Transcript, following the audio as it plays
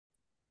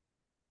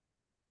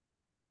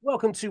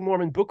Welcome to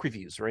Mormon Book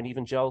Reviews, where an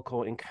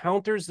evangelical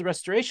encounters the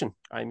restoration.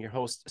 I'm your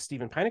host,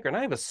 Stephen Peinecker, and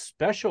I have a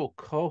special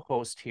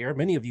co-host here.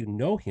 Many of you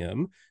know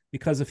him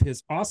because of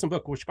his awesome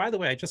book, which, by the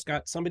way, I just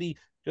got somebody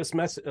just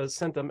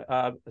messaged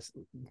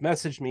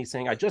me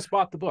saying, I just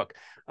bought the book.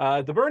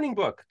 The Burning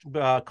Book,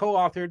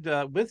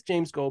 co-authored with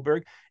James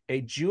Goldberg,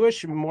 a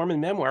Jewish Mormon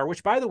memoir,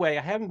 which, by the way,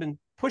 I haven't been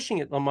pushing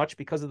it much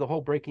because of the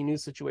whole breaking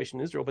news situation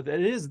in Israel, but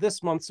it is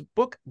this month's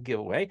book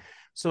giveaway.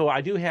 So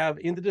I do have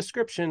in the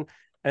description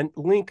a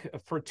link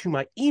to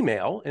my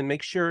email, and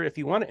make sure if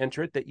you want to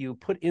enter it that you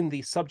put in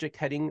the subject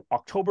heading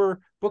October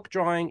book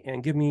drawing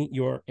and give me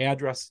your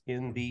address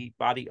in the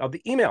body of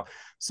the email.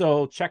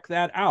 So check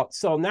that out.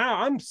 So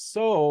now I'm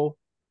so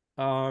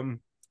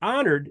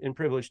honored and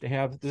privileged to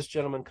have this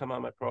gentleman come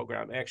on my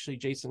program. Actually,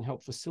 Jason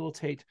helped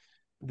facilitate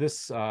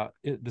this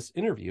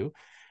interview,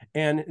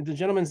 and the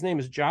gentleman's name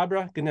is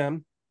Jabra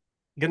Ghneim.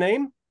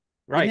 Ghneim?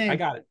 Right, I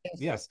got it.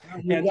 Yes.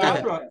 And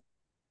Jabra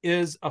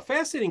is a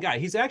fascinating guy.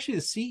 He's actually the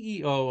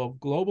CEO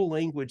of Global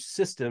Language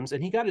Systems,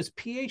 and he got his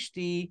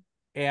PhD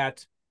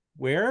at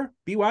where?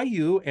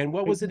 BYU. And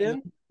what was it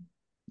in?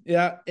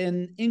 Yeah,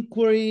 in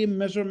inquiry,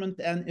 measurement,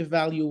 and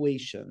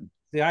evaluation.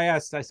 See, I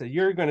said,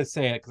 you're going to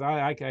say it because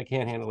I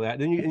can't handle that.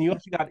 And you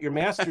also got your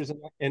master's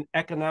in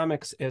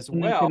economics as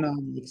well.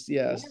 Economics,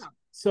 yes. Yeah.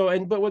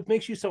 So, but what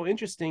makes you so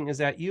interesting is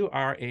that you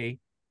are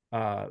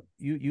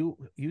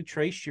you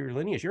trace your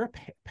lineage. You're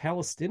a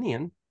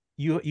Palestinian.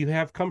 You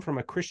have come from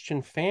a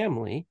Christian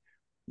family,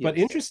 but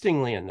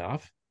interestingly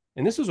enough,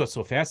 and this is what's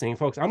so fascinating,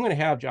 folks, I'm going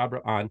to have Jabra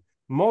on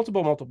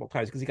multiple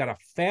times because he got a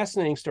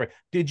fascinating story.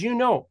 Did you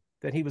know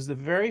that he was the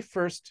very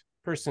first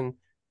person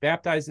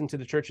baptized into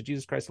the Church of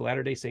Jesus Christ of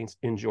Latter-day Saints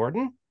in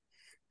Jordan?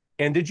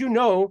 And did you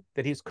know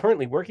that he's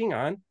currently working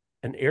on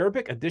an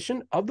Arabic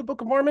edition of the Book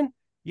of Mormon?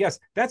 Yes,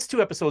 that's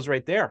 2 episodes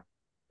right there.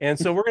 And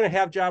so we're going to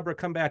have Jabra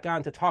come back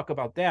on to talk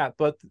about that.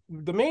 But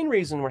the main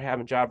reason we're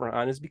having Jabra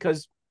on is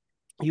because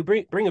you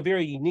bring a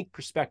very unique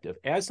perspective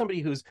as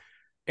somebody who's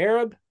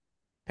Arab,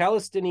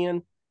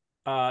 Palestinian.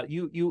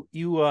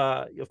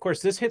 Of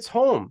course, this hits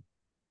home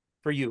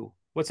for you.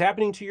 What's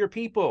happening to your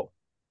people,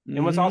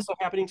 and what's also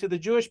happening to the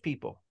Jewish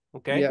people.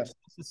 Okay, yes,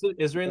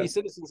 Israeli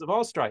citizens of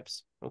all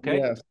stripes. Okay,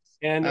 yes.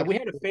 And we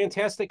had a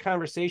fantastic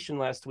conversation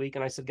last week,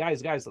 and I said,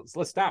 guys,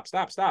 let's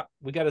stop.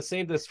 We got to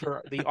save this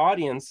for the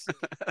audience.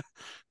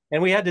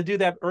 And we had to do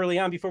that early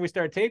on before we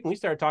started taping. We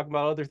started talking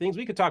about other things.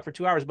 We could talk for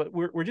 2 hours, but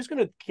we're just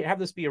going to have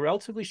this be a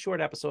relatively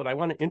short episode. I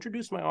want to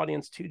introduce my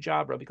audience to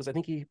Jabra because I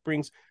think he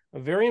brings a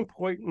very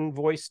important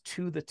voice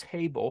to the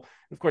table.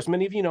 Of course,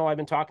 many of you know I've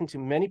been talking to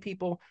many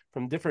people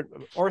from different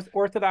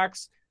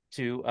Orthodox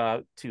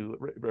to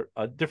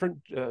different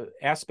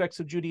aspects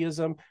of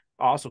Judaism,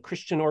 also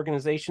Christian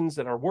organizations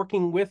that are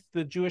working with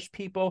the Jewish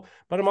people.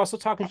 But I'm also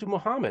talking to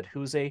Muhammad,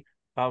 who's a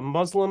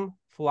Muslim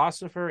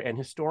philosopher and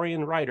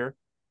historian writer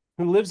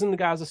who lives in the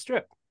Gaza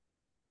Strip.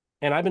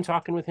 And I've been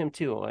talking with him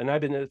too. And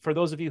I've been, for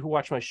those of you who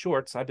watch my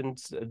shorts, I've been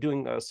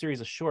doing a series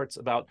of shorts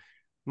about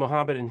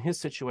Muhammad and his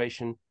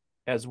situation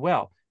as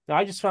well. Now,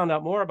 I just found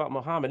out more about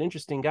Muhammad.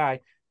 Interesting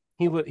guy.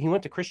 He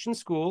went to Christian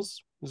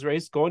schools, was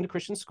raised going to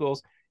Christian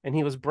schools, and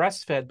he was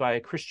breastfed by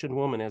a Christian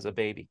woman as a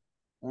baby.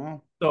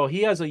 Wow. So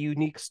he has a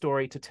unique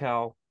story to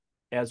tell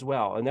as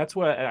well. And that's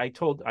what I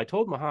told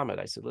Muhammad.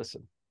 I said,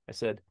 listen, I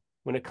said,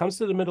 when it comes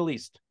to the Middle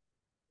East,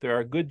 there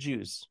are good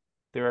Jews,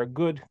 there are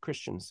good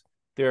Christians,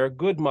 there are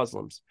good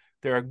Muslims,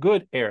 there are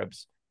good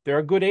Arabs, there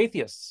are good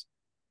atheists,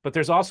 but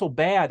there's also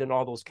bad in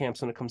all those camps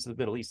when it comes to the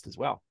Middle East as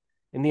well.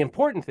 And the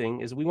important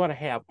thing is we want to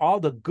have all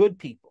the good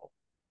people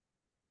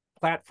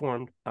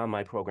platformed on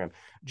my program.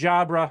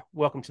 Jabra,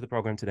 welcome to the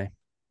program today.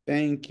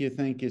 Thank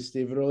you,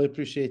 Steve. Really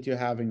appreciate you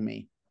having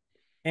me.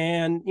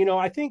 And,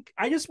 I think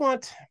I just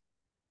want,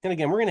 and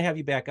again, we're going to have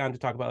you back on to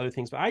talk about other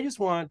things, but I just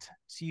want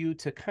you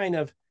to kind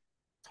of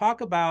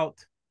talk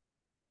about,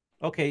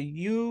 okay,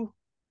 you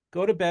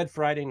go to bed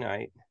Friday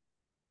night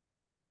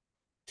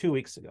 2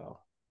 weeks ago,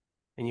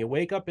 and you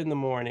wake up in the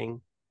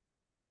morning,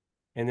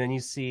 and then you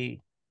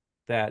see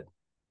that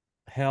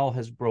hell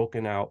has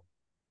broken out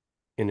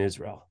in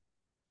Israel.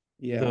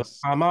 Yes.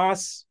 The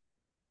Hamas,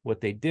 what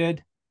they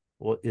did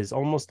is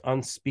almost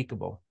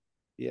unspeakable.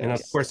 Yes. And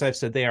of course, I've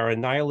said they are a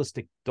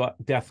nihilistic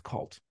death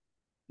cult,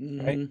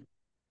 right?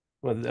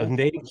 Well,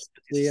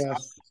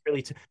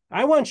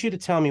 I want you to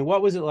tell me,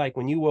 what was it like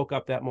when you woke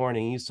up that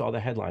morning and you saw the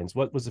headlines?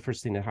 What was the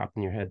first thing that hopped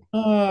in your head?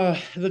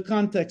 The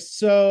context.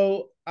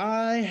 So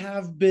I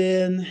have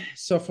been,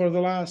 for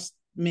the last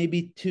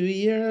maybe 2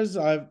 years,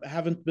 I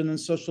haven't been on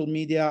social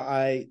media.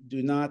 I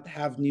do not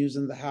have news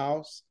in the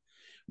house.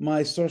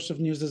 My source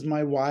of news is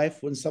my wife.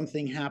 When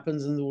something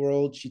happens in the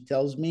world, she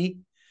tells me.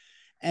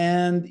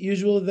 And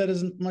usually there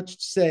isn't much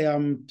to say.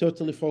 I'm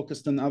totally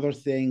focused on other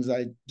things.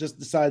 I just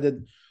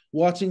decided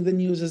watching the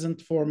news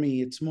isn't for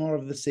me. It's more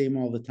of the same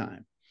all the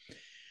time.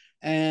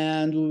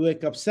 And we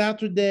wake up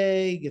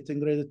Saturday,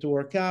 getting ready to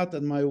work out,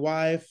 and my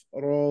wife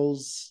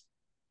rolls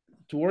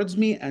towards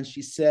me and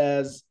she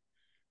says,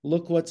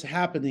 "Look what's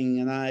happening."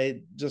 And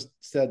I just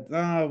said,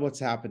 "What's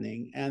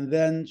happening?" And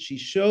then she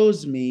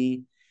shows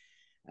me,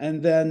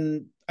 and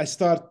then I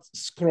start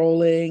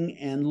scrolling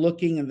and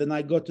looking, and then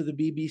I go to the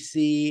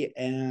BBC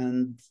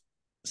and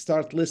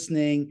start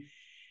listening.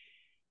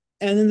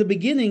 And in the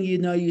beginning,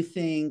 you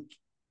think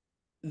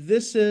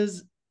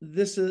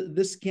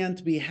this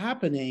can't be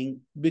happening,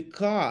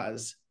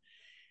 because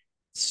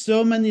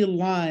so many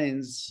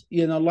lines,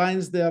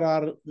 lines that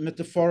are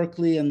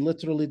metaphorically and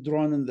literally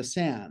drawn in the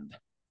sand.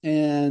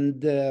 And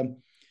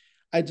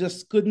I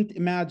just couldn't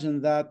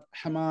imagine that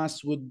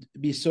Hamas would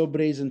be so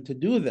brazen to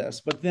do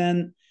this. But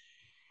then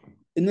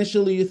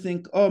initially you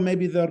think, oh,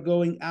 maybe they're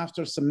going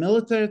after some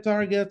military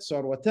targets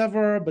or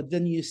whatever. But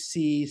then you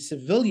see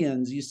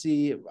civilians,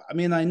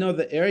 I know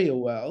the area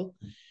well.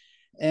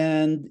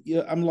 And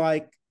I'm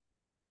like,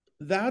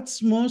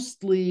 that's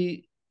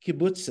mostly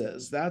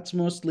kibbutzes. That's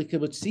mostly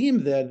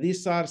kibbutzim there.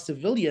 These are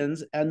civilians.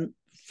 And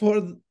for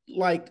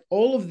like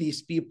all of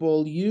these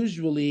people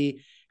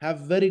usually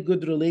have very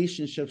good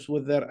relationships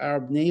with their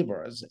Arab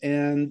neighbors,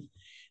 and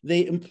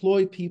they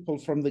employ people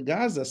from the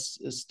Gaza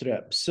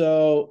Strip.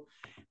 So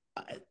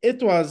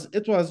it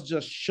was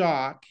just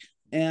shock.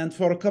 And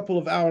for a couple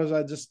of hours,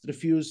 I just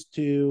refused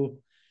to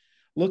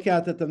look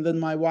at it. And then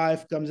my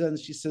wife comes in and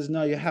she says,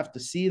 no, you have to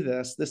see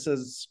this. This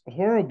is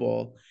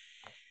horrible.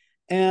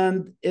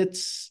 And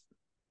it's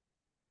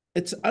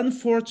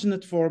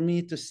unfortunate for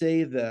me to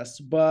say this,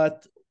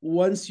 but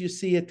once you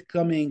see it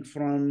coming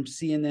from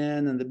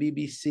CNN and the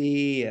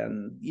BBC,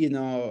 and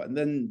and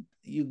then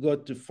you go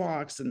to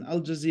Fox and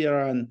Al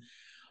Jazeera and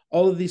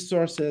all of these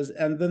sources,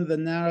 and then the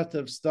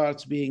narrative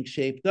starts being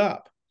shaped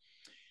up.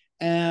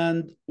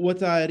 And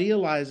what I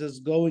realize is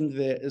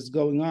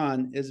going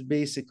on is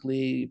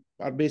basically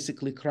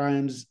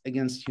crimes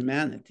against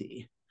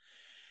humanity,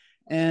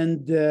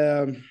 and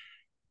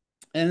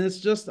it's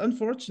just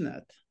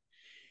unfortunate.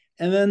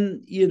 And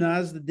then,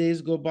 as the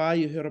days go by,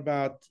 you hear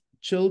about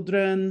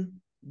children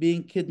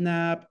being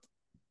kidnapped,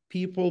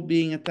 people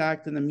being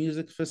attacked in a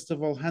music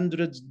festival,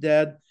 hundreds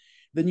dead.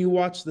 Then you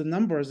watch the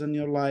numbers and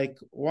you're like,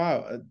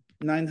 wow,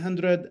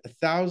 900,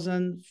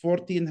 1,000,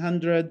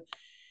 1,400.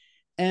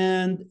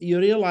 And you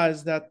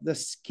realize that the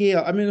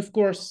scale, of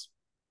course,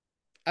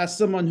 as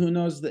someone who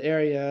knows the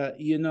area,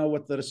 you know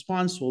what the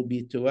response will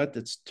be to it.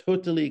 It's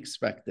totally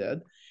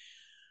expected.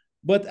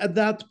 But at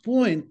that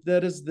point,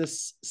 there is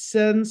this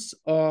sense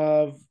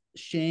of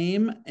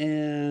shame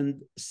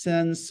and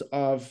sense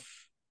of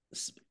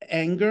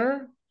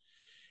anger,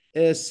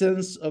 a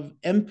sense of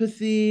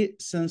empathy,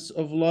 sense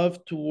of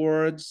love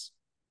towards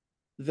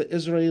the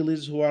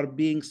Israelis who are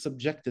being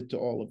subjected to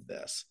all of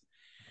this.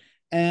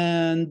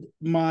 And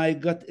my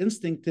gut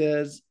instinct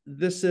is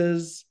this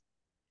is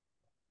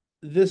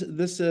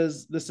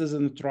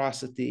an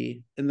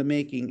atrocity in the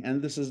making,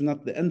 and this is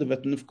not the end of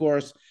it. And of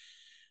course,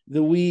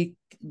 the week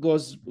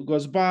goes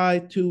by,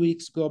 2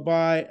 weeks go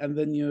by, and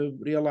then you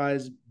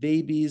realize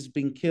babies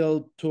being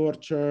killed,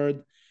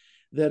 tortured.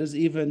 There is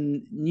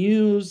even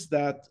news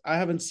that I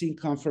haven't seen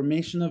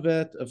confirmation of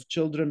it, of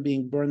children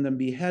being burned and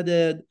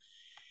beheaded.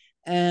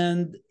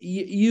 And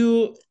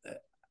you,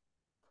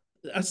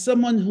 as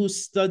someone who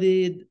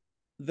studied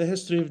the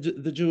history of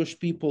the Jewish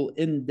people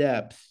in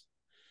depth,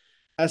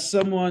 as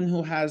someone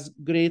who has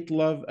great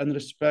love and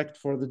respect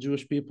for the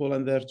Jewish people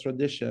and their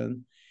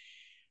tradition,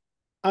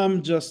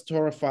 I'm just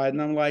horrified.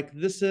 And I'm like,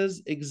 this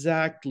is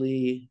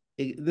exactly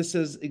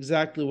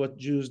what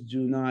Jews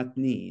do not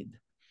need.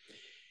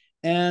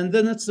 And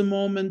then it's a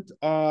moment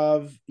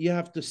of you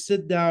have to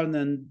sit down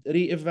and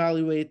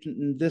reevaluate,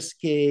 in this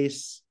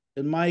case,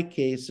 in my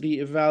case,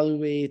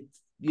 reevaluate,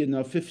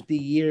 50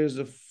 years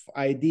of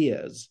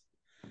ideas,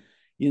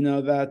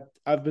 that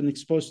I've been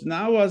exposed to. And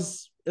I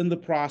was in the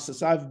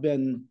process, I've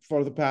been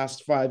for the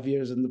past 5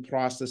 years in the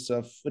process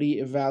of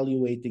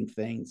reevaluating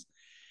things,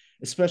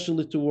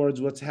 especially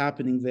towards what's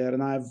happening there.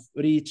 And I've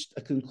reached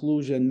a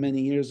conclusion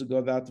many years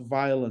ago that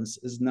violence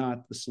is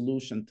not the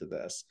solution to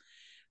this,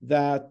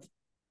 that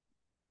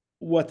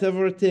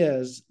whatever it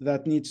is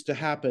that needs to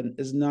happen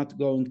is not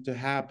going to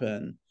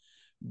happen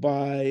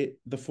by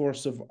the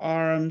force of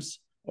arms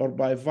or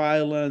by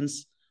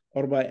violence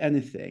or by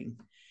anything.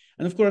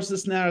 And of course,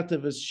 this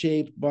narrative is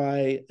shaped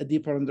by a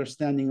deeper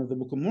understanding of the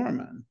Book of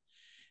Mormon.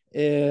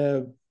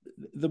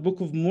 The Book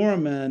of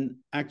Mormon,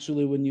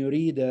 actually, when you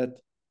read it,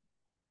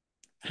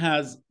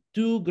 has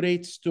two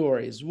great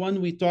stories.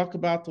 One we talk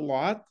about a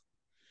lot,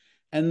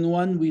 and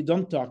one we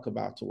don't talk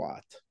about a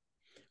lot.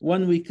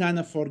 One we kind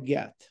of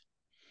forget.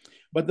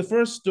 But the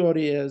first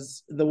story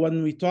is the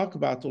one we talk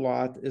about a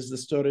lot, is the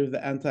story of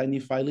the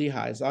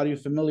anti-Nephi-Lehis. Are you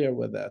familiar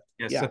with it?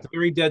 Yes, at the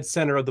very dead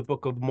center of the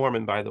Book of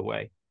Mormon, by the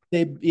way.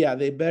 They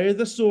bury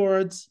the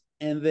swords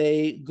and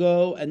they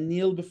go and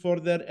kneel before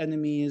their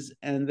enemies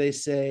and they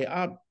say,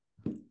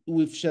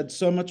 we've shed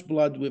so much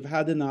blood, we've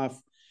had enough.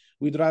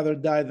 We'd rather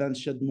die than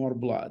shed more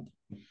blood.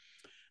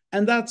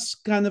 And that's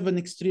kind of an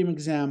extreme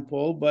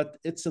example, but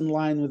it's in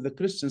line with the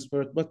Christian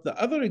spirit. But the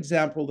other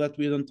example that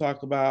we don't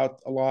talk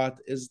about a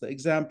lot is the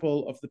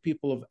example of the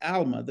people of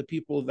Alma, the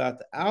people that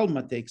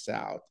Alma takes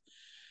out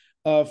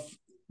of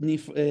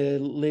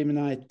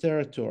Lamanite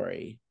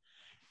territory.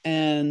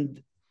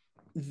 And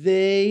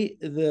the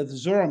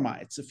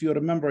Zoramites, if you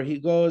remember, he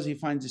goes, he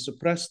finds these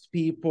oppressed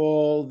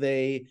people.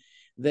 They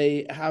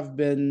have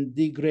been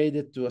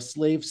degraded to a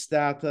slave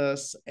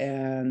status,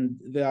 and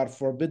they are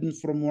forbidden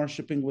from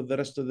worshiping with the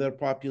rest of their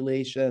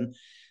population.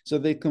 So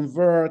they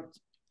convert.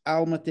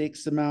 Alma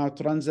takes him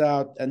out, runs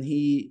out, and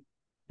he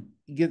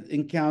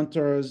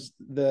encounters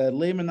the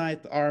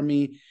Lamanite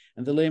army,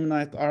 and the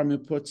Lamanite army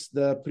puts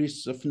the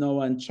priests of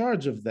Noah in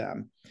charge of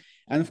them.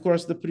 And of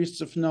course, the priests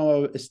of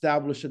Noah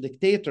establish a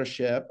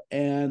dictatorship,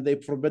 and they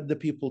forbid the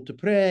people to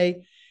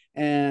pray,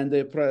 and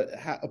they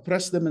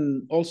oppress them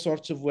in all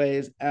sorts of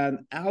ways.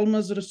 And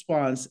Alma's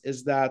response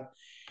is that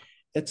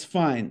it's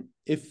fine.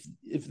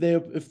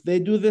 If they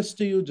do this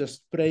to you,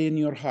 just pray in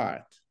your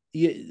heart.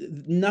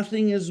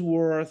 Nothing is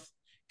worth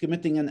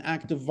committing an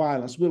act of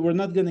violence. We're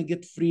not going to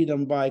get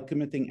freedom by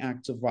committing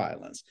acts of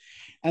violence.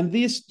 And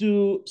these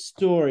two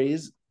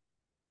stories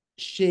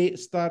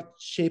start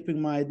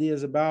shaping my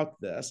ideas about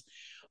this.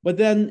 But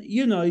then,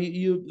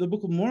 the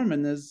Book of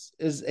Mormon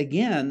is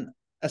again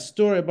a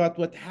story about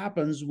what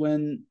happens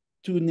when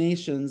two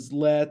nations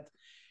let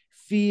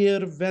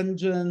fear,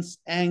 vengeance,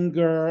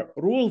 anger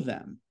rule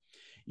them.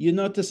 You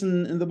notice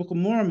in the Book of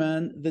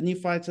Mormon, the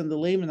Nephites and the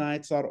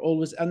Lamanites are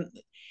always,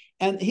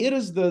 and here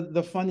is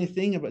the funny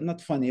thing about,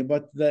 not funny,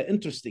 but the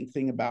interesting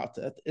thing about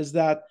it is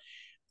that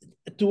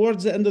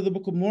towards the end of the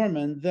Book of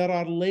Mormon, there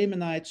are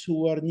Lamanites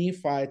who are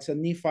Nephites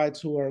and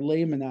Nephites who are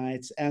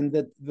Lamanites, and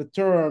that the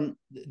term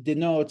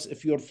denotes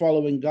if you're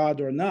following God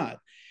or not.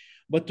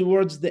 But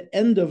towards the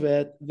end of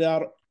it, they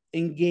are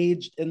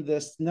engaged in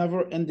this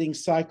never-ending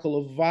cycle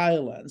of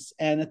violence,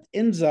 and it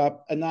ends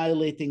up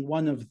annihilating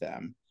one of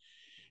them.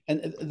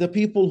 And the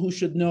people who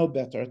should know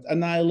better, it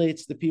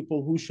annihilates the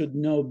people who should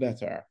know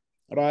better,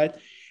 right?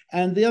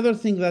 And the other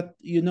thing that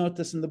you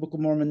notice in the Book of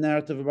Mormon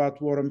narrative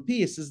about war and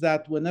peace is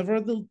that whenever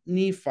the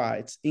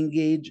Nephites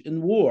engage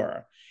in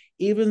war,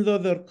 even though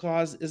their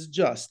cause is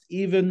just,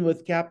 even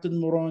with Captain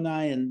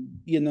Moroni and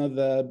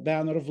the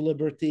Banner of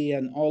Liberty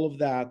and all of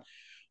that,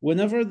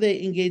 whenever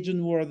they engage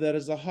in war, there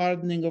is a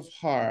hardening of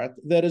heart.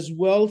 There is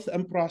wealth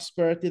and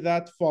prosperity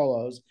that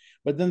follows,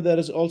 but then there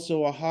is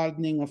also a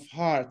hardening of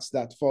hearts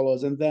that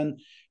follows. And then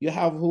you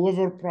have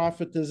whoever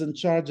prophet is in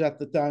charge at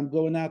the time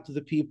going out to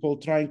the people,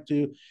 trying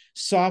to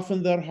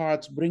soften their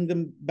hearts, bring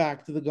them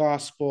back to the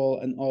gospel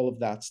and all of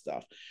that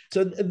stuff.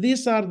 So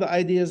these are the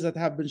ideas that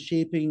have been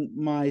shaping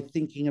my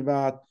thinking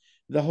about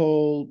the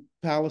whole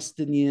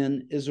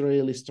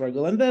Palestinian-Israeli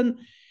struggle. And then,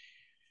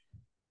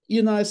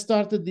 I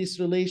started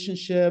these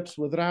relationships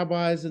with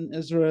rabbis in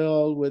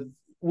Israel, with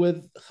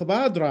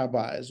Chabad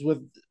rabbis,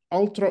 with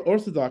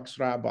ultra-Orthodox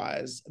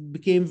rabbis,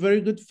 became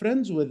very good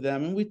friends with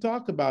them, and we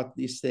talk about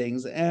these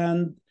things.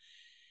 And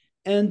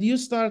you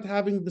start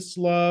having this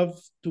love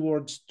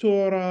towards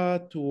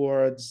Torah,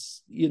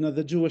 towards,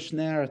 the Jewish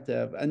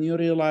narrative, and you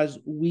realize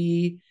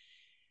we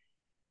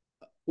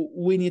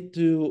need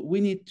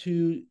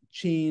to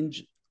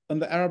change. On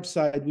the Arab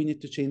side, we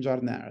need to change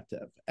our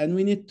narrative. And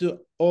we need to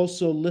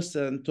also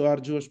listen to our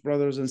Jewish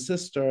brothers and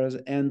sisters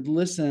and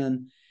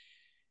listen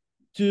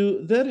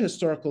to their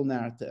historical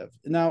narrative.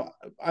 Now,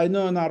 I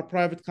know in our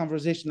private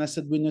conversation, I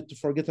said we need to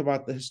forget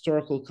about the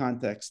historical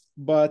context,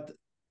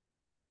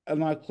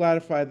 and I'll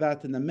clarify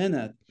that in a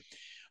minute.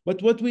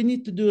 But what we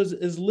need to do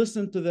is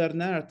listen to their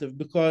narrative,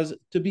 because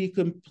to be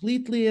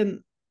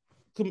completely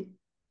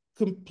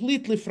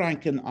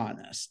frank and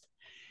honest,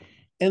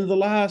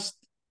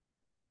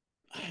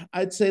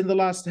 I'd say in the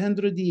last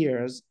 100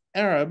 years,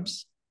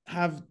 Arabs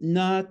have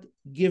not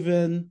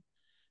given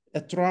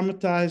a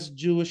traumatized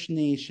Jewish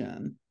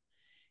nation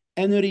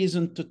any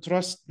reason to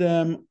trust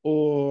them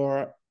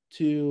or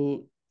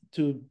to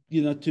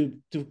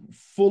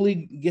fully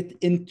get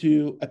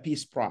into a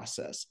peace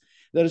process.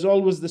 There is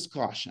always this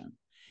caution.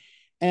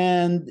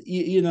 And,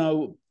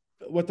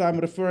 what I'm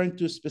referring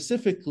to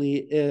specifically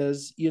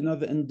is,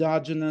 the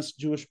endogenous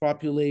Jewish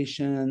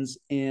populations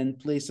in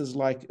places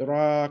like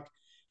Iraq,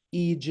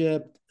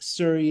 Egypt,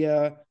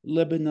 Syria,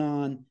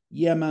 Lebanon,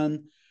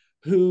 Yemen,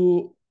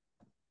 who,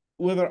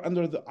 whether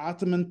under the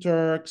Ottoman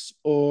Turks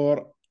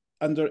or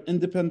under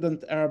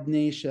independent Arab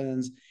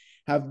nations,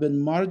 have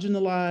been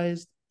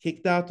marginalized,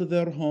 kicked out of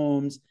their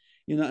homes.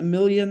 1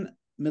 million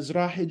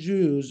Mizrahi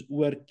Jews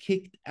were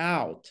kicked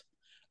out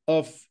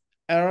of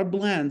Arab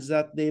lands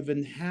that they've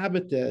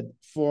inhabited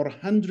for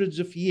hundreds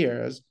of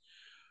years.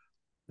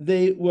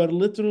 They were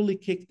literally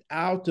kicked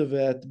out of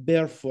it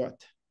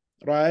barefoot,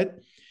 right?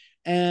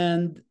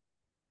 And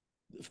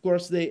of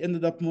course, they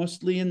ended up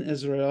mostly in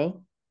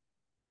Israel,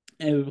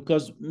 and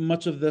because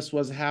much of this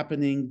was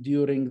happening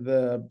during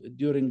the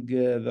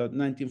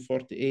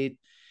 1948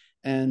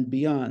 and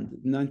beyond,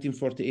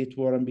 1948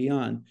 war and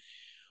beyond.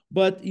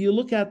 But you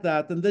look at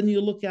that, and then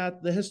you look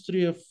at the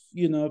history of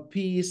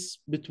peace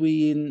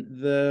between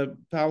the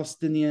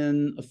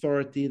Palestinian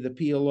Authority, the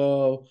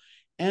PLO,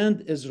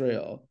 and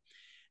Israel.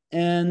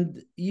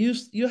 And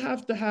you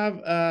have to have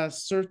a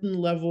certain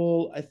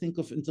level, I think,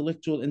 of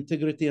intellectual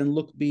integrity and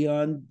look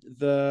beyond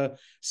the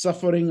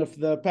suffering of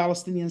the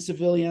Palestinian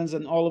civilians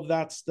and all of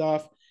that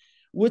stuff,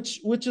 which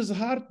is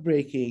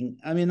heartbreaking.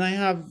 I mean, I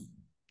have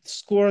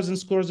scores and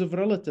scores of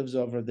relatives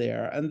over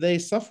there, and they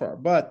suffer.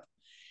 But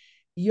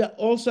you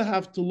also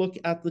have to look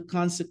at the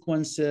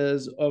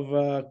consequences of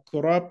a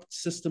corrupt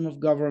system of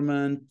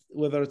government,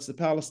 whether it's the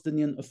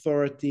Palestinian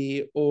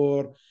Authority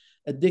or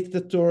a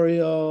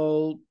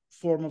dictatorial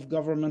form of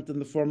government in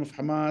the form of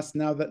Hamas.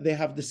 Now that they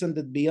have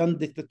descended beyond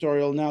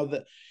dictatorial,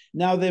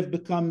 now they've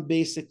become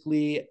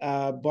basically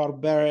a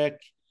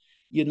barbaric,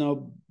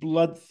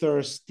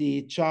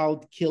 bloodthirsty,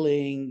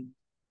 child-killing,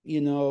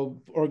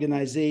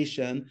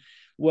 organization.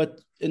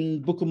 What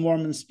in Book of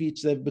Mormon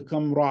speech, they've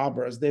become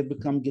robbers. They've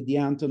become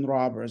Gideonton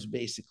robbers,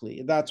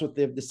 basically. That's what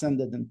they've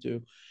descended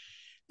into.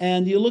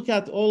 And you look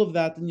at all of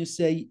that and you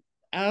say,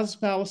 as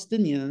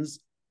Palestinians,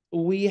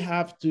 we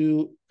have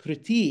to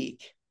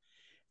critique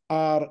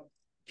our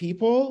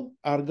people,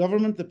 our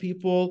government, the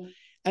people,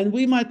 and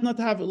we might not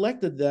have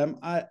elected them.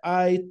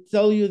 I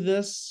tell you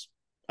this,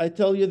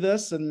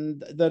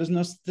 and there is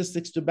no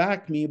statistics to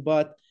back me,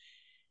 but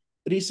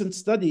recent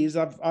studies,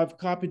 I've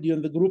copied you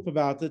in the group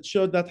about it,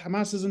 showed that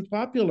Hamas isn't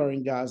popular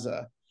in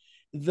Gaza.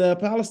 The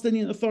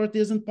Palestinian Authority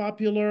isn't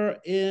popular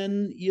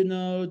in,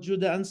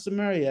 Judah and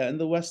Samaria in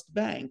the West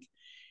Bank.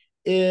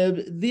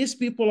 These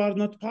people are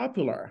not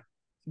popular,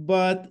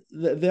 but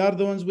they are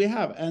the ones we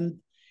have. And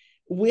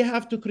we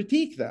have to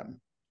critique them.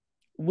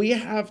 We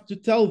have to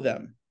tell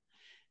them.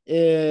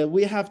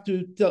 We have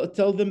to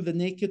tell them the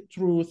naked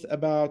truth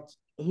about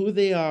who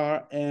they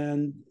are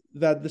and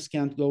that this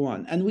can't go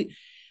on. And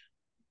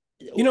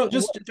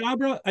just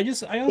Jabra,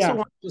 I also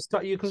want to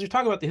start you because you're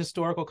talking about the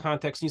historical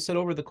context. And you said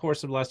over the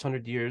course of the last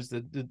 100 years,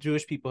 the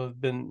Jewish people have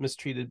been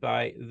mistreated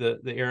by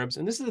the Arabs,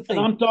 and this is the thing.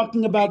 And I'm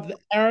talking about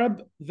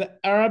the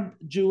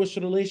Arab-Jewish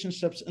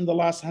relationships in the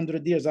last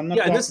 100 years. I'm not.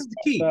 Yeah, and this is the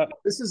key.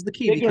 This is the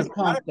key because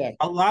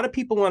a lot of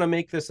people want to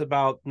make this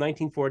about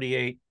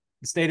 1948,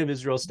 the State of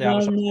Israel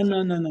established.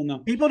 No.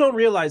 People don't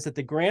realize that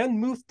the Grand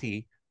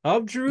Mufti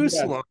of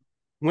Jerusalem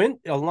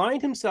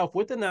aligned himself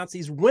with the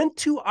Nazis, went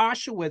to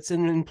Auschwitz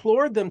and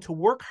implored them to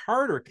work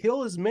harder,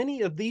 kill as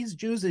many of these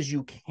Jews as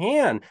you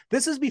can.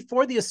 This is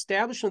before the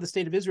establishment of the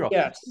State of Israel.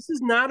 Yes. This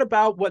is not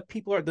about what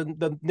people are,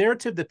 the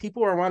narrative that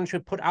people are wanting to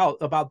put out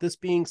about this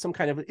being some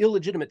kind of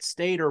illegitimate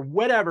state or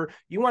whatever.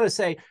 You want to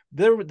say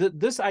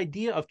this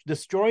idea of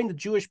destroying the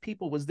Jewish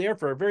people was there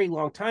for a very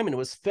long time, and it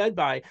was fed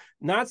by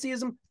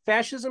Nazism,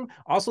 fascism,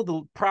 also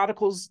the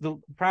prodigals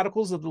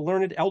of the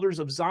learned elders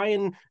of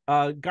Zion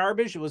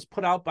garbage. It was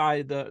put out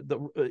by the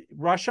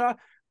Russia,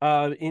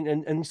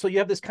 and so you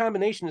have this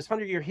combination, this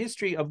 100-year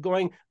history of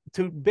going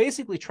to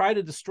basically try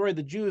to destroy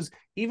the Jews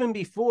even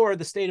before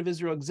the State of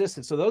Israel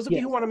existed. So those of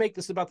you who want to make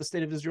this about the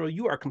State of Israel,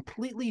 you are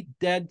completely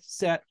dead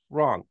set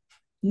wrong.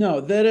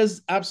 No, there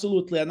is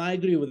absolutely, and I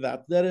agree with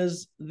that. There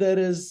is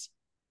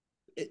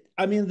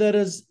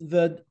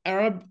the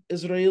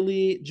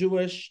Arab-Israeli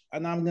Jewish,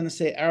 and I'm going to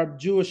say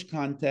Arab-Jewish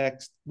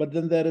context, but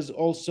then there is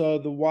also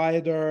the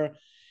wider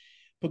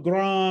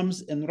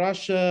pogroms in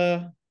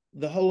Russia,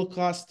 the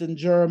Holocaust in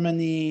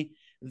Germany,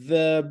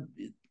 the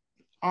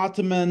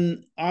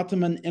Ottoman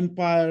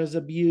Empire's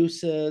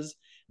abuses.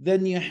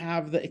 Then you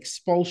have the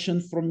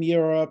expulsion from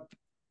Europe,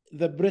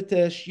 the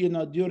British,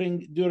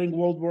 during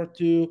World War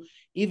II.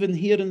 Even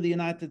here in the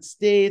United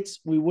States,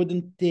 we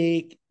wouldn't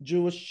take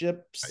Jewish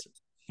ships.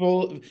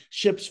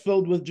 Ships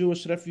filled with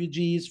Jewish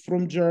refugees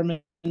from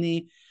Germany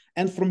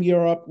and from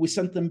Europe. We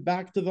sent them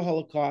back to the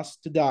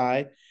Holocaust to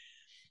die.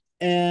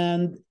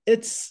 And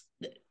this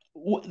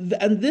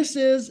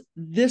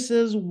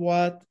is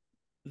what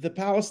the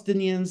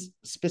Palestinians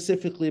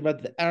specifically,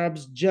 but the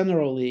Arabs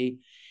generally,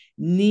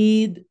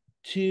 need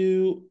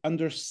to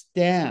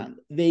understand.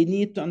 They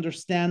need to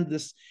understand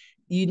this.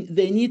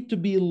 They need to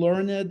be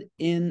learned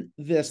in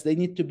this. They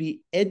need to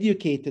be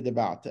educated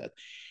about it.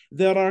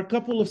 There are a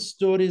couple of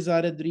stories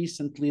I read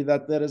recently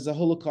that there is a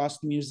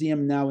Holocaust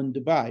museum now in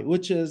Dubai,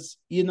 which is,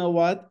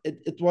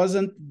 it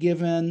wasn't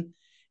given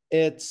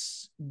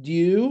its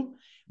due,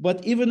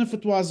 but even if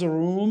it was a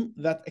room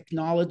that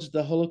acknowledged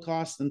the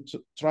Holocaust and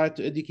tried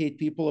to educate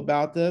people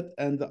about it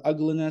and the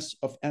ugliness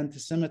of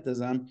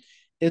anti-Semitism,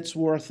 it's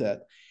worth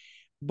it.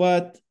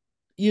 But,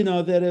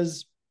 there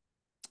is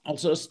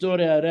also a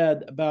story I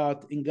read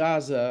about in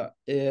Gaza,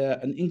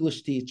 an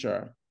English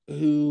teacher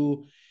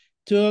who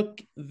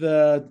took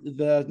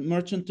the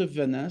Merchant of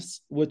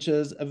Venice, which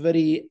is a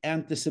very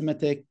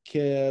anti-Semitic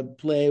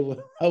play,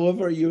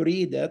 however you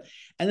read it,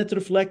 and it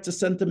reflects a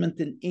sentiment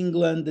in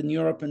England and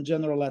Europe in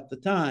general at the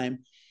time.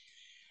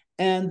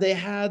 And they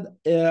had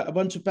a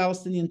bunch of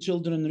Palestinian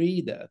children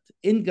read it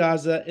in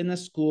Gaza in a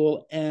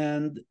school,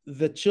 and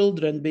the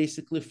children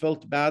basically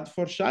felt bad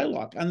for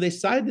Shylock, and they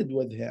sided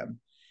with him.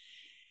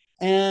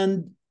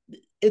 And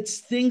it's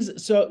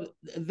things, so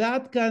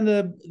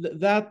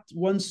that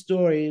one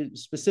story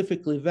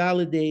specifically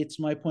validates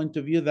my point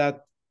of view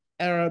that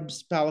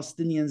Arabs,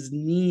 Palestinians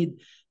need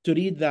to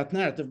read that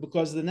narrative,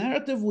 because the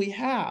narrative we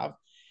have,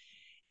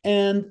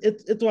 and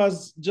it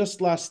was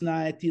just last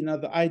night, the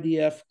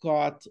IDF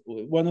caught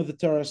one of the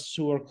terrorists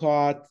who were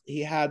caught.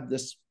 He had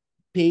this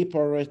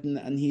paper written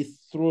and he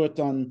threw it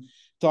on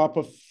top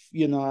of,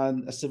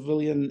 a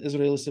civilian,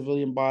 Israeli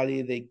civilian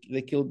body.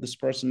 They killed this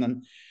person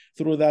and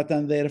through that,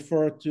 and they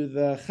refer to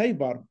the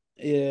Khaybar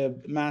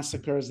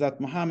massacres that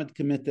Muhammad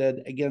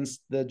committed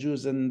against the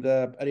Jews in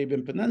the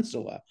Arabian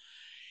Peninsula.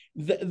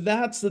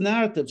 That's the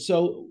narrative.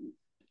 So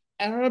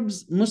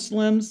Arabs,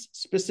 Muslims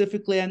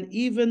specifically, and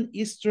even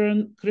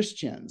Eastern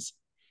Christians,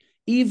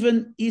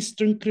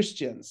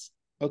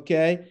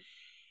 okay,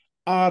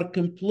 are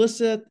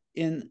complicit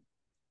in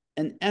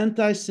an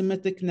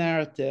anti-Semitic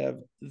narrative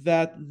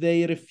that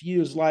they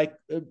refuse. Like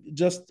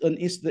just on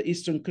the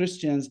Eastern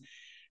Christians,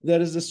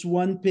 there is this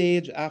one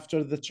page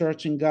after the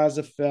church in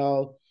Gaza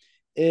fell.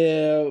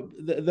 There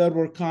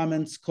were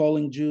comments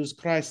calling Jews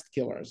Christ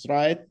killers,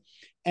 right?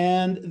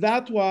 And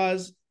that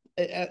was,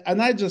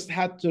 and I just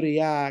had to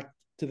react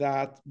to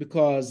that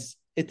because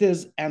it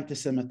is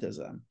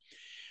anti-Semitism.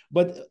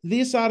 But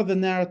these are the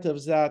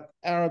narratives that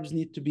Arabs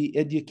need to be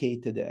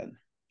educated in.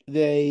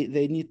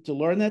 They need to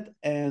learn it,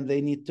 and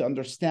they need to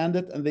understand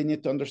it, and they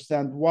need to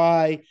understand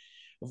why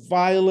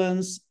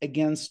violence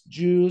against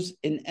Jews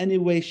in any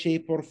way,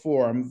 shape, or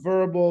form,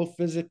 verbal,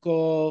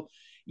 physical,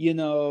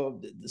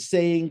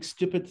 saying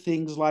stupid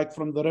things like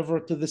from the river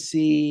to the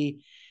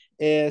sea,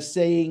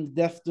 saying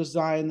death to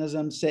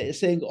Zionism,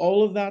 saying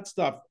all of that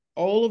stuff.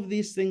 All of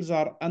these things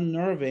are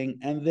unnerving,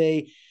 and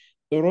they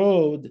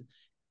erode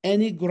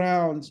any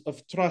grounds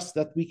of trust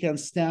that we can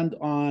stand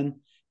on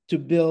to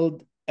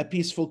build a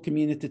peaceful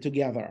community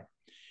together.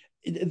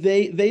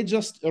 They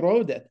just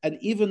erode it. And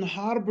even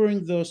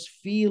harboring those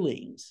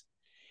feelings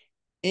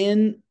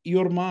in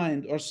your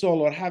mind or soul,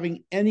 or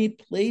having any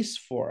place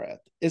for it,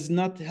 is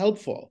not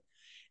helpful.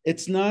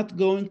 It's not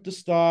going to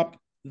stop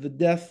the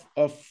death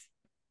of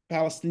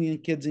Palestinian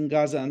kids in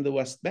Gaza and the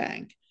West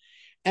Bank.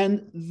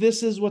 And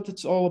this is what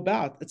it's all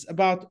about. It's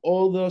about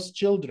all those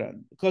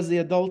children, because the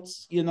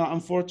adults,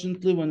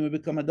 unfortunately, when we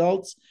become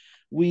adults,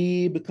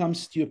 we become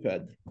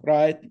stupid,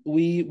 right?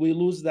 We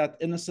lose that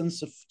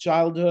innocence of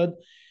childhood.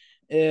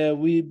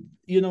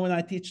 When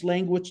I teach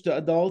language to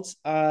adults,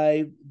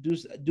 I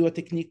do a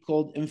technique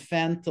called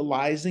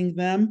infantilizing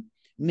them,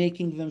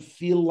 making them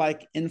feel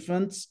like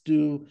infants,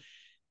 to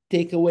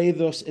take away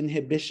those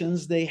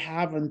inhibitions they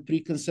have and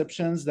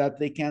preconceptions that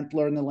they can't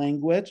learn a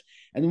language.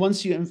 And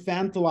once you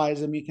infantilize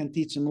them, you can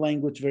teach them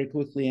language very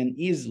quickly and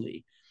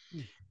easily.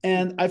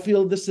 And I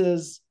feel this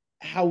is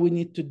how we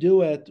need to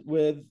do it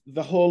with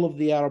the whole of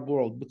the Arab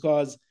world,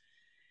 because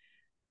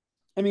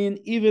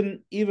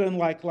even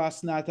like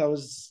last night, I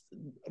was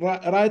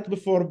right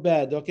before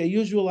bed. Okay,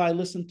 usually I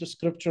listen to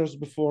scriptures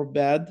before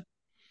bed,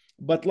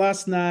 but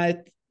last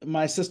night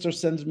my sister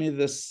sends me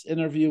this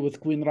interview with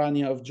Queen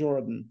Rania of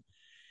Jordan.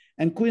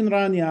 And Queen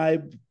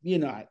Rania,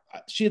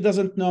 she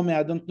doesn't know me,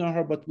 I don't know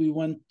her, but we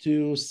went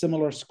to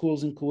similar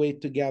schools in Kuwait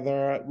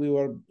together. We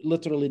were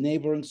literally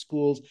neighboring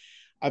schools.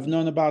 I've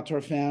known about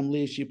her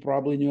family. She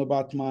probably knew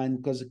about mine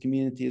because the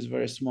community is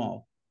very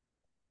small.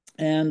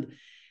 And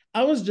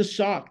I was just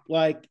shocked.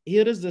 Like,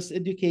 here is this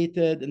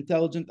educated,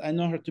 intelligent. I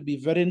know her to be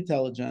very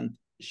intelligent.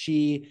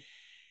 She's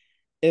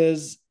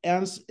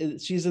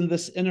in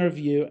this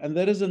interview, and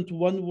there isn't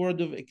one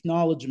word of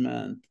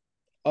acknowledgement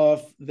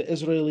of the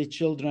Israeli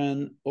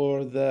children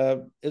or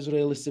the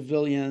Israeli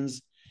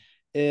civilians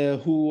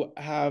who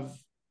have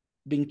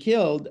been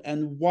killed,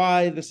 and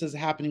why this is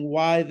happening,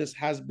 why this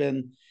has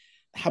been.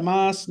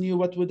 Hamas knew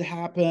what would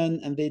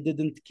happen and they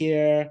didn't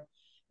care.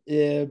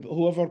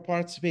 Whoever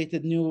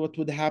participated knew what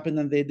would happen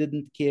and they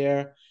didn't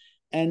care.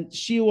 And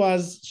she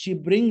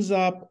brings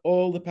up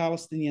all the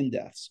Palestinian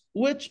deaths,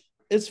 which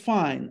is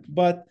fine,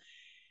 but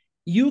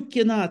you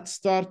cannot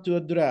start to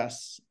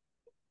address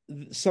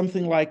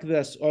something like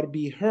this or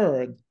be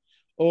heard,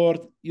 or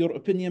your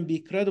opinion be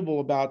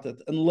credible about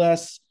it,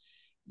 unless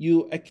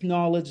you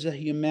acknowledge the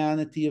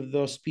humanity of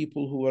those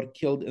people who were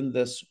killed in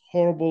this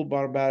horrible,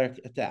 barbaric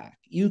attack.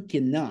 You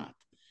cannot.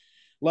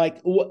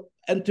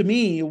 And to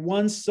me,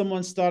 once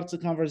someone starts a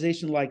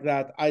conversation like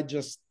that, I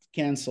just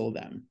cancel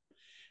them.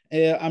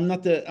 I'm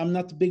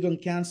not big on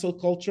cancel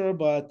culture,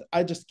 but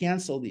I just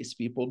cancel these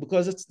people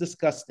because it's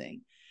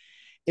disgusting.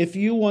 If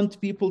you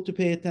want people to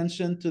pay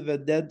attention to the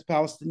dead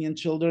Palestinian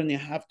children, you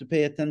have to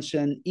pay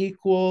attention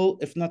equal,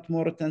 if not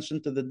more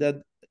attention, to the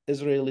dead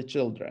Israeli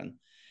children.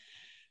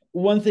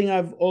 One thing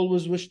I've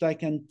always wished I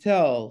can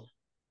tell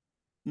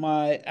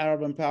my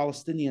Arab and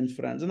Palestinian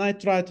friends, and I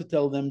try to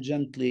tell them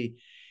gently,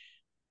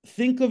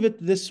 think of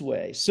it this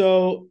way.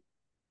 So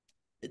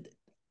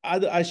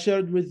I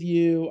shared with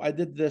you, I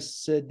did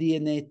this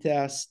DNA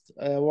test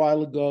a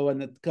while ago,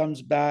 and it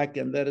comes back,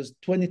 and there is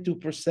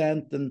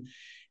 22%, and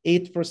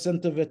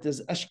 8% of it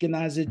is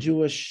Ashkenazi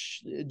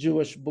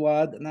Jewish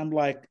blood. And I'm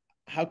like,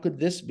 how could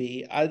this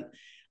be?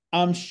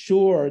 I'm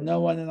sure no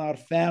one in our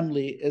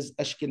family is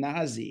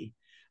Ashkenazi.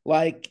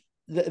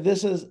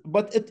 This is,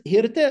 but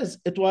here it is.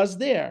 It was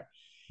there.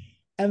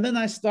 And then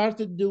I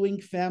started doing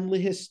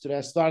family history.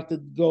 I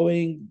started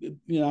going,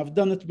 I've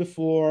done it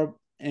before,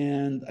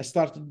 and I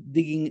started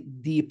digging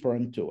deeper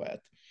into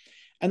it.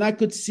 And I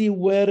could see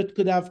where it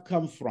could have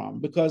come from,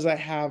 because I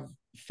have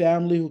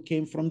family who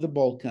came from the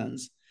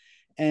Balkans,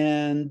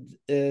 and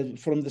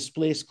from this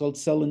place called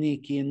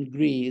Saloniki in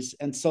Greece.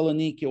 And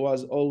Saloniki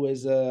was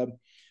always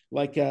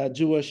like a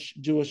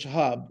Jewish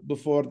hub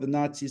before the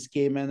Nazis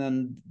came in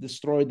and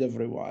destroyed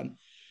everyone.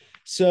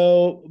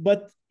 So,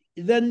 but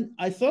then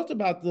I thought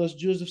about those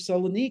Jews of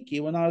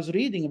Saloniki when I was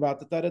reading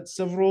about it. I read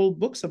several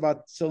books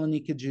about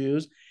Saloniki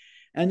Jews,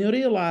 and you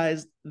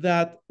realize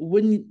that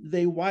when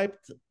they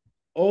wiped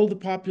all the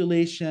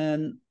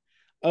population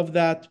of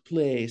that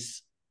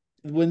place,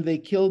 when they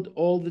killed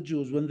all the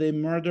Jews, when they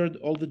murdered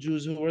all the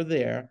Jews who were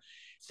there,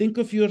 think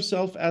of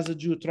yourself as a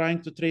Jew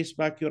trying to trace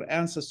back your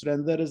ancestry,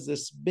 and there is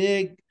this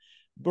big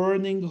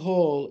burning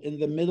hole in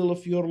the middle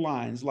of your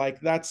lines, like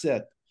that's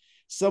it.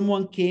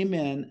 Someone came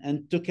in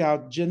and took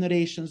out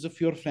generations of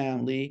your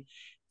family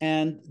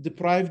and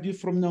deprived you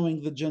from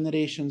knowing the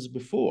generations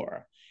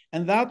before.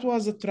 And that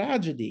was a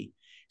tragedy.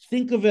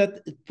 Think of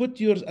it,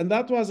 and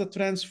that was a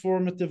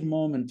transformative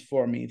moment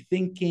for me,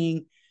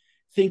 thinking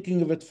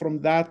of it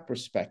from that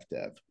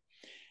perspective.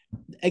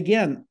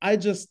 Again, I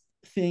just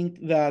think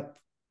that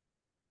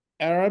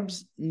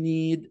Arabs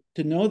need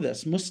to know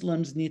this.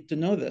 Muslims need to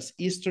know this.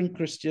 Eastern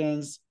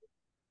Christians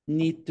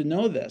need to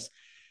know this.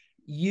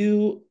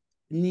 You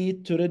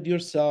need to rid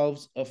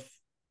yourselves of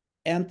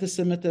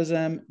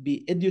anti-Semitism,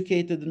 be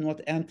educated in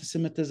what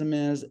anti-Semitism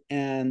is,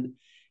 and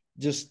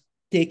just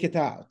take it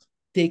out,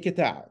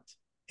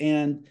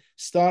 and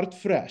start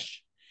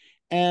fresh.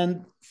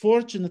 And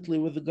fortunately,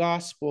 with the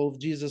gospel of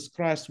Jesus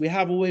Christ, we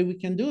have a way we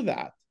can do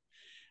that.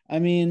 I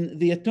mean,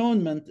 the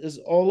atonement is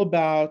all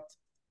about,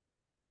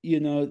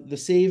 the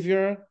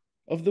Savior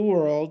of the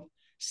world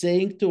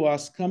saying to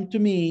us, come to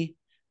me,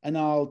 and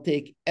I'll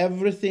take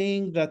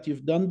everything that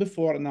you've done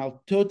before, and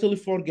I'll totally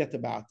forget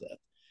about it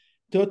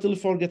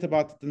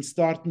and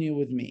start new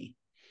with me.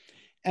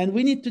 And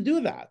we need to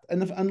do that.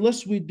 And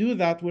unless we do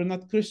that, we're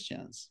not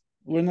Christians.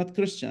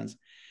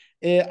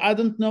 I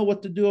don't know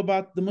what to do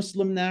about the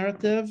Muslim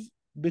narrative,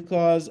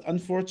 because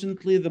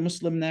unfortunately the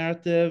Muslim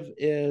narrative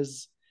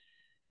is,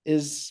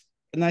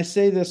 and I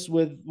say this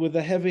with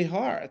a heavy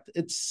heart,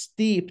 it's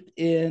steeped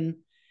in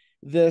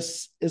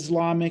this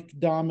Islamic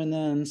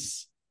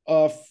dominance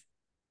of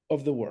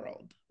the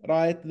world,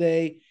 right?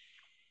 They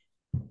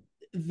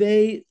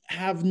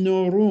have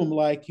no room.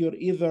 Like,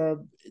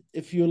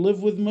 if you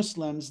live with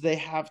Muslims, they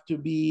have to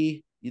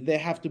be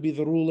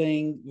the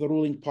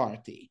ruling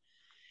party.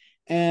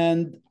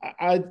 And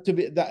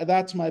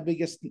that's my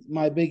biggest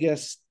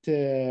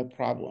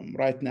problem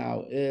right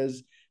now,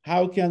 is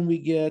how can we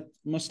get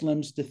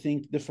Muslims to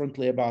think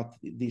differently about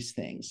these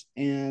things,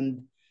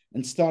 and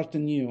start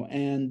anew,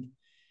 and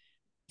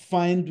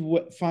find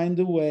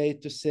a way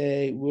to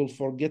say we'll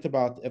forget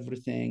about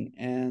everything.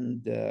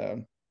 And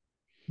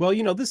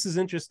well, this is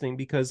interesting,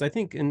 because I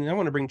think, and I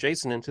want to bring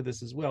Jason into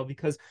this as well,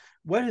 because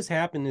what has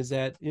happened is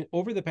that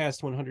over the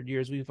past 100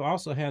 years, we've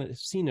also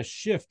seen a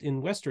shift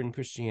in Western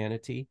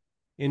Christianity,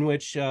 in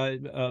which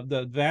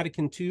the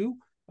Vatican II,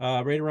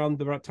 right around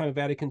the time of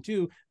Vatican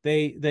II,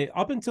 they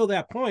up until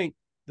that point,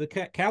 the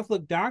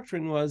Catholic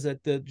doctrine was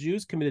that the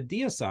Jews committed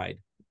deicide.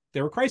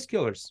 They were Christ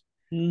killers.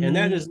 Mm-hmm. And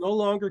that is no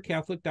longer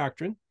Catholic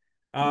doctrine.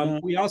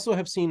 We also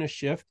have seen a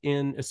shift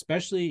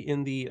especially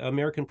in the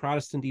American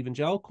Protestant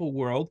evangelical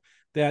world,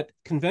 that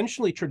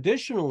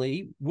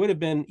traditionally would have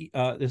been,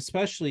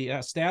 especially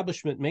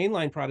establishment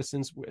mainline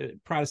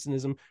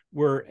Protestantism,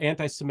 were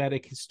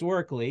anti-Semitic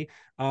historically.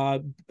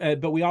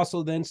 But we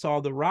also then saw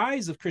the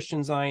rise of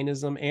Christian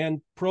Zionism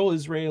and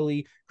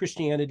pro-Israeli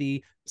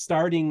Christianity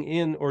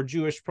or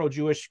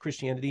pro-Jewish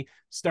Christianity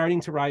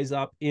starting to rise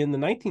up in the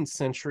 19th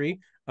century.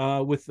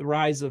 With the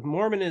rise of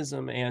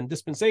Mormonism and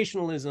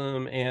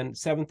dispensationalism and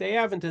Seventh-day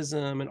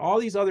Adventism and all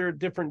these other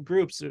different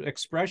groups,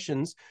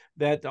 expressions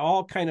that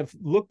all kind of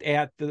looked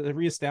at the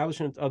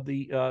reestablishment of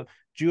the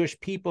Jewish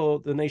people,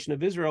 the nation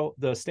of Israel,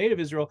 the state of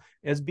Israel,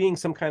 as being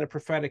some kind of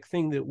prophetic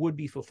thing that would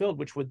be fulfilled,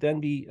 which would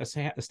then be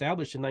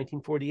established in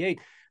 1948.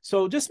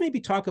 So just maybe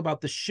talk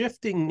about the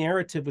shifting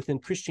narrative within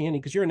Christianity,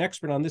 because you're an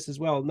expert on this as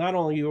well. Not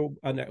only are you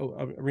a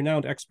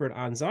renowned expert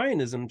on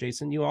Zionism,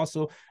 Jason, you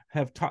also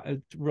have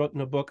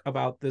written a book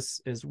about this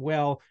as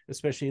well,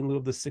 especially in lieu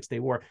of the Six-Day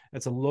War.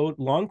 That's a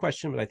long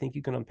question, but I think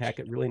you can unpack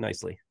it really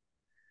nicely.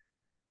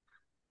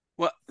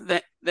 Well,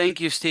 thank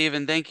you, Steve,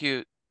 and thank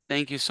you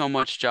so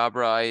much,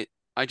 Jabra.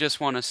 I just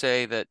want to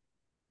say that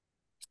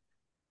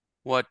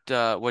what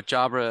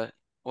Jabra,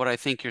 what I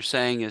think you're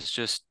saying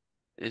is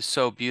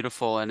so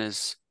beautiful, and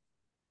is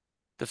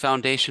the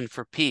foundation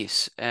for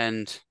peace,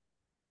 and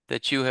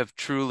that you have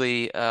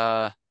truly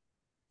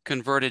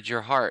converted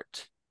your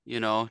heart,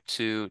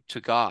 to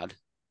God,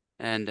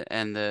 and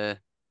the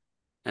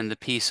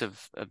peace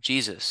of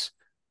Jesus.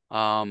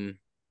 I'm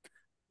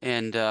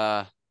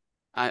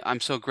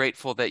so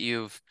grateful that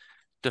you've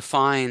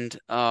defined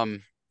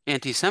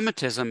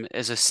anti-Semitism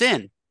as a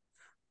sin,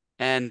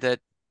 and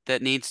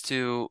that needs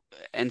to,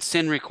 and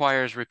sin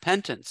requires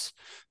repentance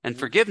and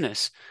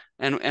forgiveness,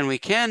 and we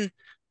can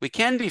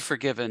be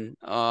forgiven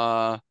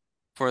for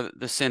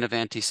the sin of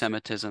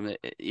anti-Semitism,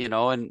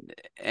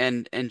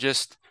 and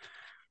just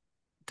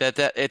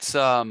that it's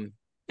in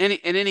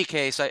any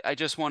case, I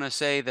just want to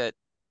say that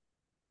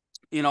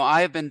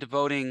I have been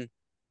devoting,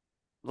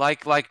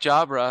 like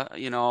Jabra,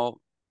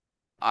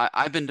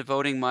 I've been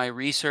devoting my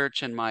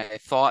research and my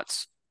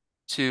thoughts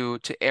to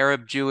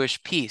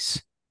Arab-Jewish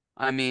peace.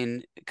 I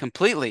mean,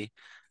 completely.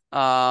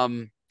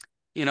 In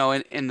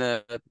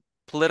the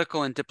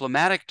political and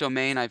diplomatic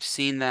domain, I've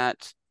seen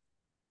that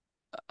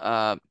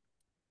uh,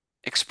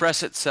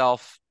 express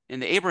itself in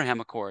the Abraham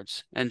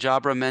Accords. And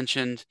Jabra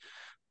mentioned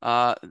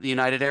the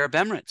United Arab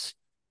Emirates.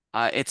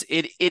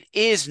 It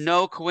is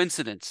no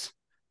coincidence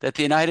that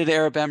the United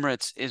Arab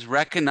Emirates is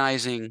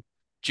recognizing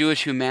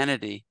Jewish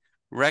humanity,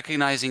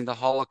 recognizing the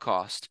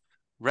Holocaust,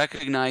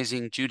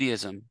 recognizing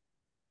Judaism,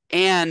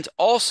 and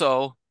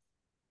also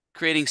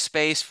creating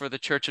space for the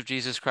Church of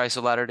Jesus Christ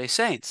of Latter-day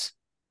Saints,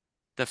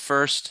 the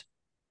first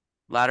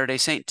Latter-day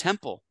Saint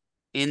temple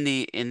in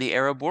the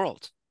Arab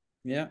world.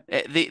 Yeah.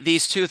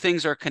 These two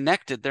things are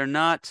connected. They're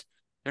not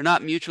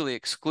mutually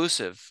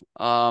exclusive.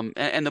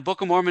 And the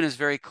Book of Mormon is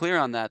very clear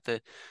on that.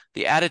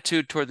 The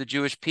attitude toward the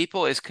Jewish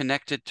people is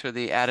connected to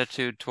the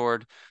attitude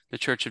toward the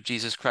Church of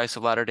Jesus Christ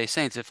of Latter-day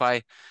Saints. If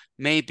I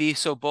may be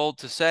so bold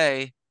to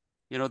say,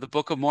 the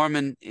Book of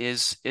Mormon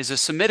is a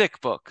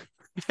Semitic book.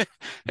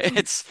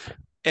 It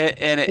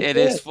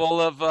is full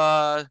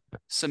of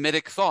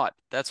Semitic thought.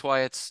 That's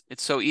why it's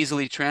so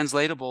easily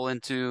translatable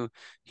into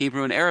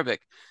Hebrew and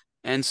Arabic.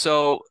 And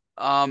so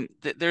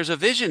there's a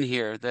vision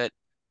here that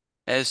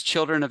as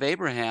children of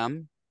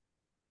Abraham,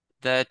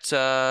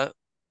 that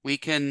we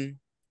can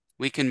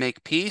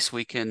make peace,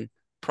 we can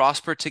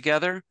prosper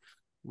together,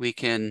 we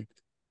can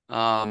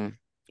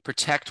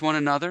protect one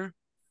another.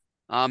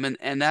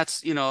 And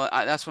that's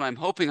that's what I'm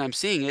hoping I'm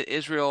seeing.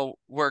 Israel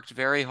worked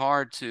very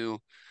hard to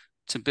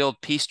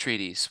build peace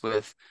treaties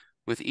with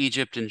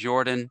Egypt and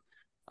Jordan,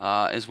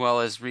 as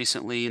well as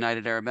recently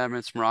United Arab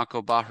Emirates,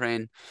 Morocco,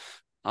 Bahrain.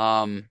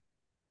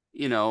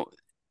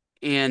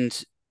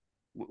 And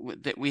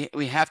that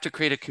we have to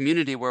create a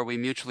community where we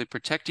mutually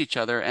protect each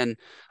other. And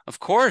of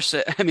course,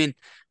 I mean,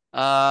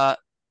 I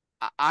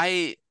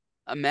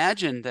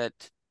imagine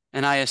that,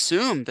 and I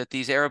assume that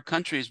these Arab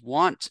countries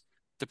want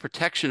the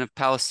protection of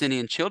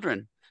Palestinian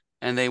children,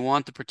 and they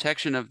want the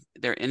protection of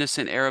their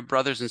innocent Arab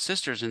brothers and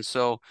sisters. And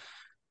so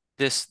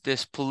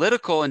this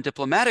political and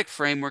diplomatic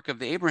framework of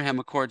the Abraham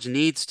Accords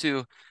needs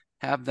to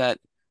have that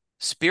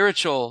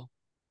spiritual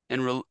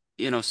and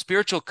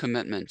spiritual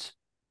commitment,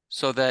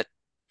 so that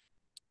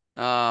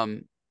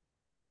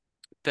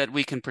that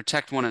we can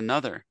protect one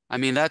another. I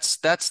mean, that's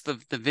the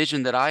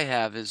vision that I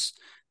have, is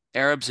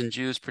Arabs and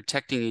Jews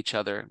protecting each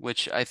other,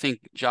 which I think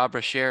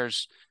Jabra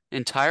shares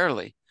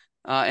entirely.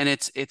 And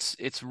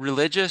it's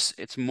religious,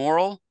 it's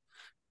moral,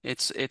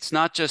 it's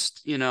not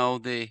just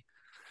the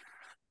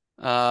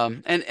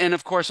and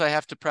of course I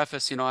have to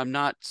preface, I am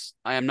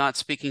not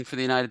speaking for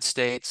the United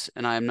States,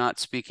 and I am not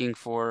speaking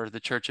for the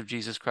Church of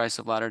Jesus Christ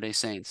of Latter-day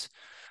Saints.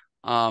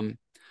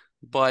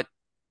 But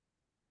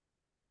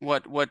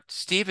what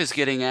Steve is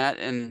getting at,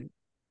 and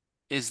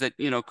is that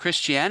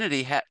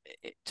Christianity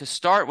to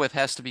start with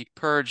has to be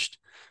purged,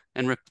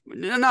 and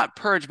not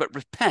purged but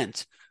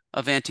repent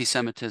of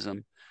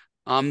anti-Semitism.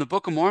 The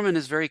Book of Mormon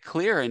is very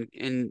clear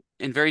and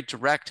very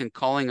direct in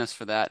calling us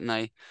for that, and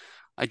I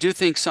do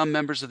think some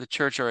members of the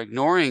church are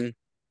ignoring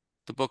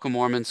the Book of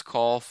Mormon's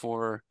call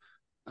for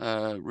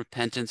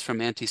repentance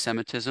from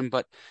anti-Semitism.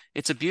 But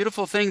it's a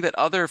beautiful thing that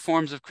other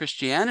forms of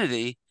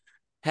Christianity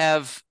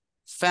have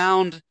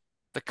found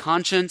the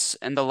conscience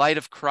and the light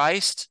of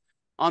Christ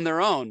on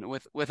their own,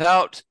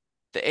 without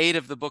the aid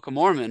of the Book of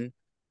Mormon,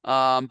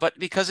 but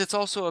because it's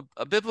also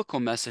a biblical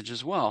message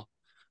as well,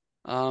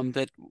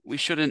 that we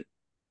shouldn't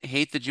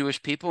hate the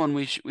Jewish people, and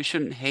we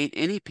shouldn't hate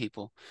any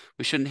people.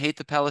 We shouldn't hate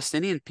the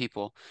Palestinian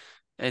people.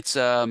 It's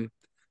that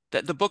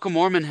the Book of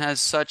Mormon has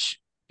such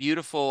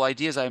beautiful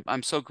ideas.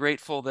 I'm so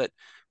grateful that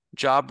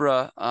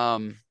Jabra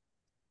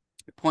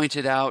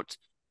pointed out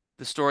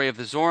the story of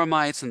the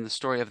Zoramites and the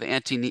story of the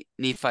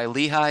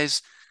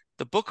anti-Nephi-Lehi's.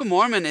 The Book of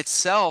Mormon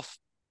itself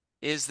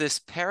is this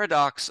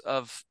paradox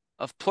of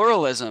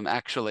pluralism,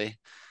 actually,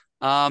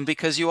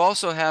 because you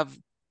also have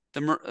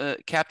the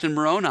Captain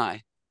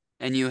Moroni,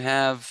 and you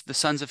have the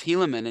sons of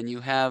Helaman, and you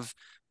have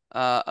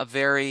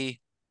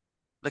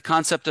the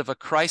concept of a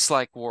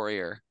Christ-like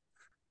warrior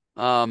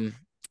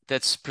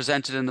that's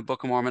presented in the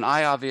Book of Mormon.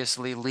 I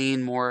obviously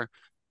lean more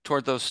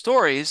toward those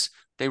stories.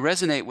 They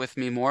resonate with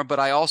me more, but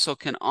I also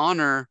can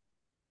honor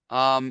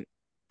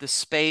the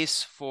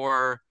space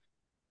for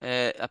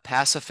a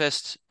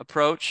pacifist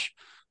approach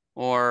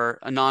or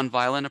a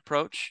nonviolent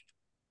approach.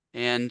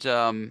 And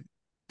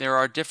there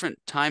are different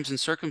times and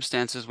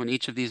circumstances when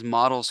each of these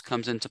models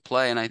comes into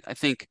play. And I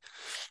think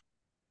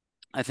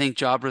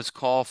Jabra's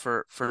call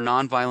for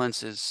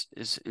nonviolence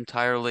is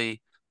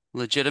entirely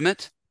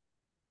legitimate.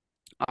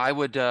 I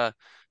would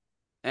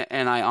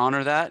and I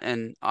honor that,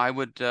 and I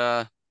would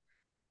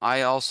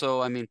I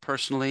also, I mean,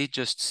 personally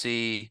just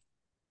see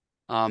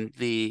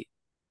the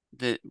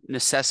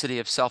necessity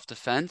of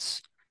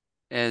self-defense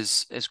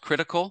as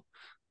critical.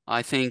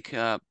 I think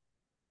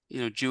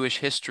Jewish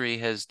history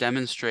has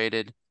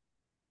demonstrated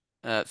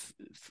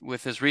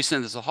with as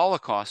recent as the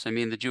Holocaust. I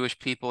mean, the Jewish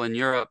people in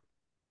Europe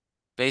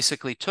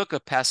basically took a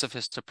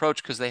pacifist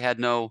approach because they had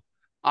no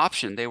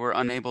option. They were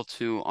unable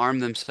to arm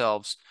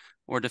themselves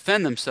or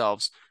defend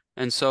themselves.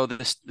 And so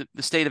the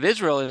state of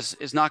Israel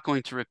is not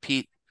going to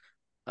repeat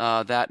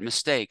that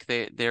mistake.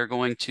 They're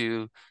going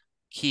to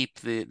keep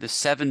the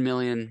 7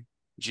 million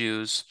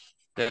Jews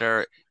that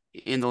are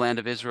in the land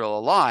of Israel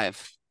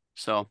alive.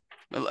 So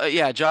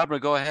yeah, Jabra,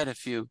 go ahead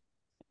if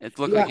it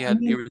looked like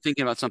you were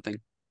thinking about something.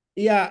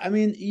 Yeah, I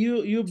mean,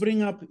 you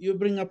bring up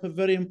a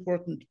very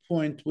important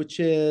point, which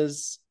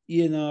is,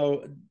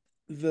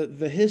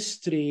 the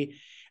history,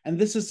 and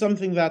this is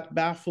something that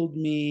baffled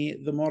me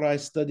the more I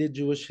studied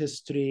Jewish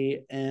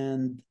history,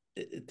 and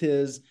it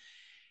is,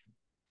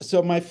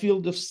 so my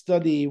field of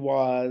study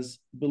was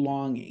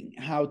belonging,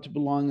 how to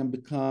belong and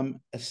become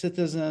a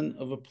citizen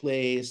of a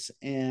place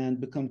and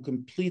become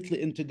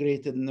completely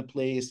integrated in the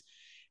place,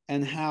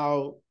 and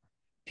how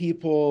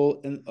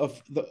people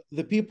of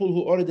the people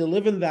who already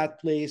live in that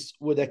place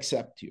would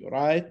accept you,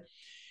 right?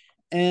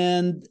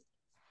 And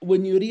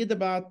when you read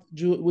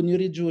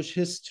Jewish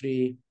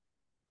history,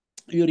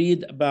 you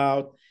read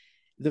about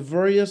the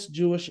various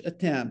Jewish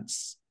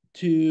attempts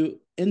to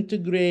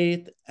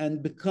integrate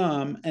and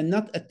become, and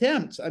not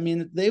attempts, I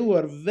mean, they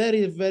were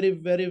very, very,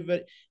 very,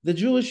 very, the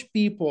Jewish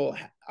people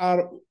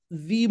are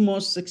the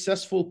most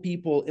successful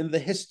people in the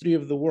history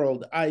of the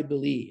world, I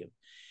believe,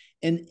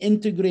 in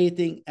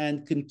integrating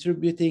and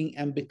contributing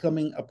and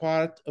becoming a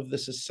part of the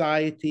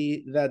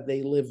society that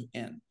they live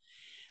in.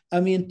 I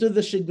mean, to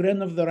the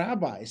chagrin of the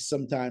rabbis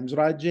sometimes,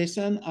 right,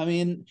 Jason? I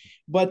mean,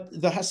 but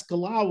the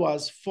Haskalah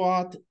was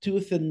fought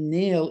tooth and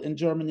nail in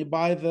Germany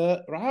by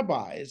the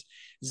rabbis.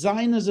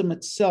 Zionism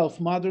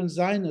itself, modern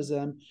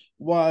Zionism,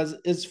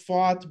 is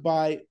fought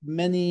by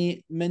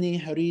many, many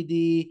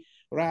Haredi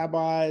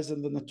rabbis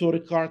and the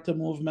Neturei Karta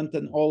movement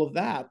and all of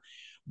that.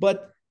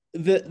 But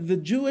the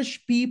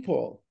Jewish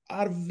people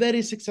are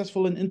very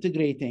successful in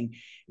integrating.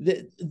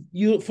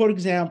 For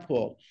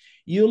example,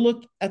 you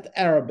look at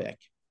Arabic.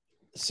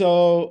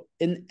 So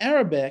in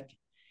Arabic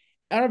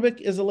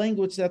is a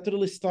language that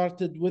really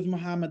started with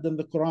Muhammad and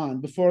the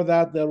Quran. Before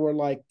that,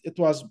 it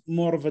was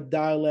more of a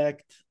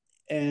dialect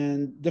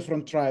and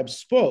different tribes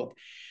spoke.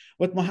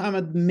 But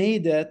Muhammad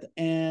made it,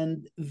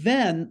 and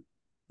then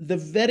the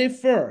very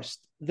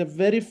first,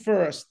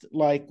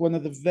 like one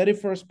of the very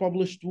first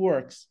published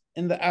works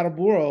in the Arab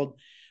world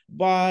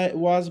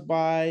was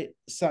by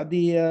Rab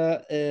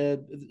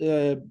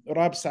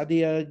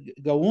Saadia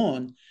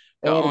Gawon.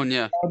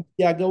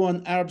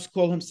 Gawon, Arabs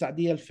call him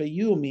Sa'di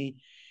al-Fayyumi.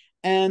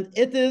 And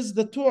it is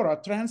the Torah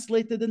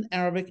translated in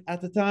Arabic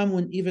at a time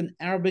when even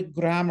Arabic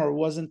grammar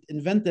wasn't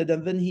invented.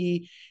 And then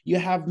you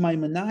have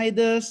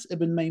Maimonides,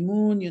 Ibn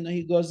Maymun,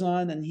 he goes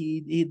on and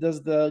he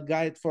does the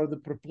guide for the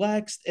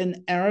perplexed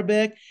in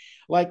Arabic.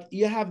 Like,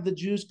 you have the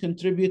Jews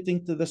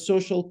contributing to the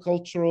social,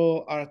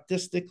 cultural,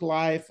 artistic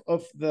life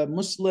of the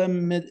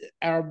Muslim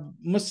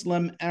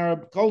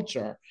Arab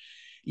culture.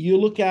 You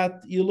look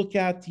at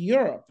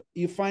Europe,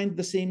 you find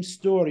the same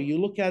story. You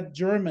look at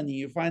Germany,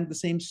 you find the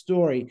same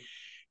story.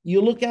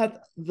 You look at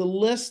the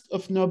list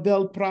of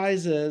Nobel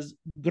Prizes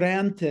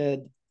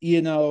granted,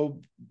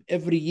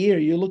 every year.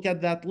 You look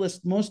at that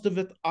list, most of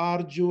it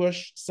are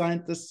Jewish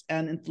scientists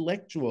and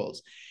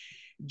intellectuals.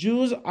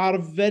 Jews are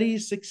very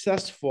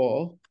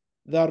successful.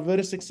 They are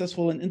very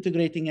successful in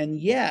integrating, and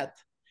yet,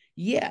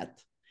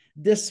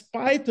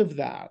 despite of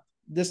that,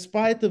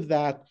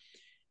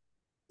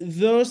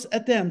 those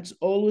attempts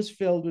always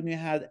failed when you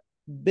had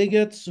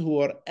bigots who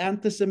were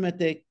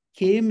anti-Semitic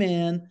came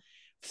in.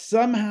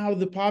 Somehow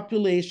the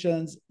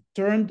populations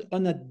turned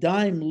on a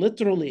dime,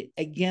 literally,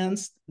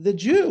 against the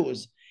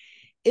Jews.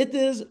 It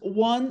is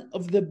one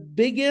of the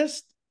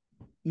biggest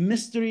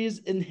mysteries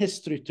in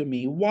history to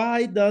me.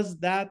 Why does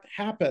that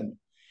happen?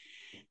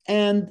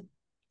 And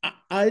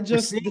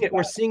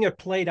we're seeing it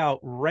played out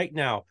right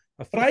now.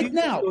 Right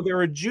now, there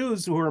were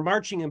Jews who were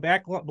marching in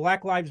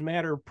Black Lives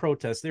Matter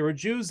protests. There were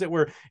Jews that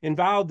were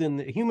involved in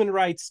the human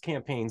rights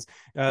campaigns.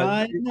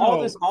 All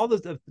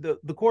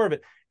the core of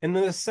it. And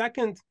then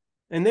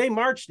and they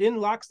marched in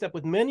lockstep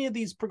with many of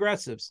these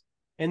progressives.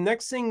 And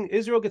next thing,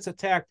 Israel gets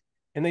attacked,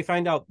 and they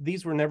find out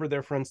these were never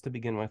their friends to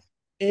begin with.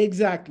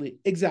 Exactly.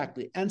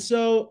 And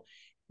so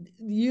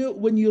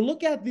when you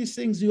look at these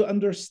things, you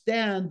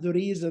understand the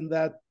reason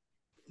that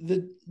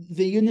the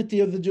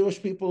unity of the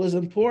Jewish people is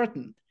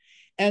important.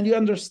 And you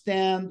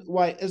understand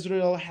why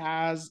Israel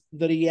has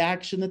the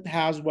reaction it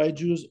has, why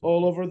Jews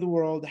all over the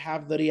world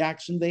have the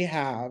reaction they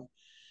have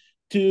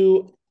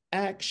to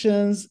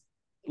actions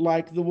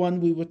like the one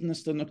we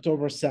witnessed on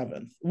October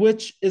 7th,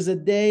 which is a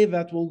day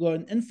that will go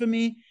in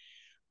infamy.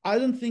 I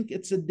don't think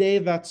it's a day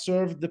that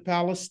served the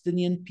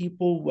Palestinian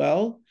people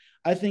well.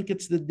 I think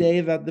it's the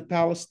day that the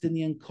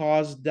Palestinian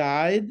cause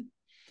died.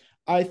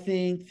 I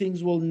think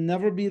things will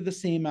never be the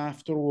same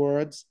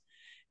afterwards.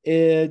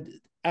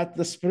 At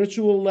the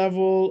spiritual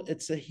level,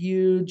 it's a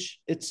huge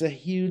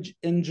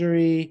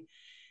injury.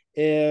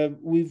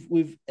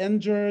 We've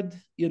injured,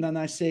 and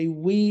I say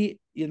we,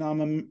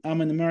 I'm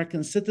an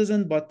American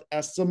citizen, but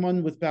as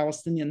someone with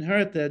Palestinian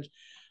heritage,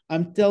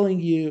 I'm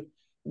telling you,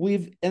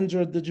 we've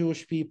injured the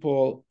Jewish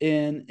people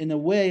in a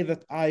way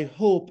that I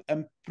hope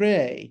and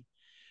pray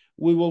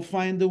we will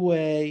find a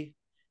way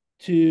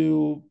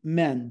to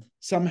mend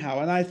somehow.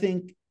 And I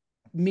think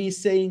me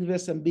saying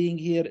this and being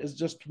here is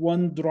just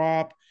one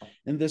drop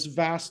in this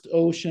vast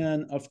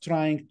ocean of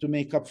trying to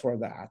make up for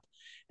that.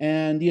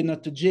 And,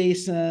 to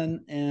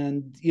Jason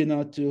and,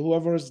 to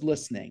whoever is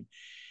listening,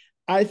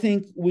 I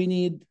think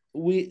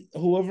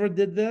whoever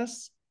did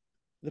this,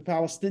 the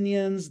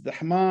Palestinians, the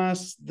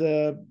Hamas,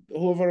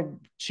 whoever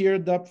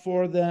cheered up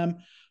for them,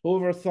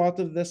 whoever thought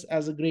of this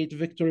as a great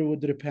victory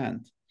would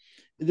repent.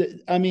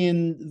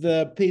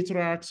 The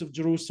patriarchs of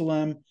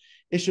Jerusalem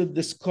issued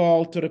this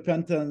call to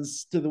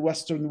repentance to the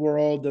Western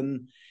world,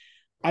 and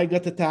I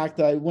got attacked.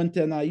 I went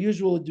in. I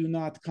usually do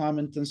not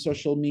comment on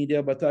social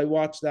media, but I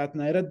watched that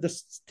and I read the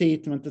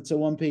statement. It's a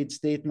one-page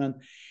statement,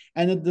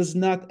 and it does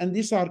not. And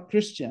these are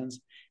Christians,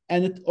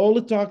 and all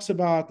it talks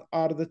about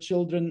are the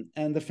children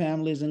and the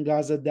families in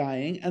Gaza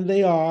dying, and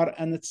they are,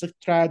 and it's a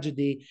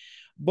tragedy.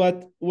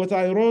 But what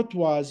I wrote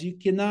was, you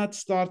cannot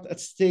start a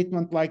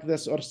statement like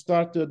this or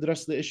start to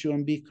address the issue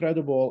and be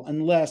credible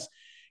unless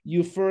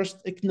you first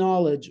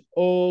acknowledge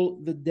all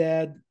the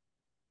dead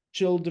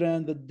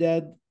children, the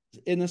dead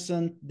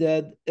innocent,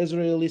 dead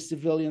Israeli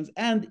civilians,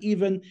 and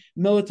even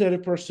military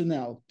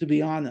personnel, to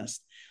be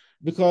honest.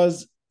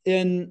 Because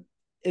in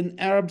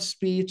Arab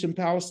speech and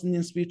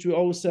Palestinian speech, we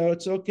always say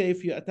it's okay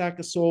if you attack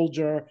a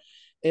soldier,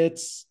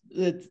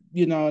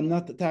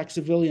 not attack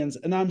civilians.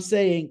 And I'm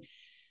saying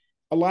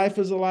a life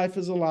is a life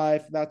is a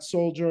life. That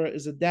soldier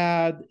is a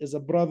dad, is a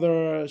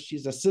brother,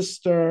 she's a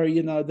sister.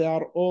 They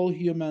are all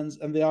humans,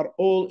 and they are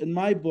all, in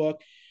my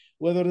book,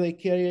 whether they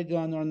carry a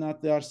gun or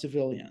not, they are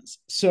civilians.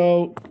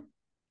 So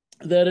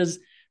there is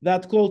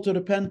that call to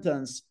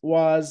repentance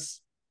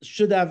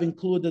should have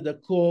included a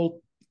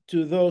call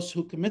to those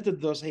who committed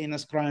those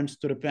heinous crimes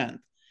to repent,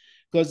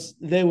 because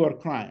they were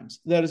crimes.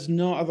 There is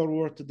no other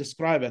word to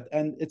describe it.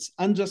 And it's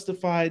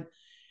unjustified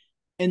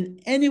in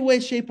any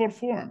way, shape, or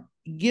form,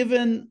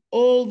 given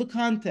all the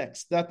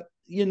context that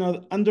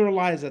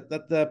underlies it,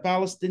 that the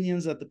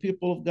Palestinians, that the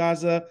people of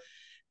Gaza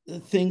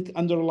think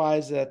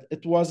underlies it.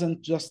 It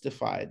wasn't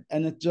justified,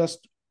 and it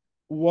just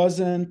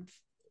wasn't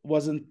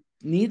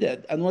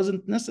needed and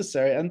wasn't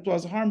necessary, and it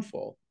was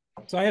harmful.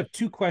 So I have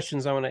two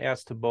questions I want to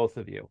ask to both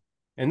of you.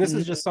 And this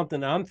is just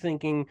something I'm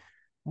thinking.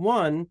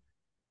 One,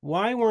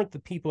 why weren't the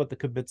people at the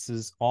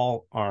kibbutzes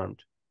all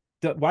armed?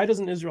 Why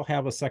doesn't Israel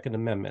have a Second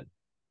Amendment,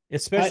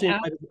 especially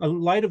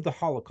in light of the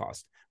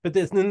Holocaust? But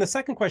then the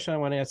second question I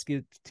want to ask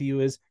to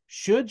you is,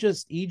 should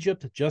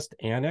Egypt just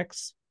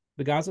annex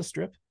the Gaza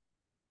Strip?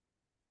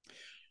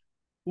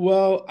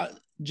 Well,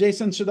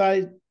 Jason, should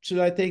I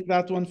take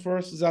that one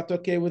first? Is that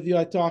okay with you?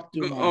 I talked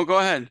too much. Oh, go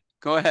ahead.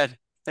 Go ahead.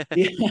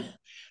 Yeah.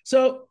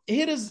 So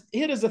here is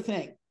the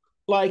thing.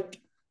 Like,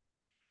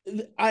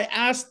 I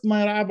asked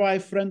my rabbi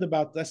friend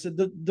about this. I said,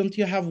 don't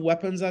you have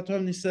weapons at home?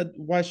 And he said,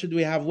 why should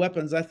we have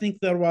weapons? I think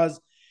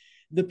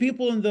the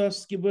people in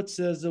those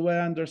kibbutzes, the way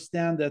I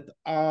understand it,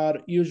 are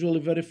usually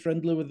very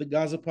friendly with the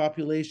Gaza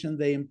population.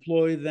 They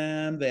employ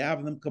them. They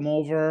have them come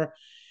over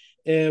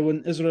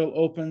when Israel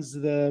opens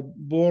the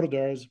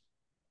borders.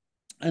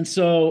 And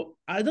so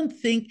I don't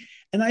think,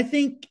 and I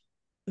think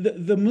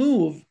the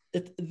move,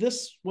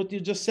 what you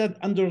just said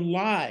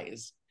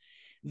underlies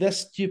the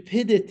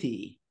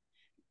stupidity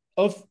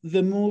of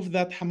the move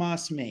that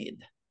Hamas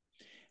made,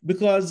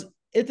 because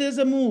it is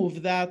a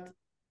move that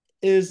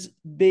is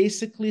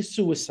basically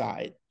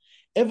suicide.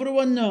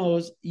 Everyone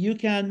knows you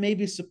can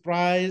maybe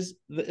surprise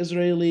the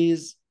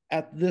Israelis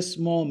at this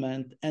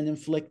moment and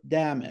inflict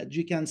damage.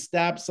 You can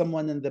stab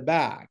someone in the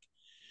back,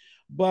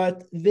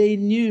 but they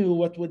knew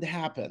what would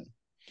happen.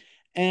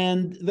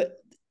 And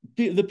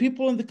the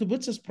people in the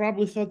kibbutzes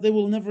probably thought they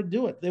will never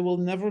do it. They will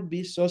never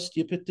be so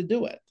stupid to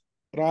do it,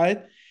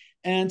 right?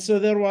 And so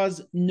there was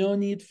no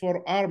need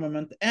for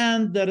armament.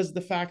 And there is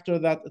the factor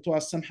that it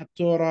was Simchat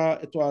Torah.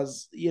 It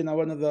was,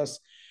 one of those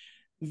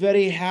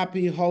very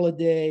happy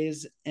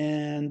holidays.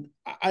 And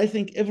I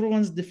think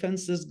everyone's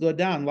defenses go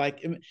down.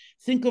 Like,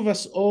 think of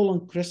us all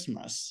on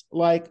Christmas.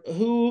 Like,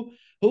 who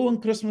on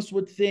Christmas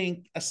would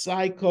think a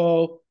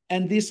psycho,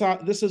 and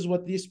this is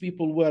what these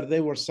people were.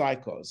 They were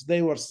psychos.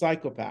 They were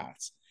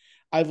psychopaths.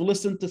 I've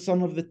listened to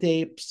some of the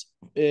tapes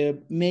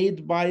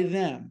made by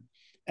them,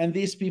 and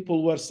these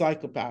people were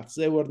psychopaths.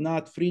 They were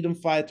not freedom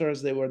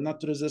fighters. They were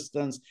not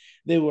resistance.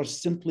 They were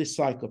simply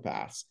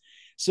psychopaths.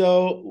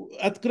 So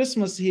at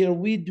Christmas here,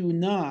 we do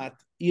not,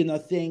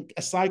 think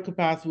a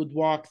psychopath would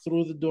walk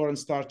through the door and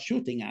start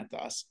shooting at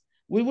us.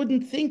 We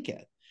wouldn't think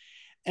it.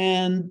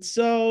 And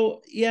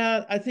so,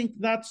 yeah, I think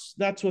that's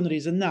one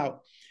reason.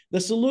 Now,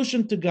 the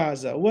solution to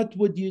Gaza, what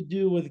would you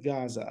do with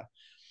Gaza?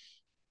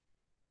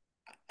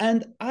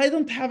 And I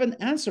don't have an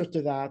answer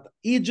to that.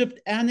 Egypt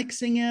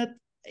annexing it,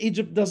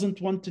 Egypt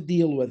doesn't want to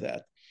deal with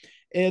it.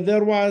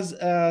 There was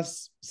a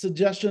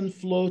suggestion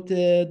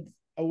floated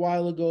a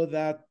while ago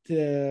that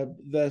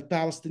the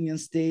Palestinian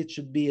state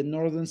should be in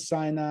northern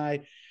Sinai,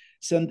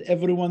 send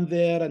everyone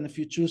there, and if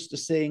you choose to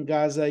stay in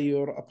Gaza,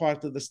 you're a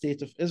part of the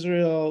state of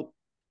Israel,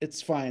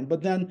 it's fine.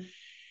 But then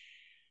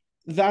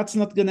That's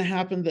not going to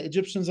happen. The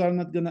Egyptians are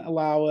not going to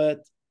allow it.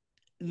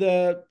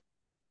 The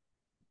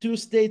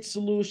two-state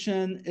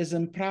solution is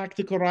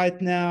impractical right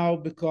now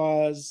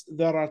because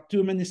there are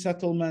too many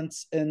settlements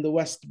in the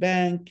West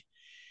Bank.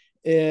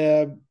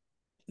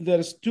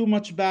 There's too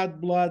much bad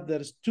blood.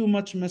 There's too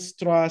much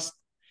mistrust.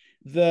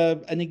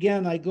 And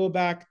again, I go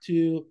back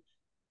to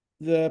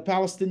the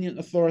Palestinian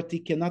Authority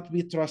cannot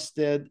be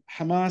trusted.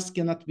 Hamas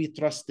cannot be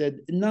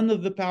trusted. None of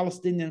the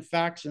Palestinian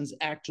factions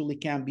actually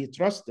can be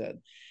trusted.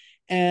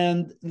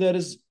 And there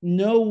is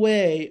no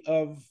way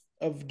of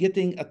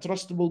getting a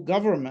trustable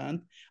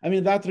government. I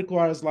mean, that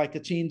requires like a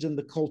change in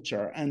the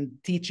culture and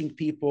teaching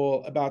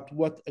people about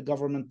what a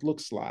government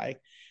looks like,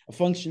 a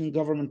functioning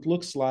government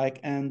looks like,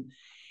 and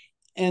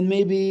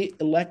maybe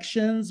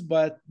elections,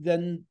 but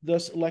then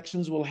those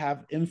elections will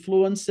have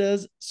influences.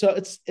 So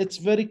it's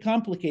very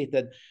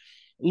complicated.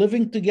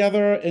 Living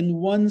together in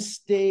one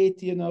state,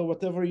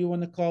 whatever you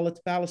want to call it,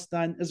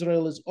 Palestine,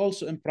 Israel, is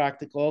also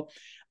impractical.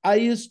 I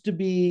used to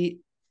be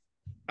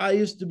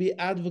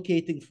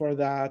advocating for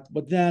that,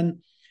 but then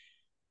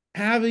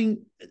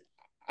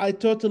I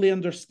totally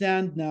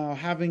understand now,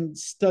 having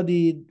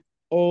studied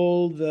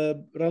all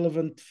the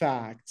relevant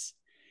facts.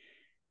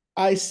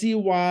 I see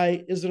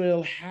why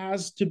Israel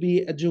has to be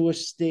a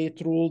Jewish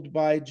state ruled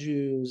by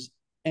Jews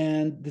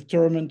and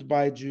determined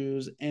by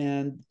Jews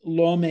and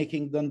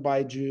lawmaking done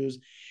by Jews.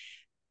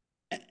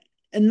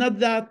 And not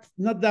that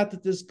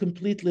it is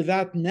completely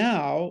that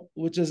now,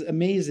 which is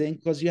amazing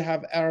because you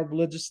have Arab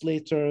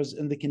legislators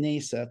in the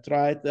Knesset,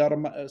 right? They are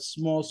a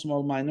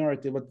small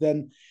minority, but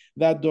then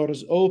that door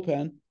is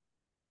open.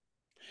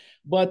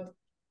 But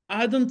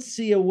I don't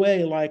see a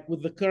way, like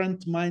with the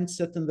current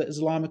mindset in the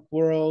Islamic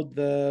world,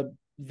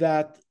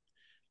 that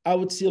I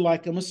would see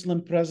like a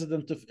Muslim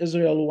president of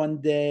Israel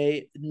one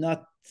day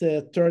not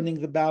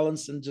turning the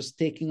balance and just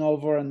taking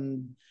over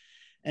and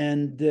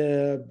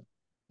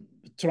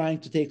trying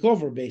to take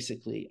over,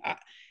 basically.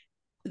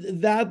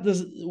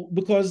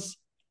 Because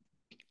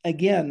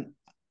again,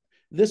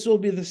 this will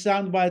be the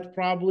soundbite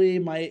probably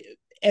my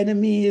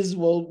enemies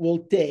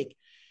will take.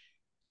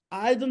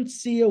 I don't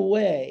see a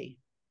way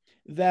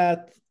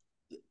that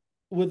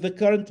with the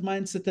current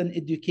mindset and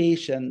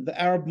education, the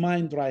Arab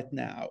mind right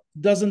now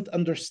doesn't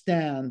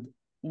understand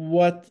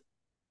what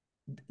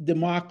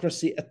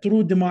democracy, a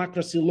true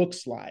democracy,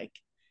 looks like.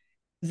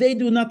 They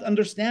do not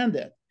understand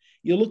it.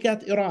 You look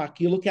at Iraq,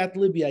 you look at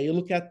Libya, you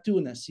look at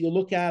Tunis, you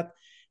look at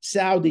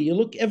Saudi, you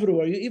look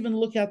everywhere, you even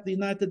look at the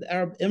United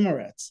Arab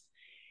Emirates.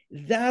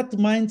 That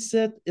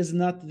mindset is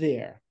not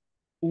there.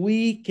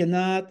 We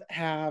cannot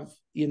have,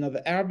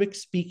 the Arabic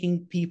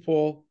speaking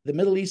people, the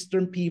Middle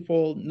Eastern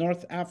people,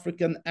 North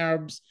African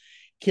Arabs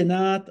do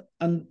not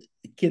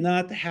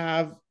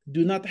have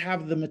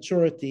the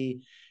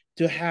maturity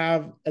to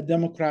have a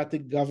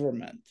democratic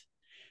government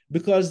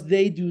because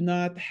they do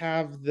not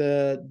have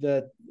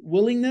the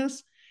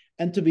willingness.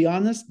 And to be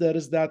honest, there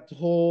is that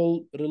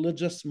whole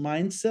religious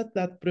mindset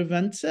that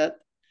prevents it.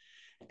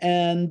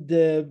 And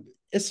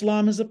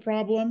Islam is a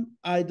problem.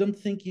 I don't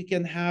think you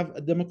can have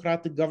a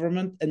democratic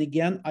government. And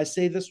again, I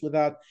say this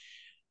without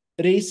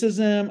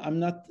racism.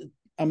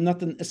 I'm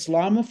not an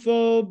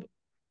Islamophobe.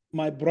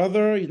 My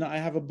brother, I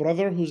have a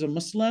brother who's a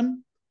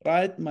Muslim,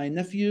 right? My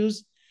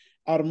nephews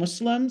are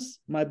Muslims.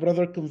 My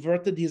brother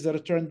converted. He's a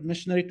returned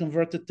missionary,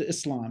 converted to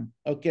Islam.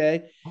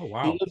 Okay. Oh,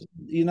 wow. He lives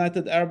in the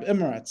United Arab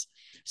Emirates.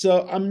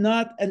 So I'm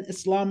not an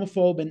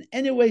Islamophobe in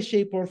any way,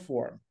 shape, or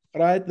form,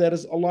 right? There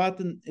is a lot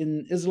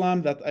in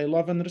Islam that I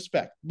love and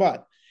respect.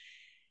 But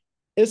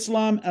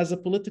Islam as a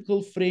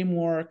political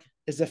framework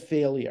is a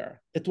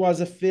failure. It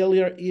was a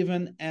failure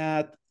even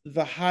at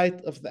the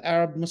height of the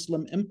Arab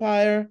Muslim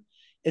empire.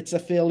 It's a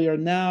failure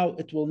now.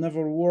 It will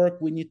never work.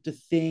 We need to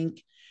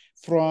think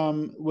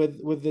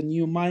with the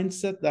new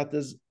mindset that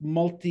is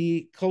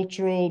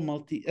multicultural,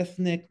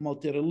 multi-ethnic,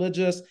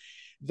 multi-religious,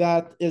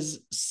 that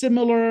is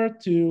similar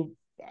to,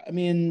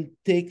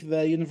 take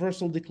the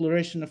Universal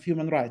Declaration of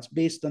Human Rights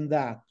based on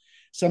that,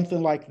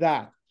 something like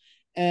that,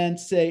 and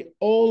say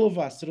all of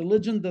us,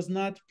 religion does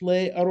not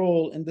play a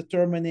role in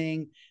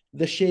determining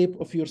the shape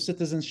of your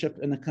citizenship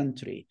in a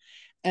country.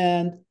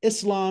 And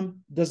Islam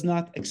does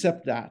not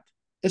accept that.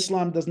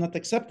 Islam does not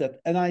accept it.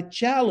 And I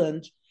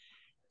challenge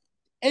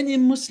any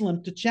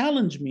Muslim to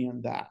challenge me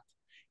on that.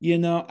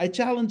 I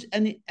challenge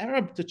any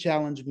Arab to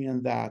challenge me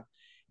on that.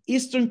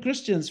 Eastern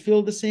Christians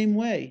feel the same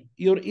way.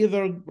 You're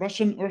either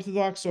Russian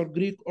Orthodox or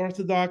Greek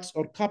Orthodox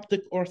or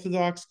Coptic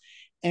Orthodox,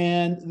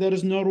 and there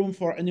is no room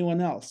for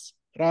anyone else,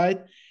 right?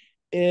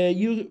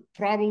 You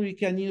probably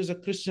can use a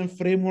Christian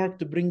framework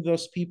to bring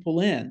those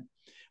people in.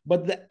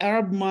 But the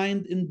Arab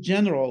mind in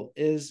general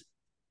is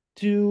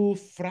too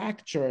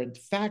fractured,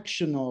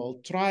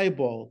 factional,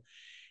 tribal,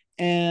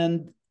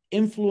 and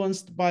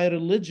influenced by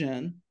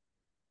religion,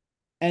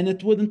 and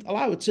it wouldn't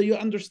allow it. So you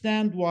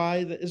understand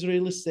why the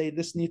Israelis say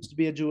this needs to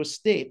be a Jewish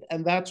state.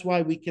 And that's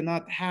why we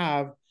cannot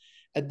have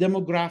a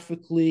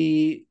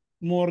demographically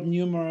more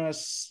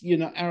numerous,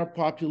 Arab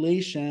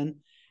population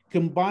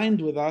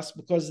combined with us,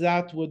 because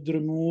that would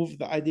remove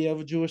the idea of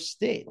a Jewish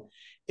state.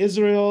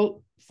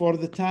 Israel, for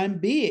the time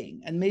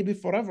being, and maybe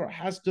forever,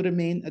 has to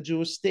remain a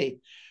Jewish state.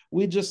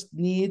 We just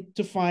need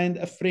to find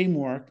a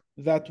framework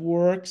that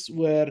works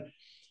where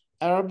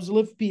Arabs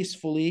live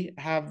peacefully,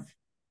 have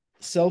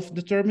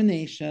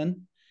self-determination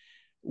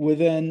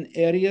within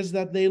areas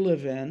that they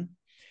live in.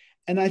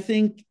 And I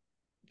think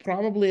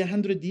probably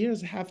 100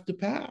 years have to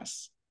pass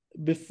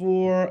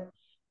before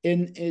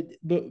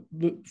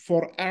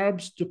for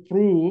Arabs to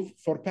prove,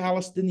 for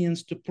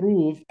Palestinians to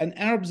prove, and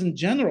Arabs in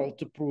general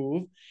to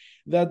prove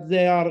that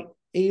they are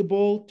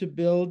able to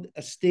build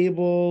a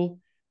stable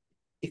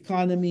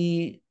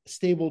economy,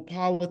 stable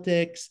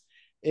politics,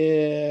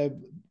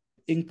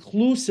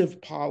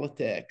 inclusive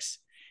politics,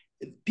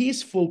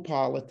 peaceful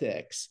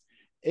politics,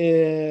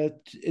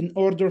 in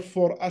order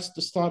for us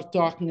to start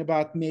talking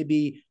about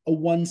maybe a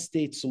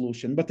one-state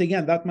solution. But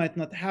again, that might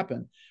not happen.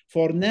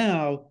 For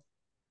now,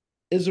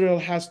 Israel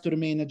has to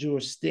remain a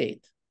Jewish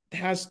state. It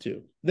has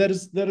to. There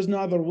is no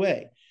other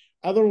way.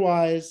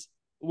 Otherwise,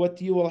 what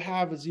you will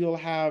have is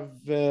you'll have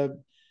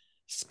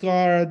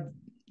scarred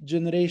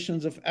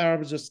generations of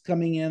Arabs just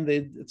coming in.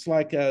 It's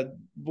like a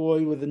boy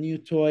with a new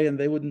toy, and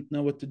they wouldn't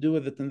know what to do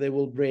with it, and they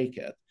will break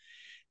it.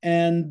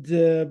 And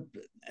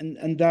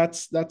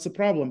that's a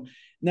problem.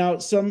 Now,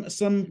 some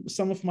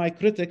of my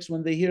critics,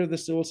 when they hear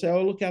this, they will say,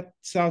 "Oh, look at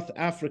South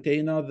Africa.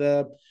 You know, the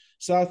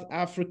South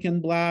African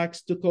blacks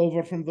took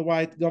over from the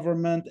white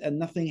government, and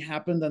nothing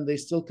happened, and they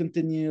still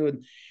continue."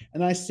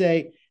 And I say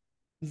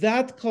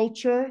that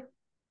culture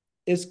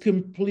is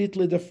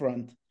completely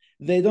different.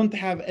 They don't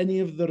have any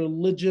of the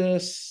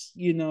religious,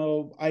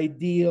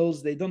 ideals.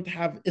 They don't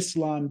have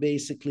Islam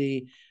basically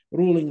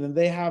ruling them.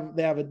 They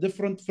have a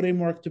different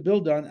framework to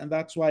build on, and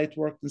that's why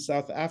it worked in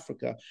South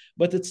Africa.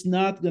 But it's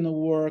not going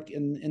to work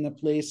in a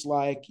place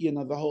like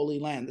the Holy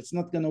Land. It's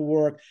not going to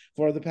work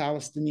for the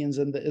Palestinians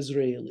and the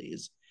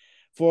Israelis.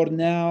 For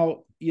now,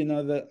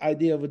 the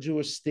idea of a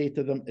Jewish state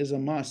to them is a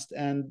must,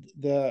 and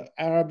the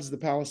Arabs,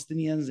 the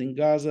Palestinians in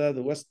Gaza,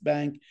 the West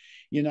Bank,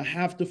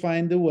 have to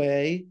find a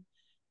way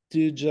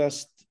to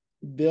just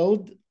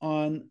build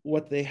on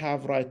what they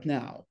have right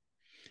now.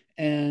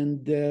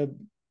 And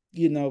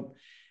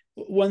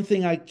one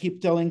thing I keep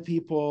telling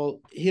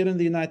people here in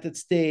the United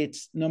States,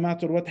 no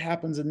matter what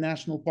happens in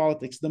national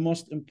politics, the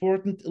most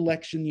important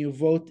election you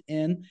vote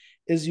in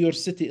is your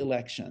city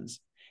elections.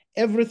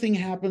 Everything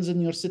happens in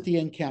your city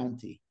and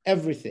county.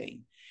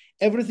 Everything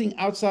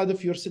outside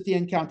of your city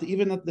and county,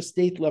 even at the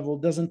state level,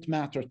 doesn't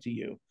matter to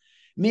you.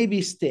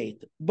 Maybe state,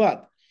 but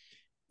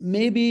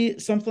maybe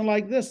something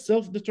like this,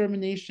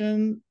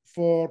 self-determination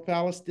for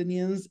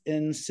Palestinians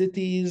in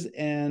cities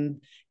and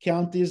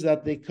counties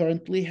that they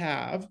currently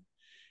have,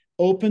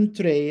 open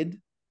trade,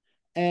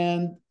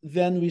 and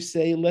then we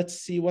say, let's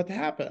see what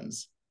happens.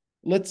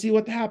 Let's see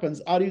what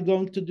happens. Are you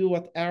going to do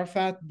what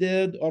Arafat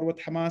did or what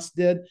Hamas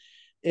did?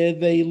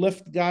 They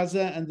left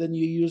Gaza, and then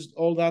you used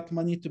all that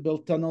money to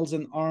build tunnels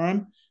and arm.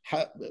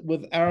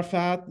 With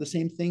Arafat, the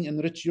same thing,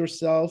 enrich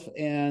yourself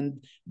and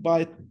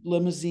buy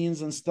limousines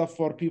and stuff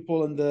for people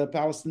in the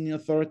Palestinian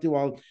Authority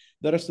while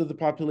the rest of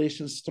the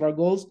population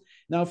struggles.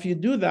 Now, if you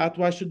do that,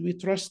 why should we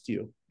trust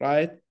you,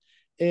 right?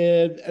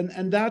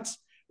 And that's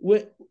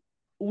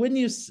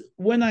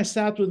when I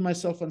sat with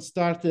myself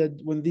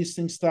and when these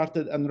things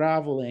started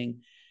unraveling,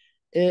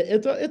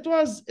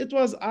 it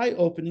was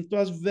eye-opening. It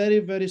was very,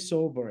 very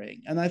sobering.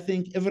 And I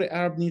think every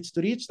Arab needs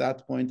to reach that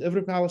point.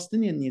 Every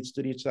Palestinian needs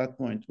to reach that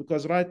point,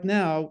 because right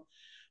now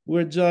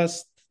we're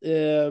just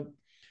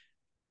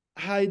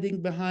hiding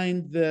behind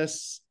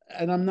this,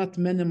 and I'm not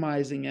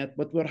minimizing it,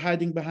 but we're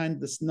hiding behind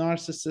this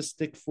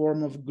narcissistic form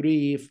of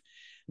grief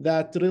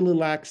that really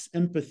lacks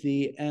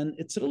empathy, and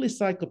it's really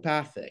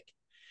psychopathic.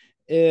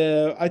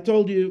 I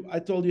told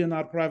you in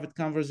our private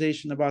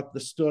conversation about the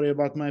story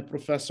about my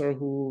professor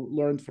who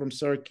learned from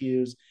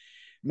Syracuse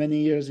many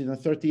years,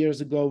 30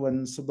 years ago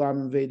when Saddam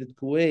invaded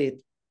Kuwait.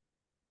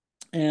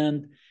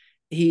 And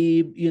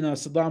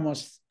Saddam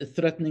was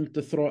threatening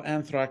to throw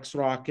anthrax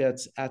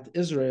rockets at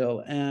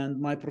Israel.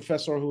 And my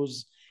professor,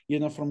 who's,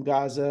 from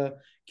Gaza,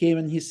 came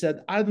and he said,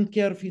 "I don't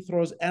care if he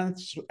throws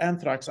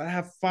anthrax. I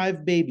have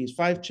 5 babies,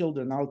 5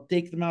 children. I'll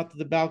take them out to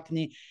the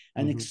balcony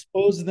and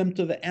expose them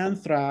to the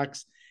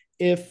anthrax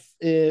if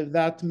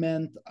that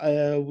meant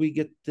we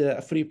get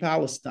a free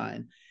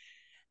Palestine."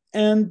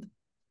 And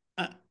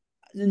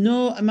no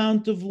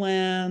amount of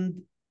land,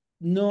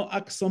 no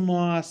Aqsa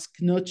Mosque,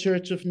 no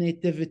Church of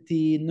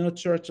Nativity, no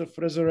Church of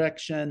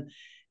Resurrection,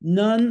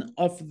 none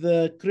of the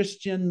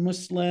Christian,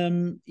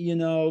 Muslim,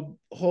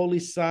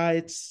 holy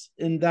sites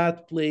in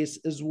that place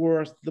is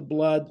worth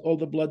all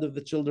the blood of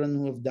the children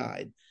who have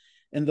died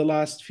in the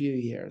last few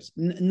years.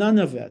 None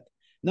of it.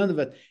 None of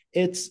it.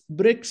 It's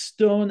brick,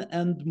 stone,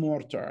 and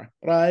mortar,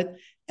 right?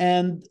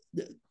 And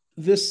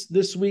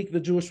this week,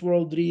 the Jewish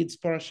world reads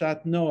Parashat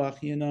Noach,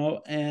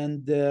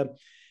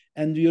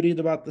 and you read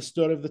about the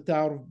story of the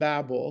Tower of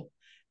Babel,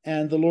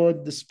 and the Lord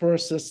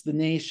disperses the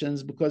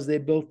nations because they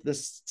built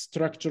this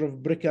structure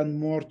of brick and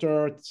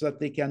mortar so that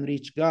they can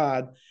reach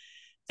God.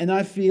 And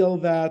I feel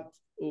that,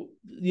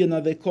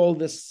 they call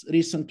this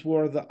recent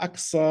war the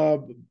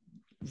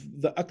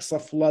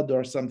Aqsa flood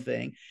or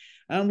something.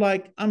 I'm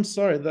like, I'm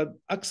sorry, the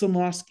Aqsa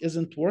Mosque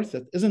isn't worth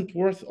it, isn't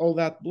worth all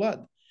that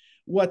blood.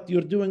 What,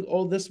 you're doing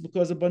all this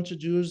because a bunch of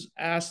Jews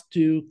asked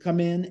to come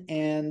in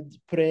and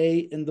pray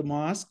in the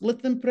mosque?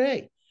 Let them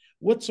pray.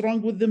 What's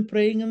wrong with them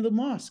praying in the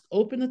mosque?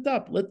 Open it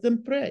up, let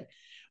them pray.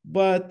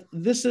 But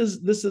this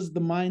is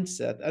the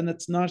mindset, and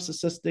it's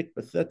narcissistic,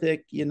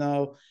 pathetic,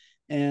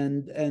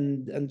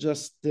 and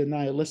just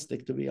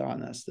nihilistic, to be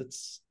honest.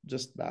 It's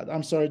just bad.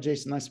 I'm sorry,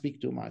 Jason, I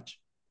speak too much.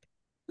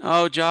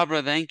 Oh,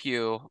 Jabra, thank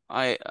you.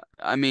 I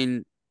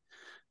mean,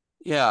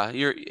 yeah,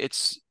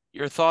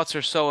 your thoughts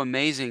are so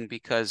amazing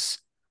because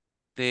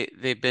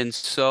they've been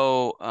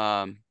so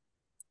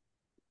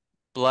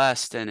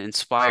blessed and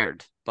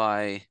inspired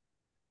by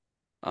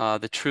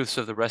the truths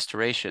of the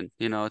restoration.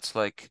 It's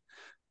like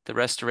the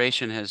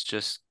restoration has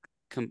just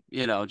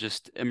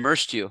just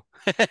immersed you,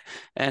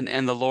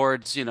 and the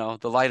Lord's, the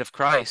light of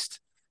Christ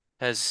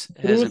has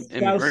Truth shall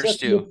set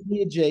immersed you. you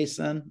free,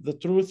 Jason. The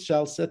truth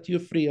shall set you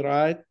free,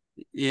 right?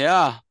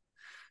 Yeah.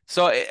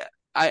 So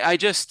I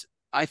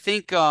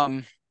think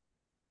I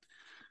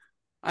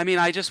mean,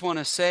 I just want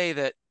to say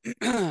that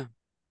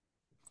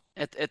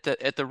at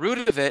the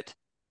root of it,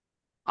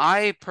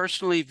 I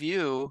personally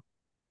view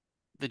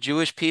the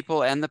Jewish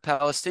people and the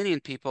Palestinian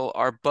people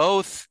are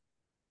both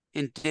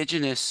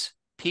indigenous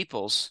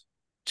peoples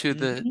to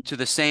the Mhm. to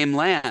the same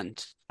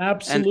land. And and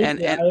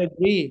Absolutely, and I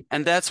agree.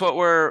 and that's what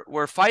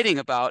we're fighting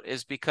about,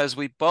 is because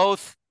we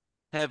both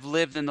have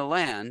lived in the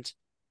land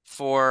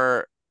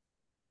for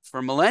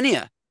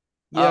millennia.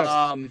 Yes,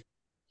 Um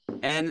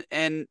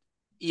and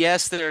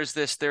yes,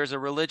 there's a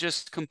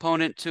religious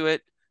component to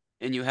it,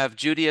 and you have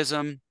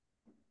Judaism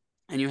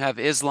and you have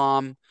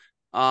Islam,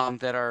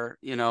 that are,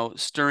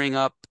 stirring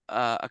up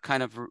a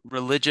kind of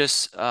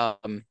religious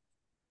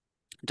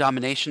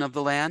domination of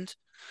the land.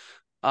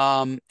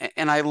 And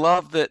I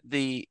love that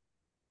the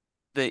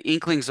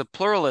inklings of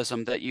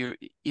pluralism that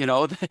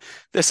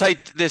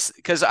this,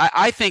 because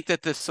I think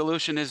that the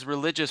solution is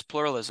religious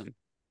pluralism.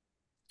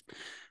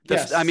 I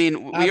yes,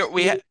 mean,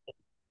 absolutely.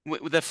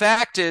 the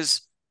fact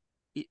is,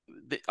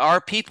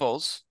 our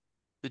peoples,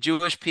 the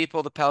Jewish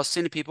people, the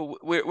Palestinian people,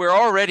 we're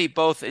already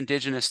both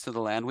indigenous to the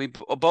land. We've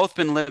both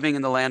been living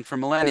in the land for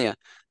millennia.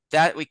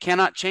 That we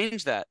cannot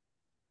change that.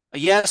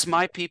 Yes,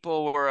 my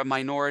people were a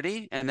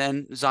minority, and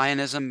then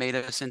Zionism made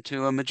us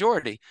into a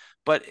majority.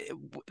 But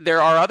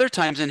there are other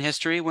times in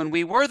history when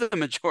we were the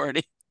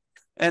majority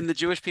and the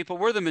Jewish people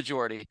were the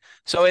majority.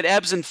 So it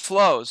ebbs and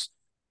flows.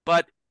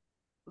 But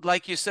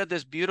like you said,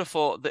 this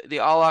beautiful, the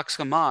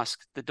Al-Aqsa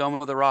Mosque, the Dome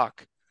of the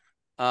Rock,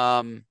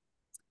 um,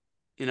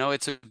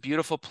 it's a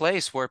beautiful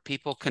place where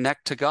people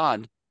connect to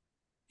God.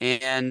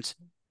 And,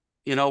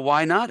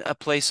 why not a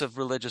place of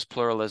religious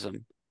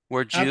pluralism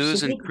where Absolutely.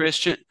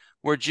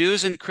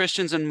 Jews and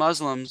Christians and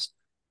Muslims,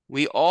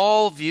 we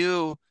all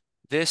view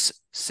this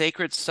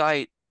sacred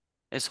site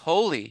as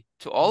holy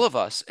to all of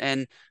us.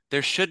 And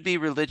there should be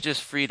religious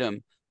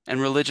freedom and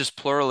religious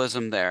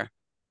pluralism there,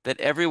 that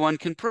everyone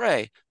can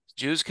pray.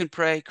 Jews can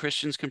pray,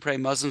 Christians can pray,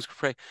 Muslims can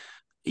pray.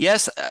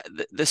 Yes,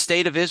 the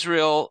state of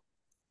Israel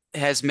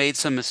has made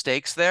some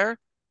mistakes there,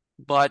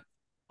 but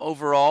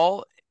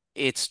overall,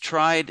 it's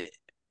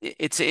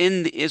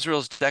in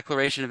Israel's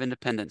Declaration of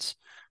Independence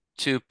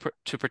to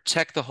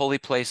protect the holy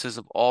places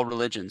of all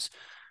religions.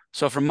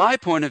 So from my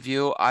point of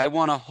view, I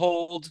want to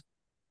hold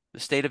the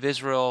state of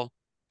Israel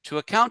to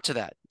account to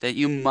that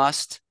you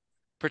must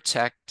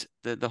protect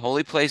the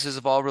holy places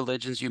of all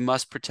religions. You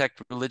must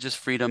protect religious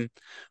freedom,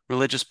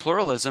 religious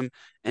pluralism,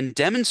 and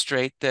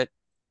demonstrate that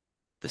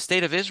the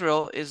state of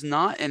Israel is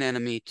not an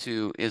enemy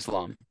to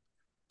Islam.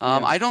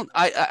 Yes.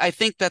 I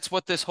think that's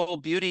what this whole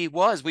beauty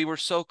was. We were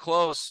so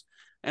close,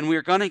 and we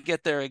were going to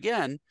get there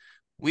again.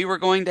 We were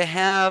going to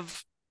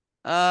have,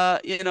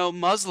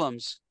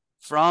 Muslims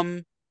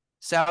from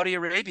Saudi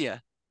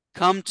Arabia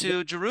come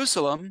to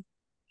Jerusalem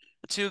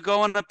to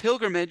go on a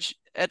pilgrimage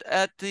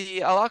at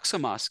the Al-Aqsa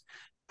Mosque.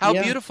 How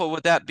Yeah. beautiful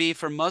would that be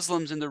for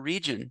Muslims in the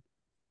region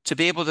to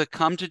be able to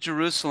come to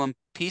Jerusalem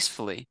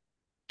peacefully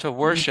to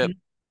worship Mhm.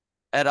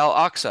 at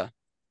Al-Aqsa,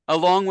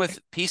 along with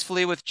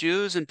peacefully with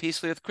Jews and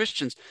peacefully with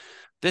Christians?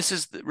 This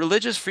is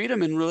religious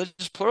freedom and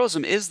religious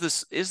pluralism is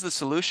the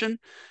solution.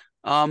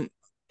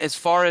 As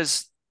far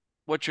as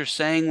what you're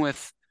saying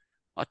with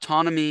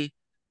autonomy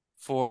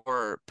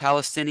for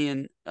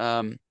Palestinian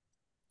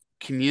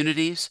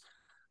communities,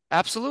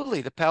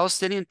 absolutely, the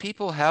Palestinian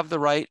people have the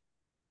right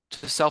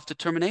to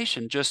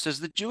self-determination, just as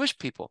the Jewish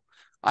people.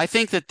 I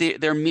think that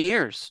they're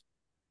mirrors,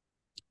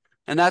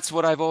 and that's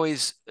what I've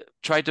always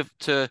tried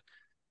to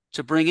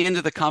bring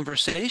into the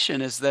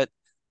conversation, is that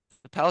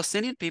the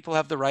Palestinian people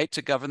have the right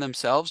to govern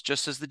themselves,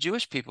 just as the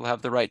Jewish people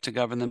have the right to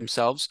govern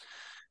themselves.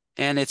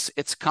 And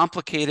it's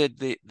complicated,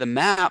 the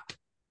map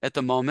at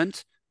the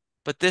moment,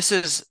 but this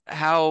is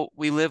how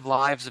we live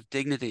lives of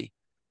dignity.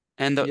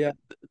 And Yeah.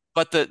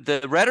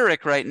 the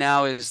rhetoric right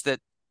now is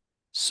that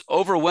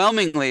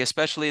overwhelmingly,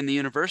 especially in the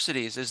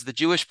universities, is the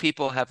Jewish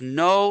people have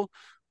no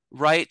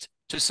right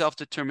to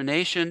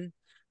self-determination,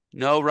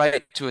 no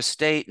right to a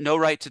state, no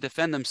right to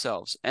defend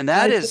themselves. And I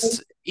that think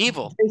is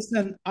evil.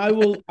 Jason, I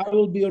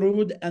will be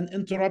rude and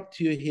interrupt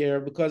you here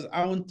because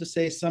I want to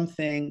say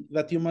something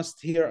that you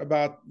must hear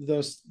about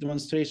those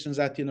demonstrations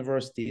at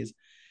universities.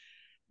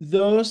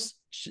 Those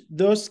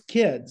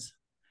kids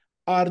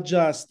are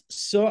just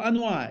so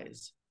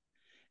unwise,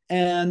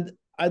 and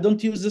I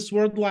don't use this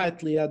word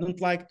lightly. I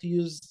don't like to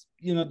use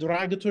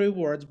derogatory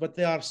words, but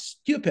they are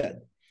stupid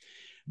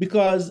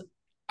because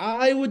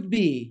I would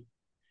be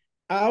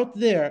out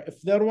there if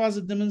there was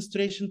a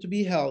demonstration to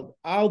be held.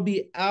 I'll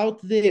be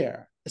out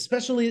there,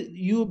 especially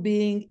you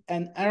being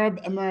an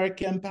Arab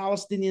American,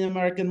 Palestinian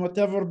American,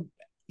 whatever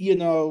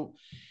you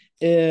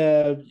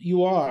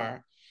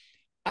are.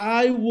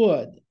 I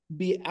would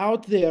be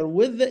out there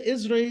with the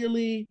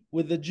Israeli,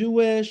 with the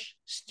Jewish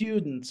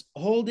students,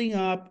 holding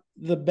up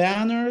the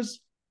banners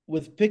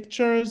with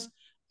pictures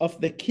of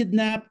the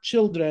kidnapped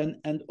children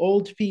and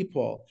old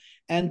people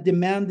and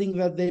demanding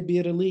that they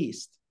be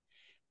released.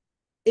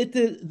 It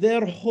is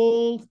their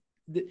whole.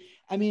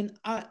 I mean,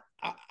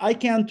 I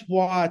can't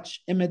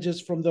watch images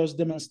from those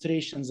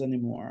demonstrations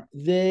anymore.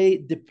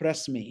 They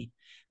depress me.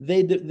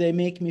 They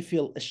make me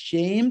feel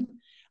ashamed.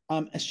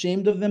 I'm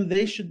ashamed of them.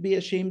 They should be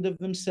ashamed of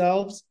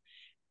themselves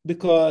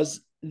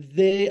because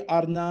they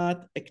are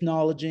not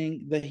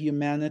acknowledging the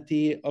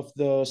humanity of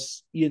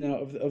those,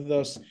 of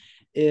those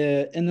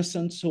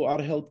innocents who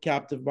are held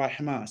captive by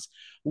Hamas.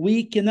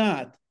 We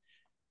cannot,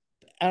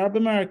 Arab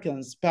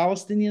Americans,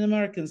 Palestinian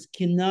Americans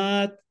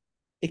cannot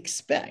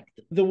expect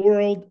the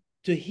world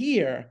to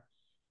hear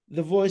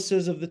the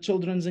voices of the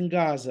children in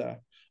Gaza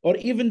or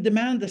even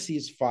demand a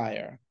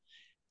ceasefire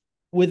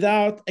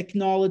without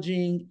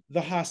acknowledging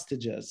the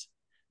hostages.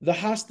 The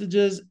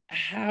hostages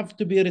have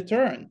to be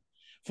returned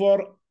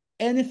for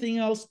anything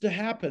else to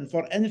happen,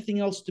 for anything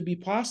else to be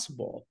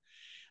possible.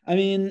 I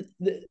mean,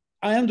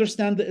 I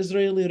understand the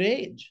Israeli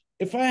rage.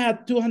 If I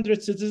had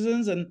 200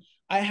 citizens and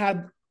I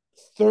had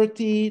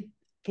 30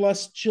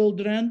 plus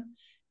children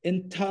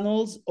in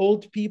tunnels,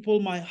 old people,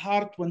 my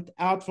heart went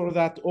out for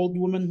that old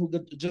woman who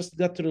just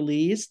got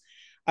released.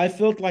 I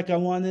felt like I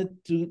wanted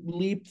to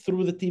leap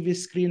through the TV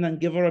screen and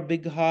give her a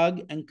big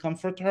hug and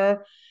comfort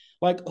her.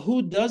 Like,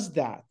 who does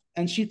that?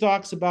 And she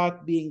talks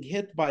about being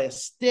hit by a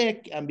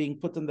stick and being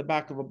put in the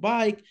back of a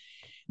bike.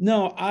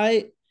 No,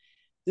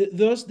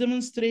 those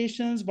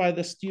demonstrations by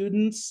the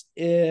students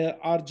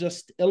are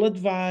just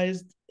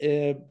ill-advised,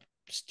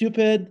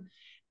 stupid,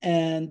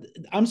 and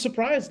I'm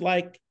surprised.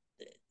 Like,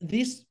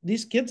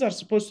 these kids are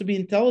supposed to be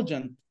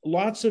intelligent.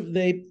 Lots of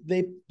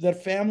their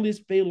families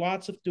pay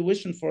lots of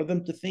tuition for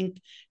them to think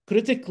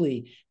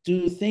critically,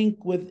 to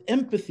think with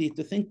empathy,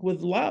 to think with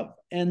love,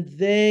 and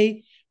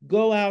they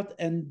go out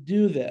and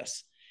do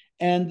this.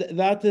 And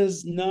that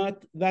is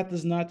not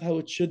how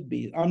it should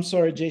be. I'm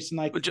sorry, Jason.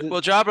 Well,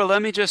 Jabra,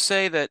 let me just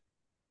say that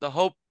the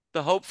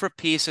hope for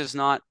peace is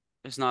not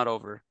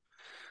over.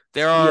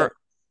 There are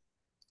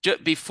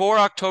before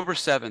October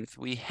 7th,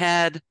 we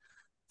had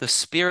the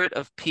spirit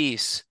of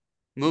peace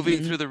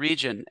moving through the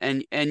region,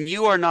 and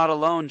you are not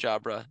alone,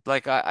 Jabra.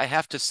 Like, I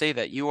have to say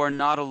that you are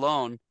not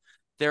alone.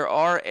 There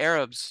are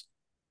Arabs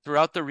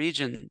throughout the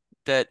region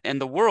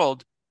and the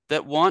world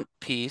that want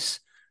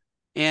peace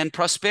and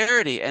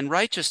prosperity and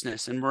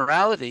righteousness and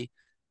morality,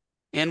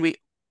 and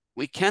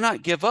we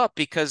cannot give up,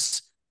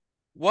 because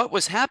what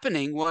was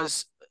happening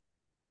was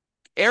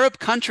Arab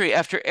country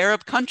after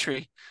Arab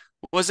country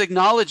was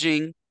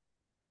acknowledging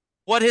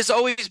what has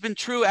always been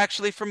true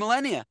actually for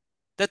millennia,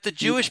 that the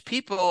Jewish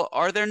people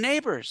are their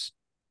neighbors.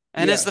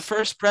 And as the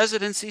first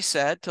presidency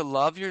said, to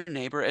love your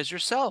neighbor as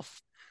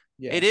yourself.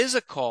 It is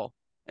a call.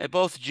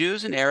 Both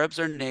Jews and Arabs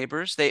are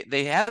neighbors.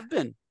 They have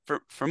been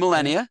for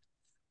millennia.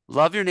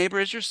 Love your neighbor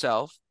as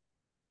yourself.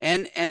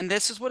 And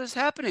this is what is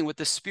happening with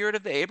the spirit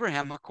of the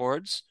Abraham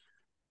Accords.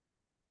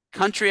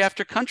 Country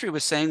after country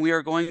was saying, we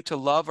are going to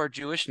love our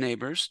Jewish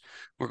neighbors.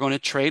 We're going to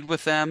trade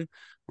with them.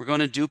 We're going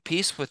to do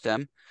peace with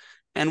them.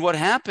 And what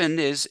happened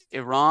is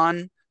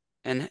Iran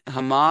and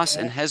Hamas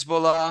and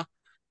Hezbollah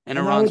and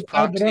Iran's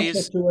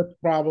proxies to it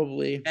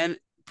probably.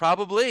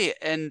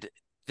 And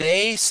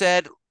they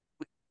said,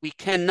 we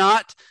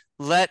cannot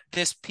let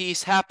this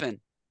peace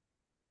happen.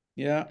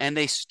 And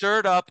they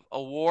stirred up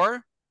a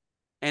war,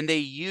 and they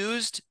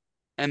used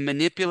and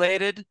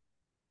manipulated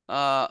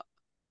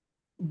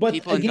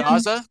people in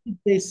Gaza.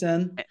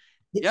 Jason,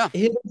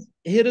 here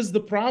is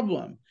the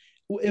problem.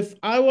 If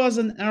I was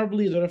an Arab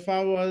leader, if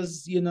I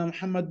was,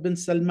 Mohammed bin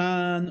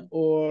Salman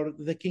or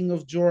the King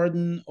of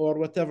Jordan or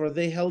whatever,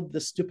 they held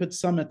the stupid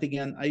summit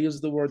again. I use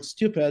the word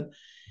stupid,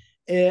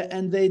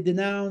 and they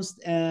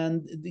denounced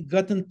and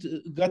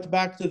got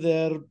back to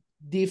their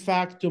de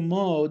facto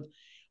mode.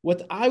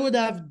 What I would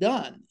have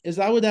done is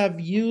I would have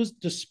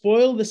used to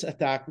spoil this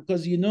attack,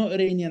 because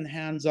Iranian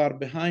hands are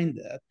behind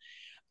it.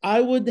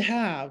 I would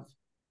have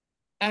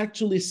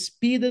actually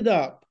speeded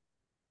up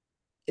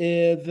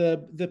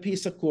the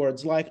peace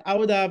accords. Like, I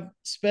would have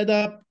sped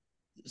up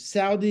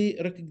Saudi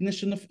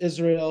recognition of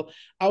Israel.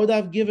 I would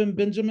have given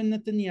Benjamin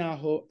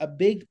Netanyahu a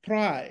big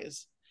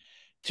prize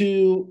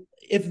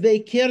if they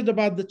cared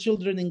about the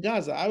children in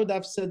Gaza. I would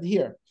have said,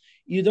 here,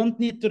 you don't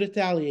need to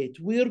retaliate.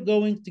 We're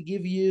going to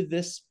give you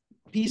this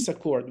peace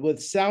accord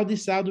with Saudi.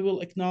 Saudi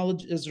will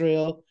acknowledge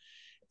Israel.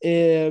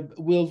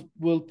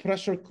 Will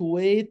pressure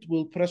Kuwait,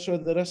 will pressure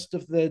the rest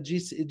of the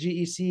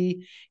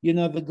GEC,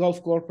 the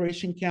Gulf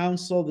Cooperation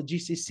Council, the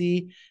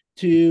GCC,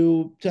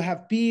 to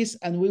have peace,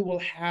 and we will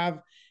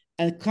have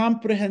a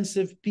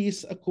comprehensive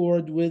peace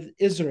accord with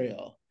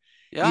Israel.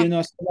 Yeah.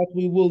 So that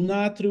we will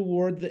not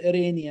reward the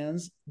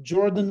Iranians.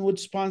 Jordan would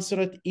sponsor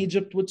it.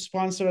 Egypt would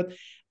sponsor it.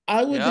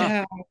 I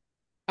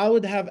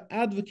would have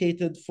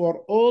advocated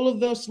for all of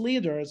those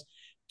leaders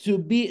to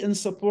be in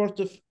support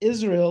of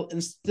Israel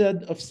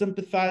instead of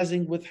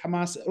sympathizing with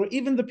Hamas or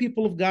even the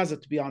people of Gaza,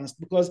 to be honest,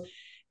 because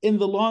in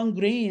the long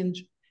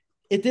range,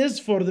 it is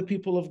for the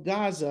people of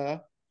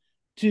Gaza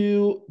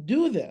to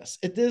do this.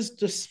 It is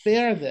to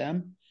spare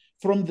them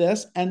from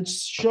this and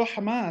show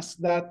Hamas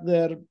that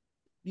their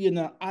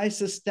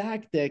ISIS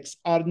tactics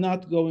are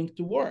not going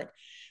to work.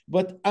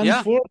 But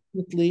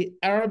unfortunately,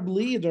 Arab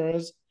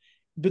leaders,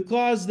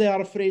 because they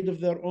are afraid of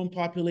their own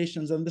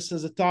populations, and this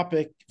is a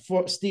topic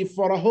for Steve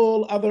for a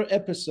whole other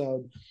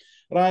episode,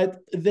 right?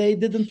 They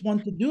didn't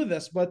want to do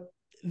this, but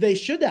they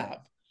should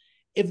have.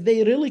 If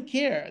they really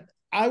cared,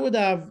 I would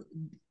have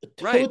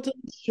totally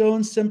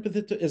shown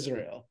sympathy to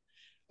Israel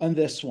on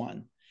this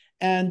one.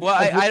 And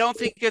I don't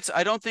think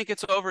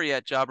it's over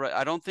yet, Jabra.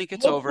 I don't think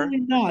it's over.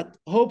 Hopefully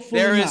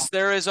not.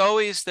 There is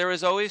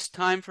always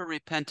time for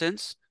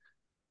repentance.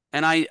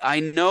 And I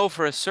know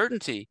for a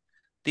certainty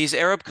these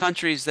Arab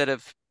countries that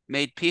have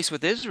made peace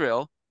with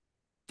Israel,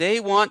 they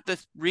want the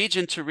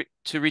region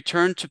to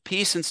return to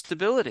peace and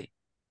stability.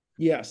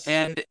 Yes.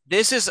 And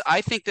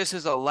I think this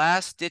is a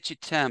last-ditch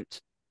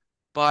attempt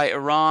by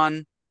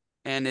Iran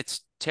and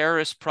its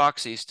terrorist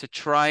proxies to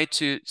try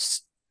to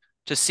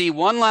see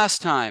one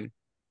last time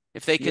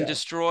if they can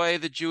destroy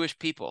the Jewish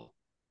people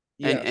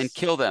and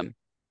kill them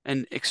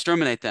and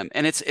exterminate them.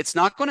 And it's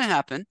not going to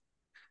happen.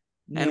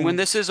 No. And when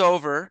this is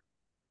over,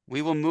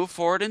 we will move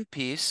forward in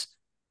peace.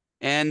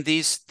 And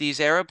these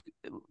Arab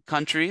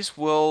countries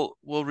will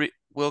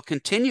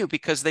continue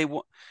because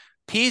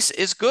peace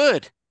is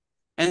good,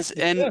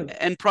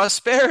 and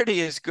prosperity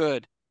is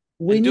good.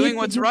 And doing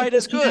what's right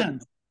is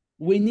good.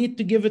 We need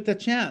to give it a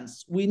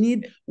chance.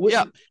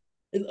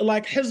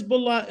 Like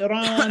Hezbollah,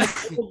 Iran,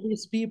 all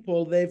these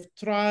people, they've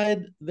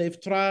tried,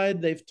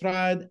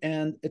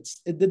 and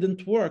it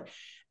didn't work.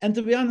 And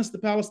to be honest, the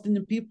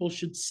Palestinian people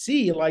should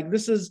see, like,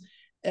 this is,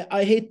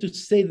 I hate to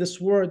say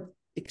this word,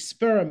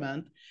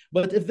 experiment,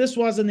 but if this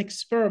was an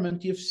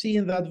experiment, you've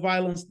seen that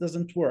violence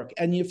doesn't work.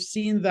 And you've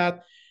seen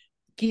that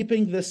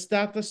keeping the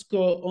status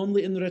quo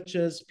only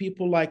enriches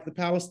people like the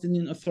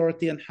Palestinian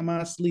Authority and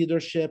Hamas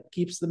leadership,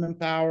 keeps them in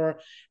power,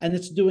 and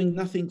it's doing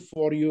nothing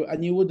for you,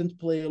 and you wouldn't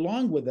play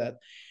along with it.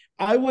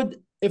 I would,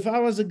 if I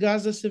was a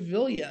Gaza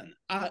civilian,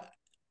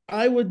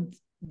 I would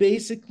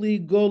basically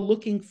go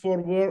looking for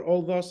where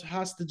all those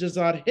hostages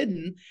are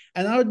hidden,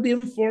 and I would be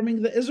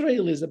informing the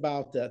Israelis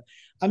about it.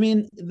 I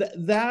mean,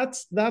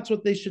 that's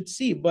what they should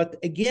see. But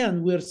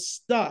again, we're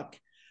stuck.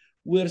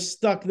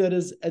 There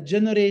is a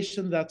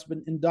generation that's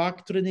been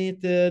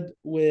indoctrinated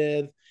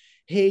with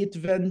hate,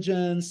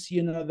 vengeance,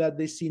 that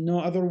they see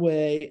no other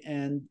way.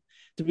 And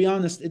to be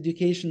honest,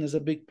 education is a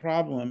big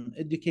problem.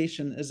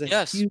 Education is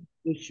a huge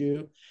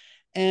issue.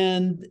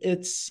 And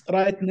it's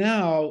right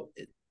now,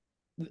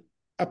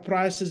 a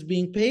price is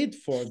being paid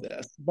for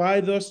this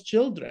by those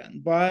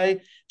children,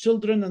 by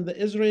children on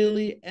the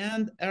Israeli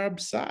and Arab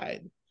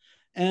side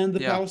and the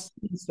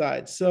Palestinian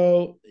side.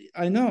 So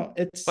I know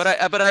it's, but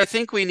I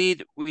think we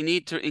need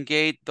to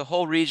engage. The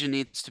whole region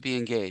needs to be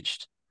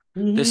engaged.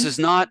 Mm-hmm. This is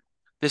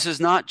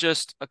not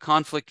just a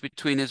conflict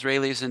between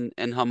Israelis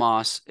and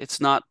Hamas.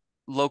 It's not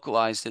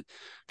localized.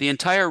 The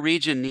entire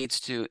region needs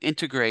to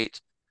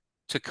integrate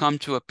to come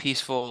to a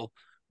peaceful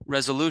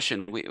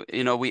resolution.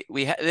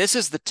 This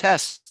is the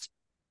test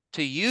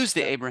to use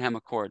the Abraham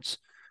Accords,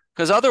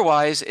 because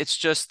otherwise it's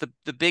just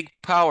the big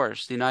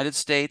powers, the United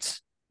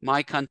States,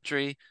 my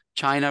country,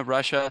 China,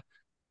 Russia,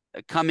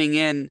 coming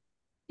in.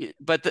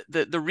 But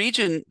the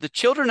region, the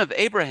children of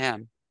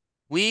Abraham,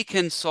 we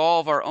can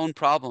solve our own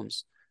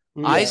problems.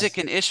 Yes. Isaac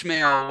and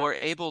Ishmael were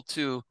able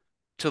to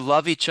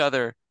love each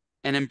other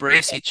and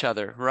embrace each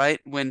other,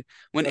 right? When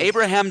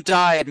Abraham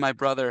died, my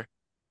brother,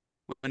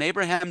 when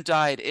Abraham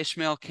died,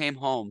 Ishmael came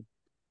home.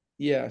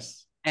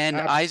 Yes. And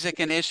absolutely. Isaac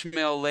and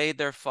Ishmael laid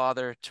their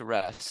father to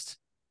rest.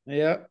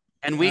 Yeah.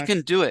 And we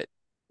can do it.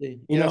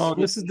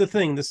 This is the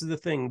thing.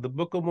 The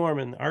Book of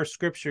Mormon, our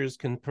scriptures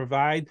can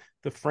provide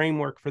the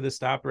framework for this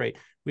to operate.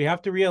 We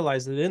have to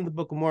realize that in the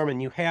Book of Mormon,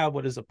 you have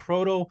what is a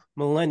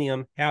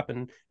proto-millennium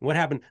happen. What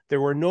happened? There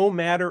were no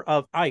matter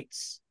of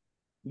ites.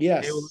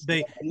 Yes.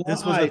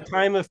 This was a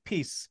time of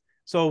peace.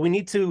 So we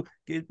need to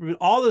get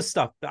all this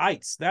stuff, the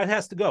ites, that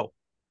has to go.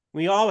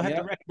 We all have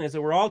to recognize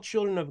that we're all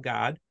children of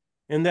God,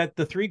 and that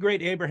the three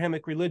great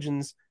Abrahamic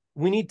religions,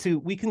 we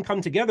can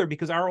come together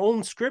because our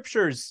own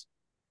scriptures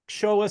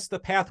show us the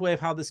pathway of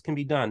how this can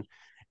be done.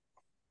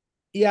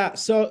 Yeah,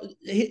 so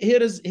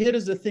here is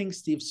the thing,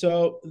 Steve.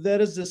 So there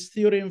is this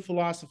theory in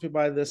philosophy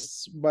by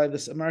this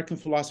American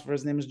philosopher.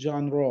 His name is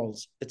John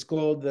Rawls. It's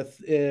called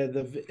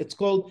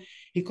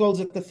he calls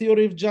it the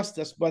theory of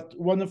justice, but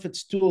one of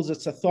its tools,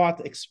 it's a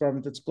thought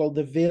experiment. It's called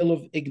the veil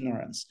of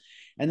ignorance.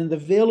 And in the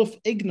veil of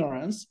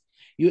ignorance,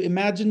 you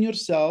imagine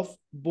yourself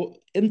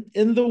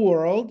in the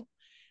world,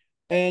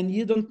 and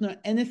you don't know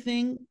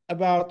anything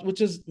about,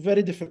 which is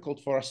very difficult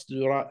for us to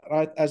do,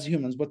 right, as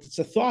humans, but it's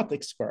a thought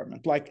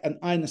experiment, like an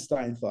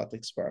Einstein thought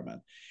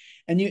experiment.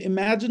 And you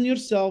imagine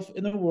yourself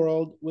in a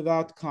world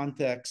without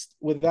context,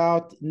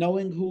 without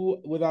knowing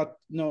who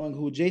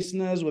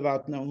Jason is,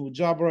 without knowing who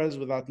Jabra is,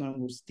 without knowing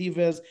who Steve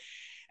is.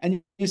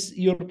 And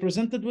you're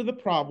presented with a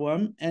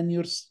problem, and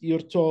you're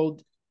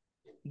told,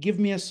 give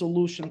me a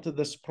solution to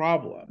this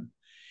problem.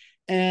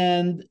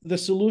 And the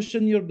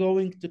solution you're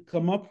going to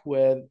come up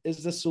with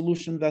is the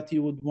solution that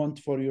you would want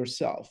for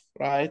yourself,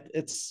 right?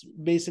 It's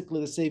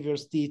basically the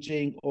Savior's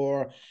teaching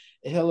or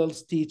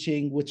Hillel's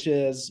teaching, which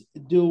is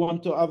don't do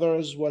unto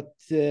others what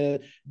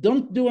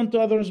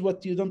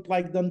you don't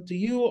like done to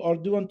you, or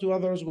do unto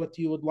others what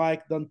you would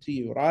like done to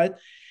you, right?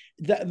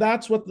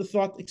 That's what the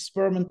thought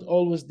experiment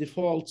always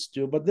defaults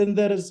to. But then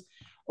there is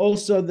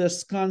also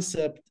this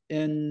concept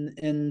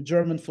in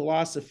German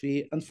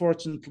philosophy.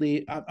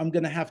 Unfortunately, I'm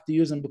going to have to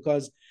use him,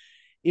 because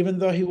even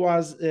though he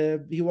was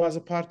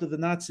a part of the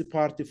Nazi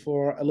party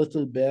for a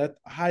little bit,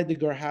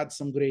 Heidegger had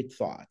some great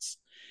thoughts,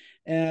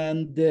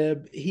 and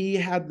he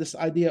had this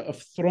idea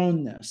of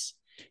thrownness.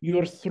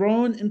 You're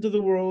thrown into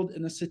the world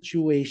in a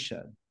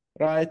situation,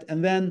 right?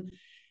 And then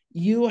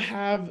you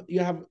have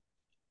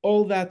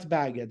all that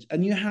baggage,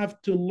 and you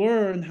have to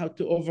learn how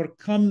to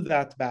overcome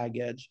that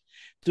baggage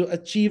to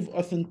achieve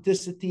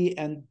authenticity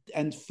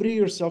and free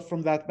yourself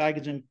from that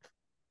baggage, and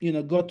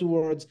go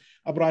towards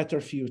a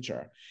brighter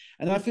future.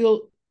 And I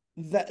feel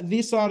that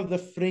these are the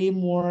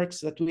frameworks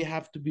that we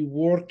have to be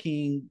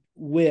working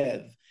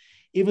with,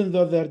 even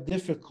though they're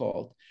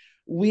difficult.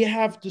 We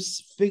have to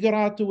figure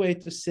out a way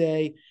to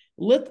say,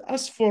 let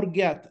us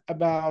forget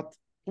about,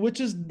 which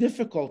is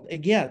difficult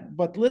again,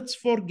 but let's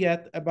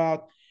forget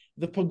about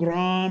the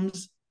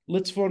pogroms,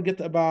 let's forget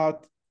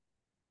about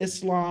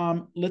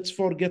Islam, let's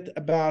forget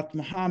about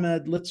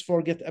Muhammad, let's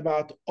forget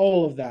about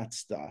all of that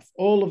stuff,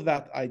 all of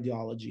that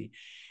ideology,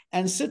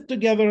 and sit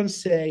together and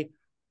say,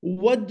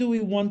 what do we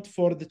want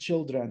for the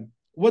children?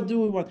 What do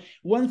we want?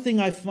 One thing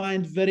I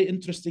find very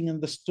interesting in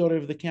the story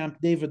of the Camp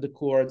David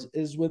Accords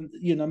is when,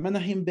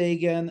 Menachem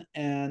Begin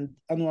and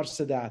Anwar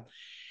Sadat.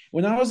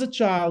 When I was a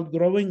child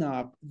growing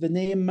up, the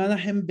name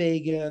Menachem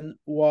Begin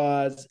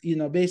was,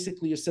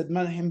 basically you said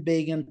Menachem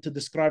Begin to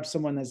describe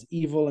someone as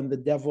evil and the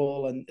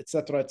devil and et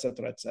cetera, et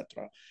cetera, et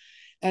cetera.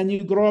 And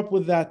you grow up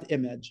with that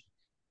image.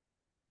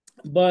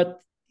 But,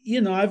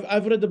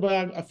 I've read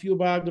about a few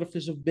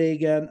biographies of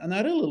Begin, and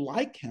I really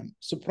like him.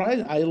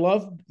 Surprising. I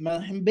love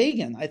Menachem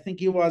Begin. I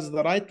think he was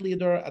the right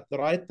leader at the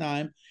right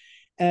time,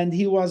 and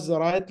he was the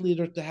right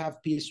leader to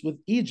have peace with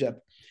Egypt.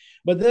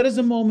 But there is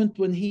a moment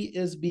when he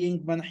is being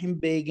Menachem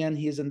Begin.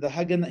 He was in the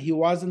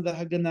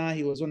Haganah.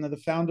 He was one of the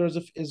founders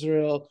of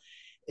Israel.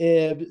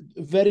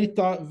 Very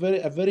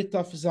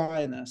tough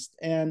Zionist.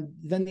 And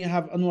then you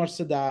have Anwar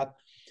Sadat,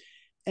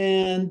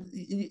 and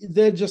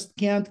they just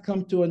can't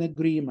come to an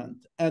agreement.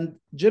 And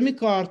Jimmy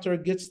Carter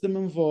gets them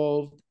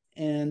involved.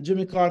 And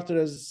Jimmy Carter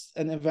is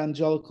an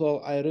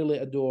evangelical I really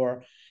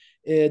adore.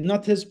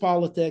 Not his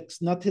politics,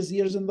 not his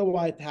years in the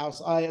White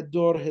House. I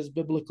adore his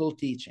biblical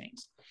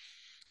teachings.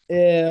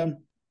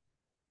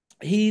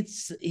 He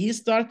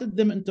started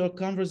them into a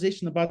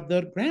conversation about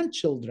their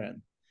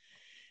grandchildren.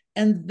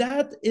 And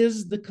that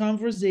is the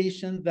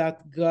conversation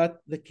that got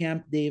the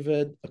Camp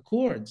David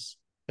Accords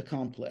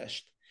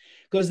accomplished,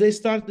 because they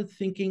started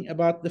thinking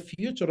about the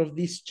future of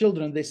these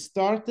children. They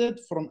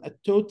started from a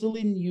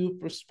totally new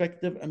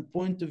perspective and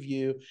point of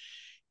view,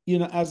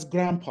 as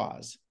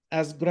grandpas,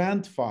 as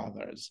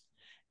grandfathers,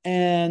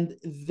 and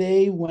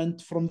they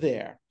went from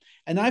there.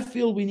 And I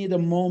feel we need a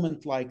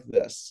moment like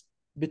this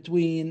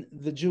between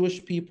the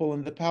Jewish people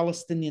and the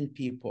Palestinian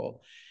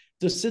people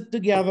to sit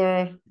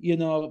together,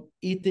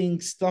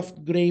 eating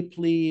stuffed grape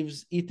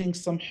leaves, eating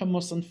some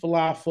hummus and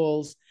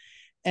falafels,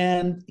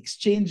 and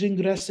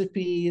exchanging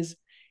recipes.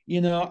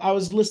 I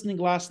was listening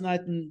last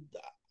night, and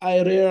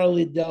I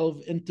rarely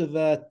delve into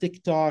the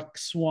TikTok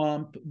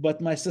swamp, but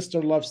my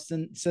sister loves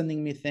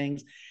sending me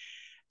things.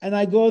 And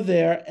I go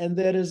there, and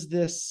there is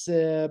this,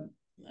 and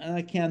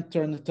I can't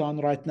turn it on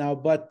right now,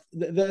 but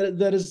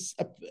there is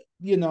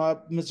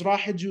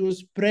Mizrahi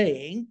Jews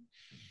praying,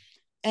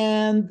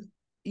 and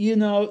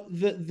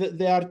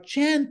they are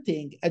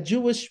chanting a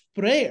Jewish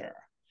prayer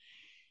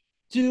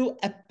to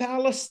a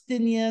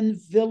Palestinian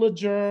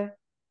villager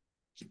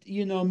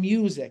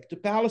music, to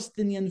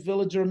Palestinian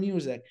villager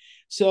music.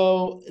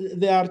 So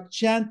they are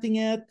chanting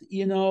it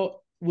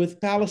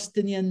with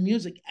Palestinian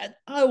music. And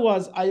I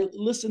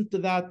listened to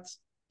that,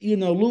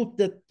 looped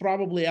it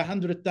probably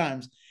 100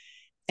 times.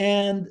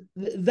 And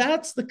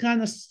that's the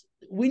kind of,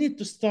 we need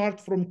to start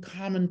from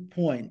common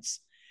points.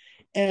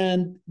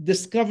 and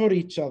discover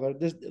each other.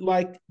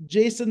 Like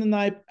Jason and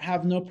I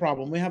have no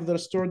problem. We have the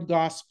restored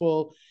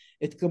gospel.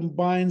 It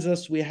combines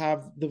us. We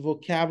have the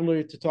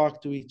vocabulary to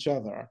talk to each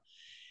other.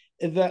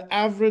 The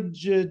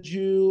average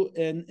Jew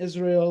in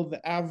Israel,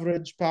 the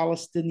average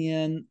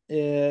Palestinian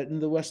in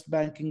the West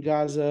Bank and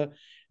Gaza,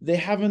 they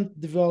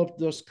haven't developed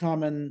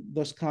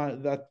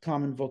that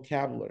common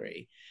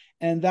vocabulary.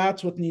 And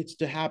that's what needs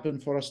to happen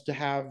for us to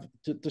have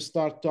to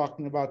start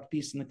talking about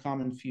peace and a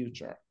common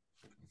future.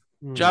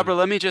 Jabra,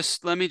 let me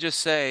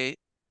just say,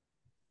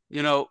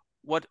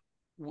 what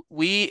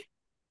we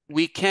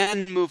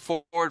can move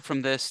forward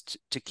from this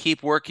to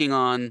keep working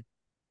on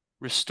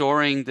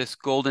restoring this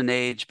golden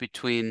age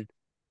between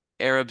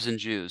Arabs and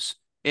Jews.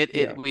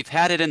 We've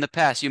had it in the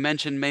past. You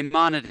mentioned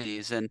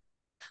Maimonides and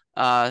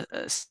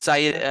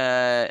Sayyid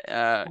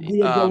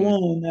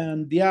Gaon,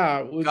 and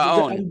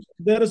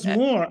there is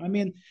more. I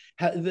mean,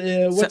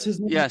 what's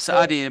his name? Yeah,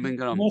 Saadi ibn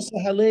Garam. Musa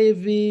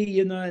Halevi,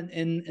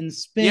 in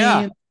Spain.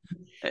 Yeah,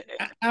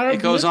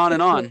 it goes on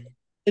and on.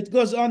 It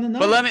goes on and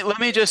on. But let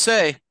me just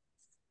say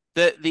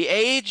that the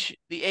age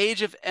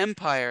of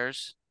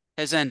empires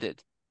has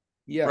ended.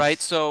 Yes. Right.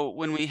 So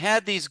when we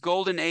had these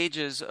golden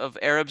ages of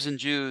Arabs and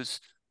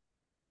Jews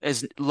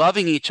as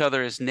loving each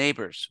other as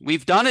neighbors,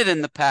 we've done it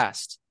in the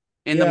past,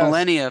 in the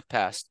millennia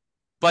past.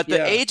 But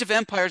the age of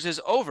empires is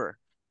over.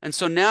 And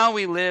so now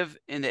we live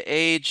in the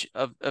age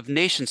of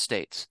nation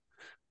states.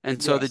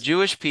 And so the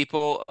Jewish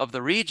people of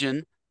the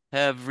region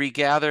have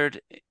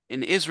regathered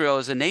in Israel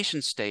as a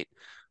nation state.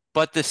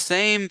 But the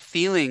same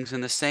feelings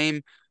and the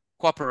same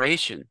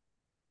cooperation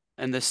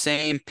and the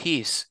same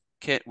peace,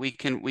 we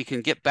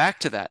can get back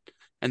to that.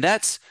 And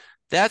that's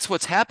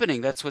what's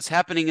happening. That's what's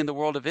happening in the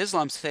world of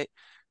Islam.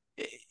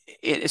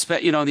 In the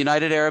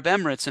United Arab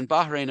Emirates and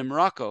Bahrain and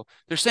Morocco,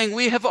 they're saying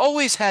we have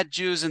always had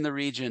Jews in the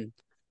region.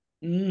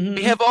 Mm-hmm.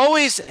 We have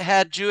always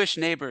had Jewish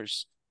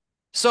neighbors.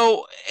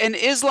 And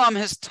Islam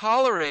has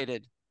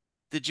tolerated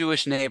the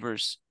Jewish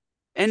neighbors.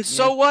 And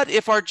so what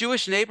if our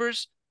Jewish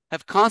neighbors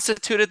have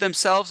constituted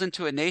themselves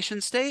into a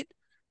nation state?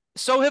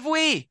 So have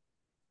we.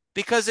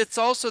 Because it's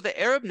also the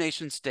Arab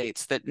nation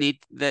states that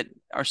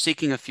are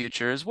seeking a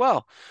future as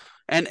well.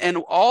 And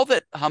all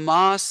that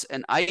Hamas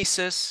and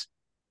ISIS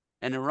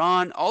and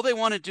Iran, all they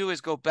want to do is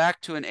go back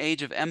to an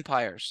age of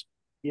empires.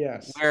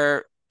 Yes.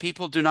 Where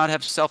people do not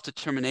have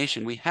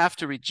self-determination. We have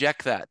to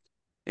reject that.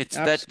 It's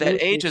that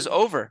age is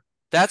over.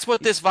 That's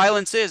what this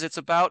violence is. It's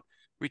about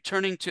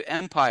returning to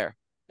empire.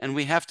 And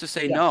we have to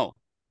say no.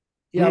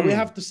 Yeah, we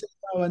have to say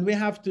no, and we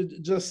have to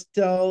just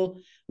tell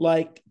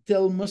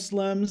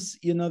Muslims,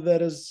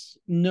 there is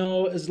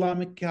no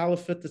Islamic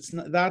caliphate.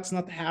 That's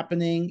not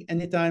happening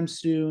anytime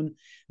soon.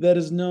 There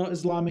is no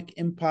Islamic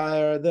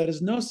empire. There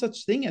is no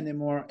such thing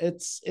anymore.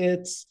 It's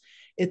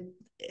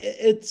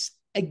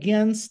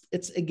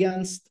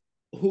against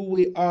who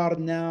we are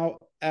now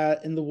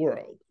in the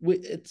world.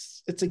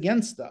 It's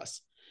against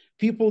us.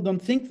 People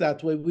don't think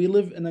that way. We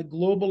live in a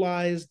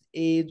globalized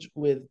age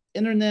with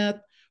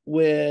internet,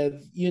 with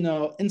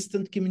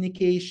instant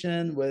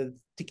communication, with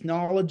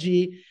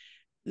technology.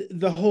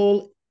 The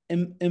whole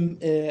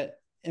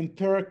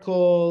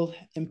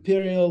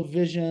imperial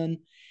vision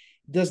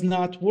does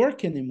not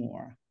work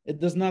anymore.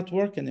 It does not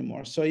work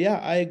anymore. So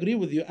I agree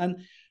with you.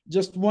 And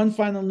just one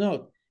final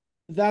note,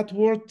 that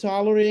word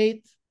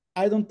tolerate,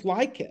 I don't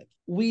like it.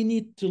 We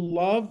need to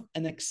love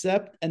and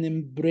accept and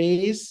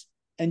embrace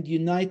and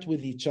unite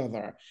with each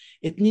other.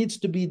 It needs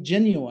to be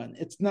genuine.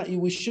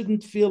 We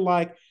shouldn't feel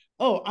like,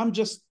 oh, I'm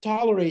just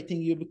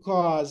tolerating you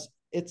because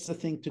it's a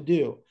thing to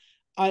do.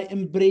 I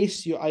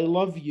embrace you. I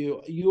love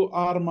you. You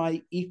are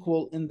my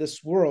equal in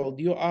this world.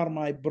 You are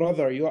my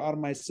brother. You are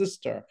my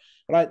sister,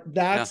 right?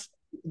 That's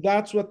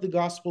what the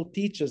gospel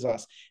teaches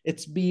us.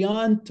 It's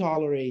beyond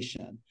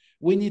toleration.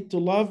 We need to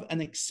love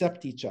and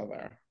accept each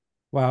other.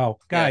 Wow.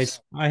 Guys,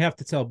 I have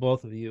to tell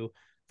both of you.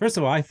 First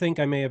of all, I think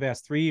I may have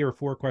asked 3 or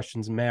 4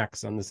 questions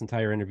max on this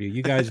entire interview.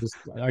 You guys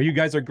you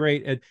guys are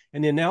great.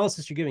 And the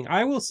analysis you're giving,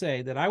 I will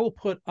say that I will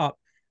put up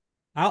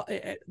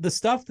the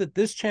stuff that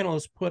this channel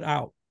has put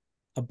out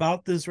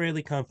about the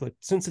Israeli conflict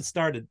since it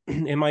started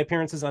in my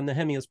appearances on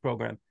Nehemiah's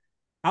program.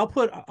 I'll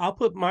put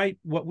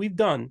what we've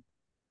done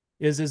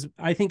is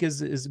I think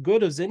is as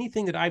good as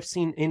anything that I've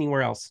seen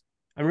anywhere else.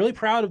 I'm really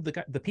proud of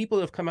the people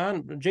that have come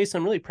on. Jason,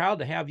 I'm really proud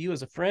to have you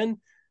as a friend.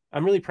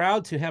 I'm really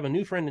proud to have a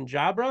new friend in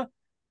Jabra.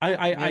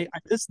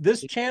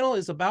 This channel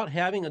is about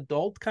having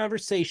adult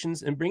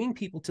conversations and bringing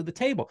people to the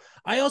table.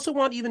 I also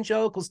want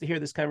evangelicals to hear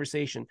this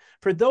conversation.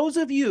 For those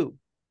of you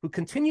who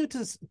continue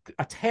to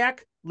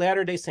attack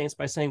Latter-day Saints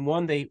by saying,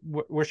 one, they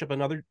worship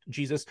another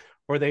Jesus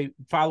or they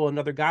follow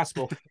another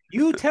gospel,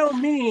 you tell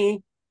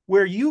me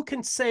where you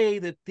can say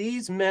that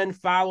these men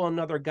follow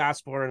another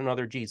gospel or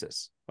another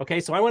Jesus. Okay,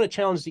 so I want to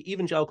challenge the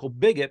evangelical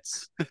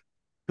bigots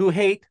who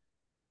hate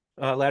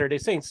Latter-day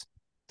Saints,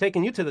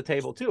 taking you to the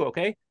table too.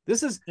 Okay,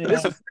 this is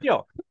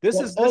real.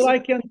 All I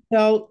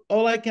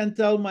can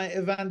tell my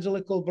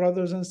evangelical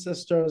brothers and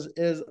sisters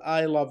is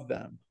I love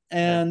them,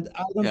 and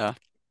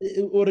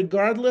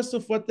regardless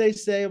of what they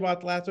say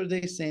about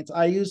Latter-day Saints,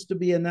 I used to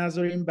be a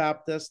Nazarene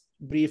Baptist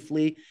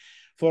briefly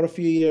for a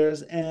few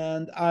years,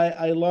 and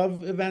I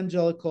love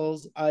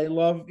evangelicals. I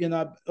love,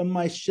 on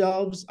my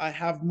shelves, I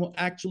have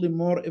actually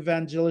more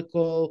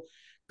evangelical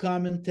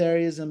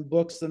commentaries and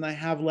books than I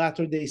have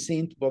Latter-day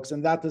Saint books,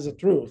 and that is the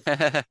truth.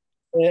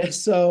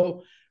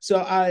 So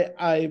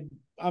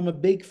I'm a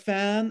big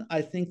fan.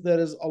 I think there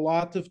is a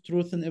lot of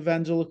truth in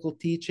evangelical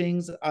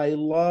teachings. I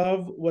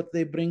love what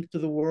they bring to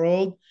the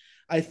world.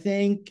 I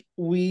think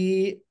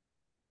we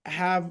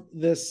have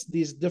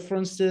these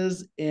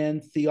differences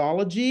in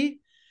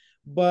theology,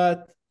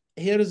 but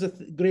here is a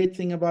great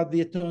thing about the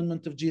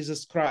atonement of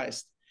Jesus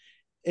Christ.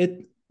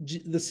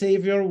 The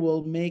Savior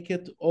will make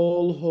it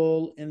all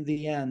whole in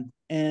the end,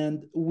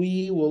 and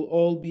we will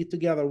all be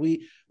together.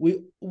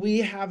 We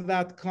have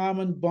that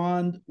common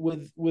bond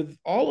with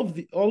all of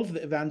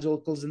the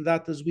evangelicals, and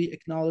that is we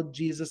acknowledge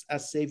Jesus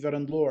as Savior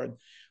and Lord.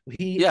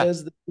 He Yeah.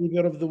 is the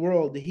Savior of the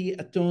world. He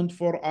atoned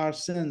for our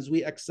sins.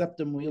 We accept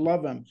him. We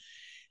love him.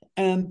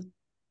 And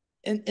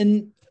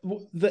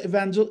the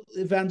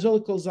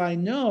evangelicals I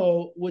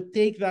know would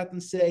take that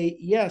and say,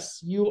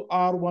 yes, you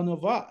are one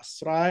of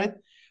us, right?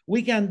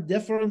 We can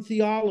differ in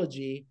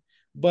theology,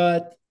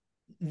 but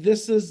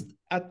this is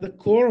at the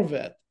core of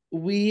it.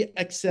 We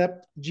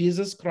accept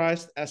Jesus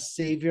Christ as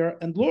Savior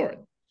and Lord,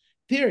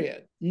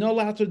 period. No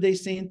Latter-day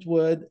Saint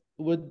would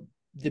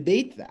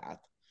debate that.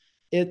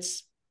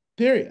 It's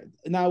period.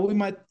 Now, we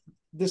might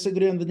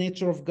disagree on the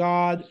nature of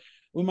God.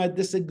 We might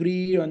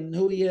disagree on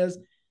who he is.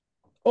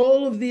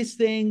 All of these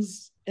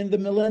things in the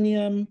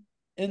millennium,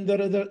 in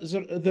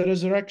the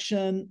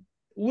resurrection,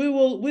 we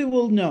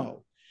will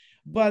know.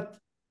 But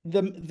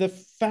the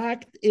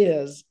fact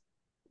is,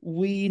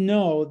 we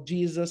know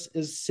Jesus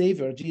is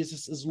Savior.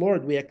 Jesus is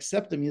Lord. We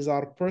accept him. He's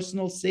our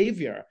personal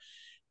Savior.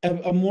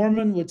 A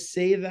Mormon would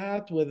say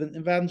that with an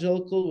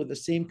evangelical with the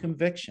same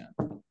conviction.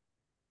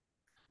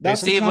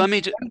 That's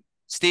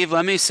Steve,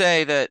 let me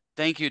say that,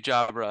 thank you,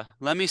 Jabra.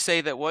 Let me say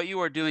that what you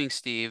are doing,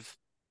 Steve,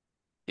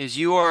 is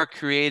you are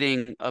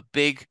creating a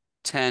big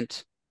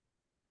tent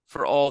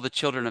for all the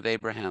children of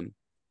Abraham.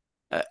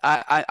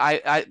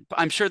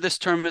 I'm sure this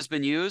term has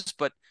been used,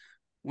 but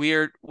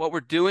what we're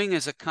doing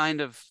is a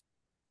kind of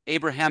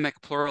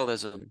Abrahamic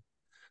pluralism.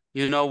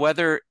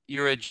 Whether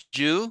you're a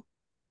Jew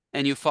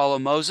and you follow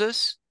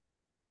Moses,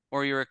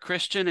 or you're a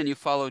Christian and you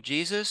follow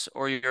Jesus,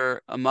 or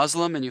you're a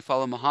Muslim and you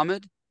follow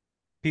Muhammad,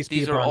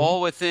 these are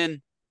all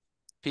within,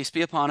 peace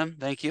be upon him,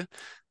 thank you.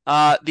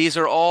 These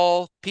are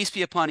all, peace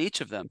be upon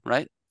each of them,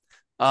 right?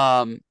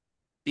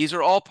 These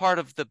are all part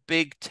of the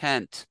big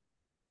tent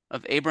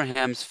of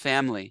Abraham's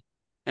family.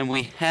 And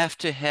we have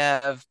to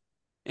have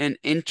an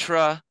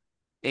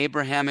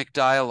intra-Abrahamic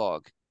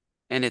dialogue.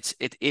 And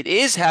it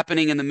is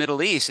happening in the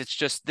Middle East. It's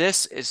just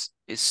this is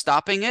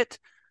stopping it.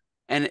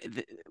 And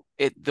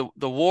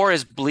the war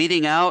is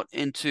bleeding out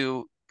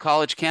into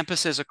college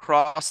campuses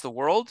across the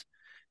world.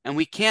 And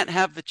we can't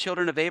have the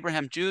children of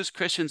Abraham, Jews,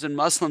 Christians, and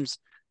Muslims,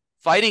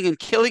 fighting and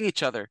killing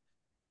each other.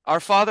 Our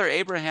father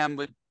Abraham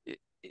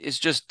is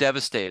just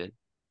devastated.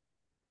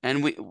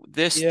 And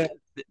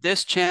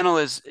this channel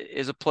is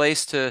a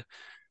place to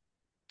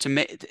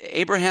make.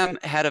 Abraham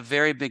had a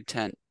very big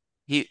tent.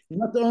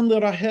 Not only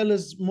Rahel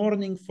is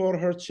mourning for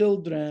her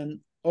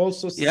children,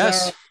 also Sarah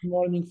is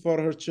mourning for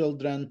her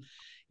children.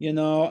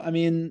 I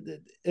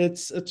mean,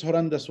 it's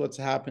horrendous what's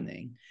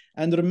happening.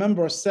 And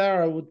remember,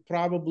 Sarah would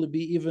probably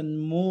be even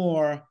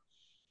more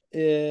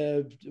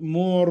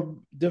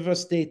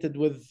devastated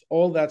with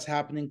all that's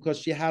happening because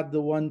she had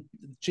the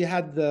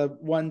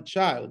one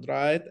child,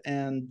 right?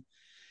 And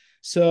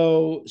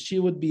so she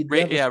would be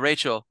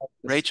Rachel.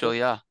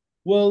 Yeah.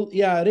 Well,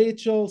 yeah,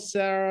 Rachel,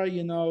 Sarah,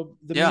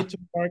 the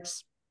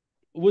matriarchs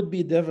would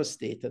be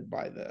devastated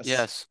by this.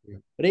 Yes.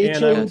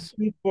 Rachel would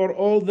be for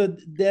all the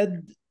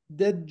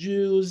dead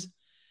Jews,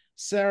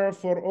 Sarah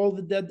for all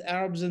the dead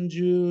Arabs and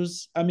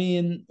Jews. I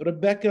mean,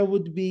 Rebecca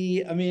would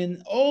be,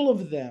 all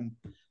of them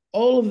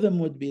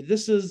would be.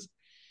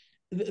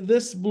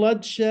 This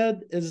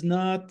bloodshed is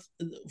not,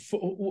 for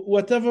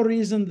whatever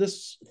reason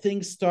this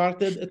thing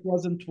started, it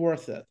wasn't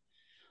worth it.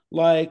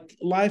 Like,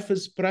 life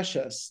is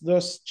precious.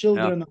 Those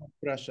children are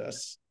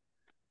precious.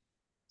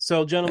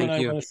 So, gentlemen,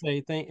 I want to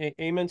say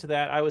amen to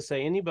that. I would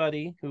say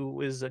anybody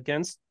who is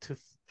against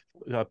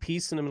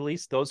peace in the Middle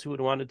East, those who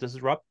would want to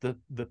disrupt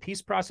the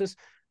peace process,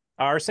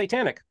 are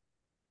satanic.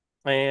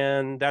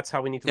 And that's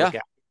how we need to look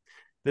at it.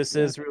 This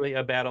is really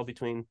a battle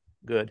between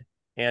good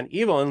and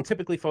evil. And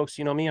typically, folks,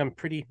 you know me, I'm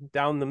pretty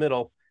down the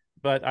middle.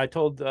 But I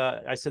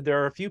said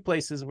there are a few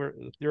places where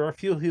there are a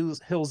few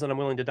hills that I'm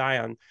willing to die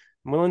on.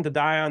 I'm willing to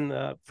die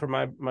on for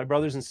my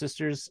brothers and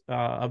sisters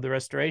of the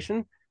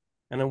Restoration,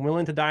 and I'm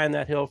willing to die on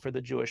that hill for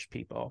the Jewish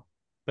people,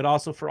 but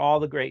also for all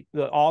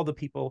the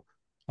people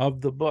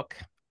of the book.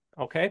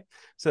 Okay,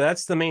 so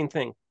that's the main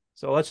thing.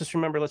 So let's just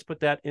remember, let's put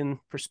that in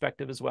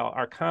perspective as well.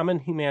 Our common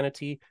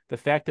humanity, the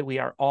fact that we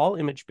are all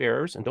image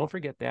bearers, and don't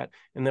forget that,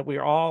 and that we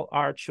are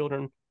all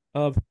children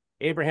of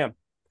Abraham.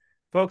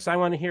 Folks, I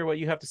want to hear what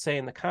you have to say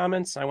in the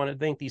comments. I want to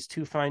thank these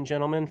two fine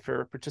gentlemen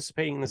for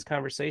participating in this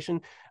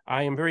conversation.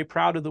 I am very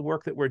proud of the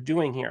work that we're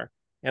doing here.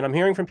 And I'm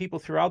hearing from people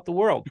throughout the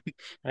world.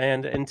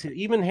 And to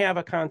even have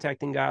a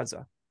contact in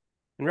Gaza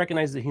and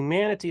recognize the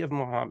humanity of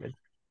Muhammad.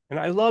 And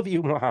I love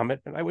you,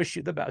 Muhammad, and I wish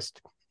you the best.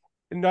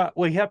 And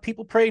we have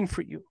people praying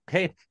for you,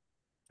 okay?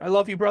 I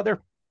love you,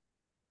 brother,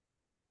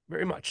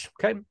 very much,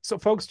 okay? So,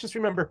 folks, just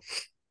remember,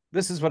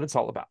 this is what it's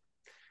all about.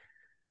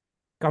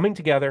 Coming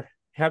together,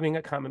 having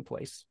a common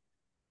place.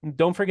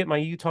 Don't forget my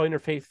Utah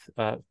Interfaith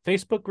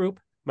Facebook group,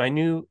 my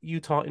new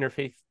Utah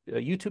Interfaith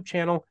YouTube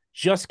channel,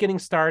 just getting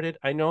started.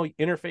 I know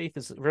interfaith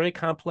is very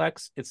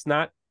complex. It's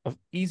not an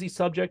easy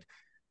subject,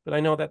 but I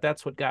know that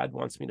that's what God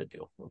wants me to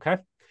do, okay?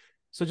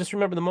 So just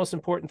remember, the most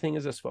important thing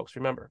is this, folks.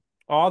 Remember,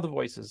 all the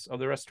voices of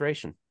the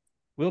restoration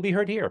will be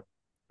heard here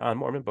on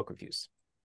Mormon Book Reviews.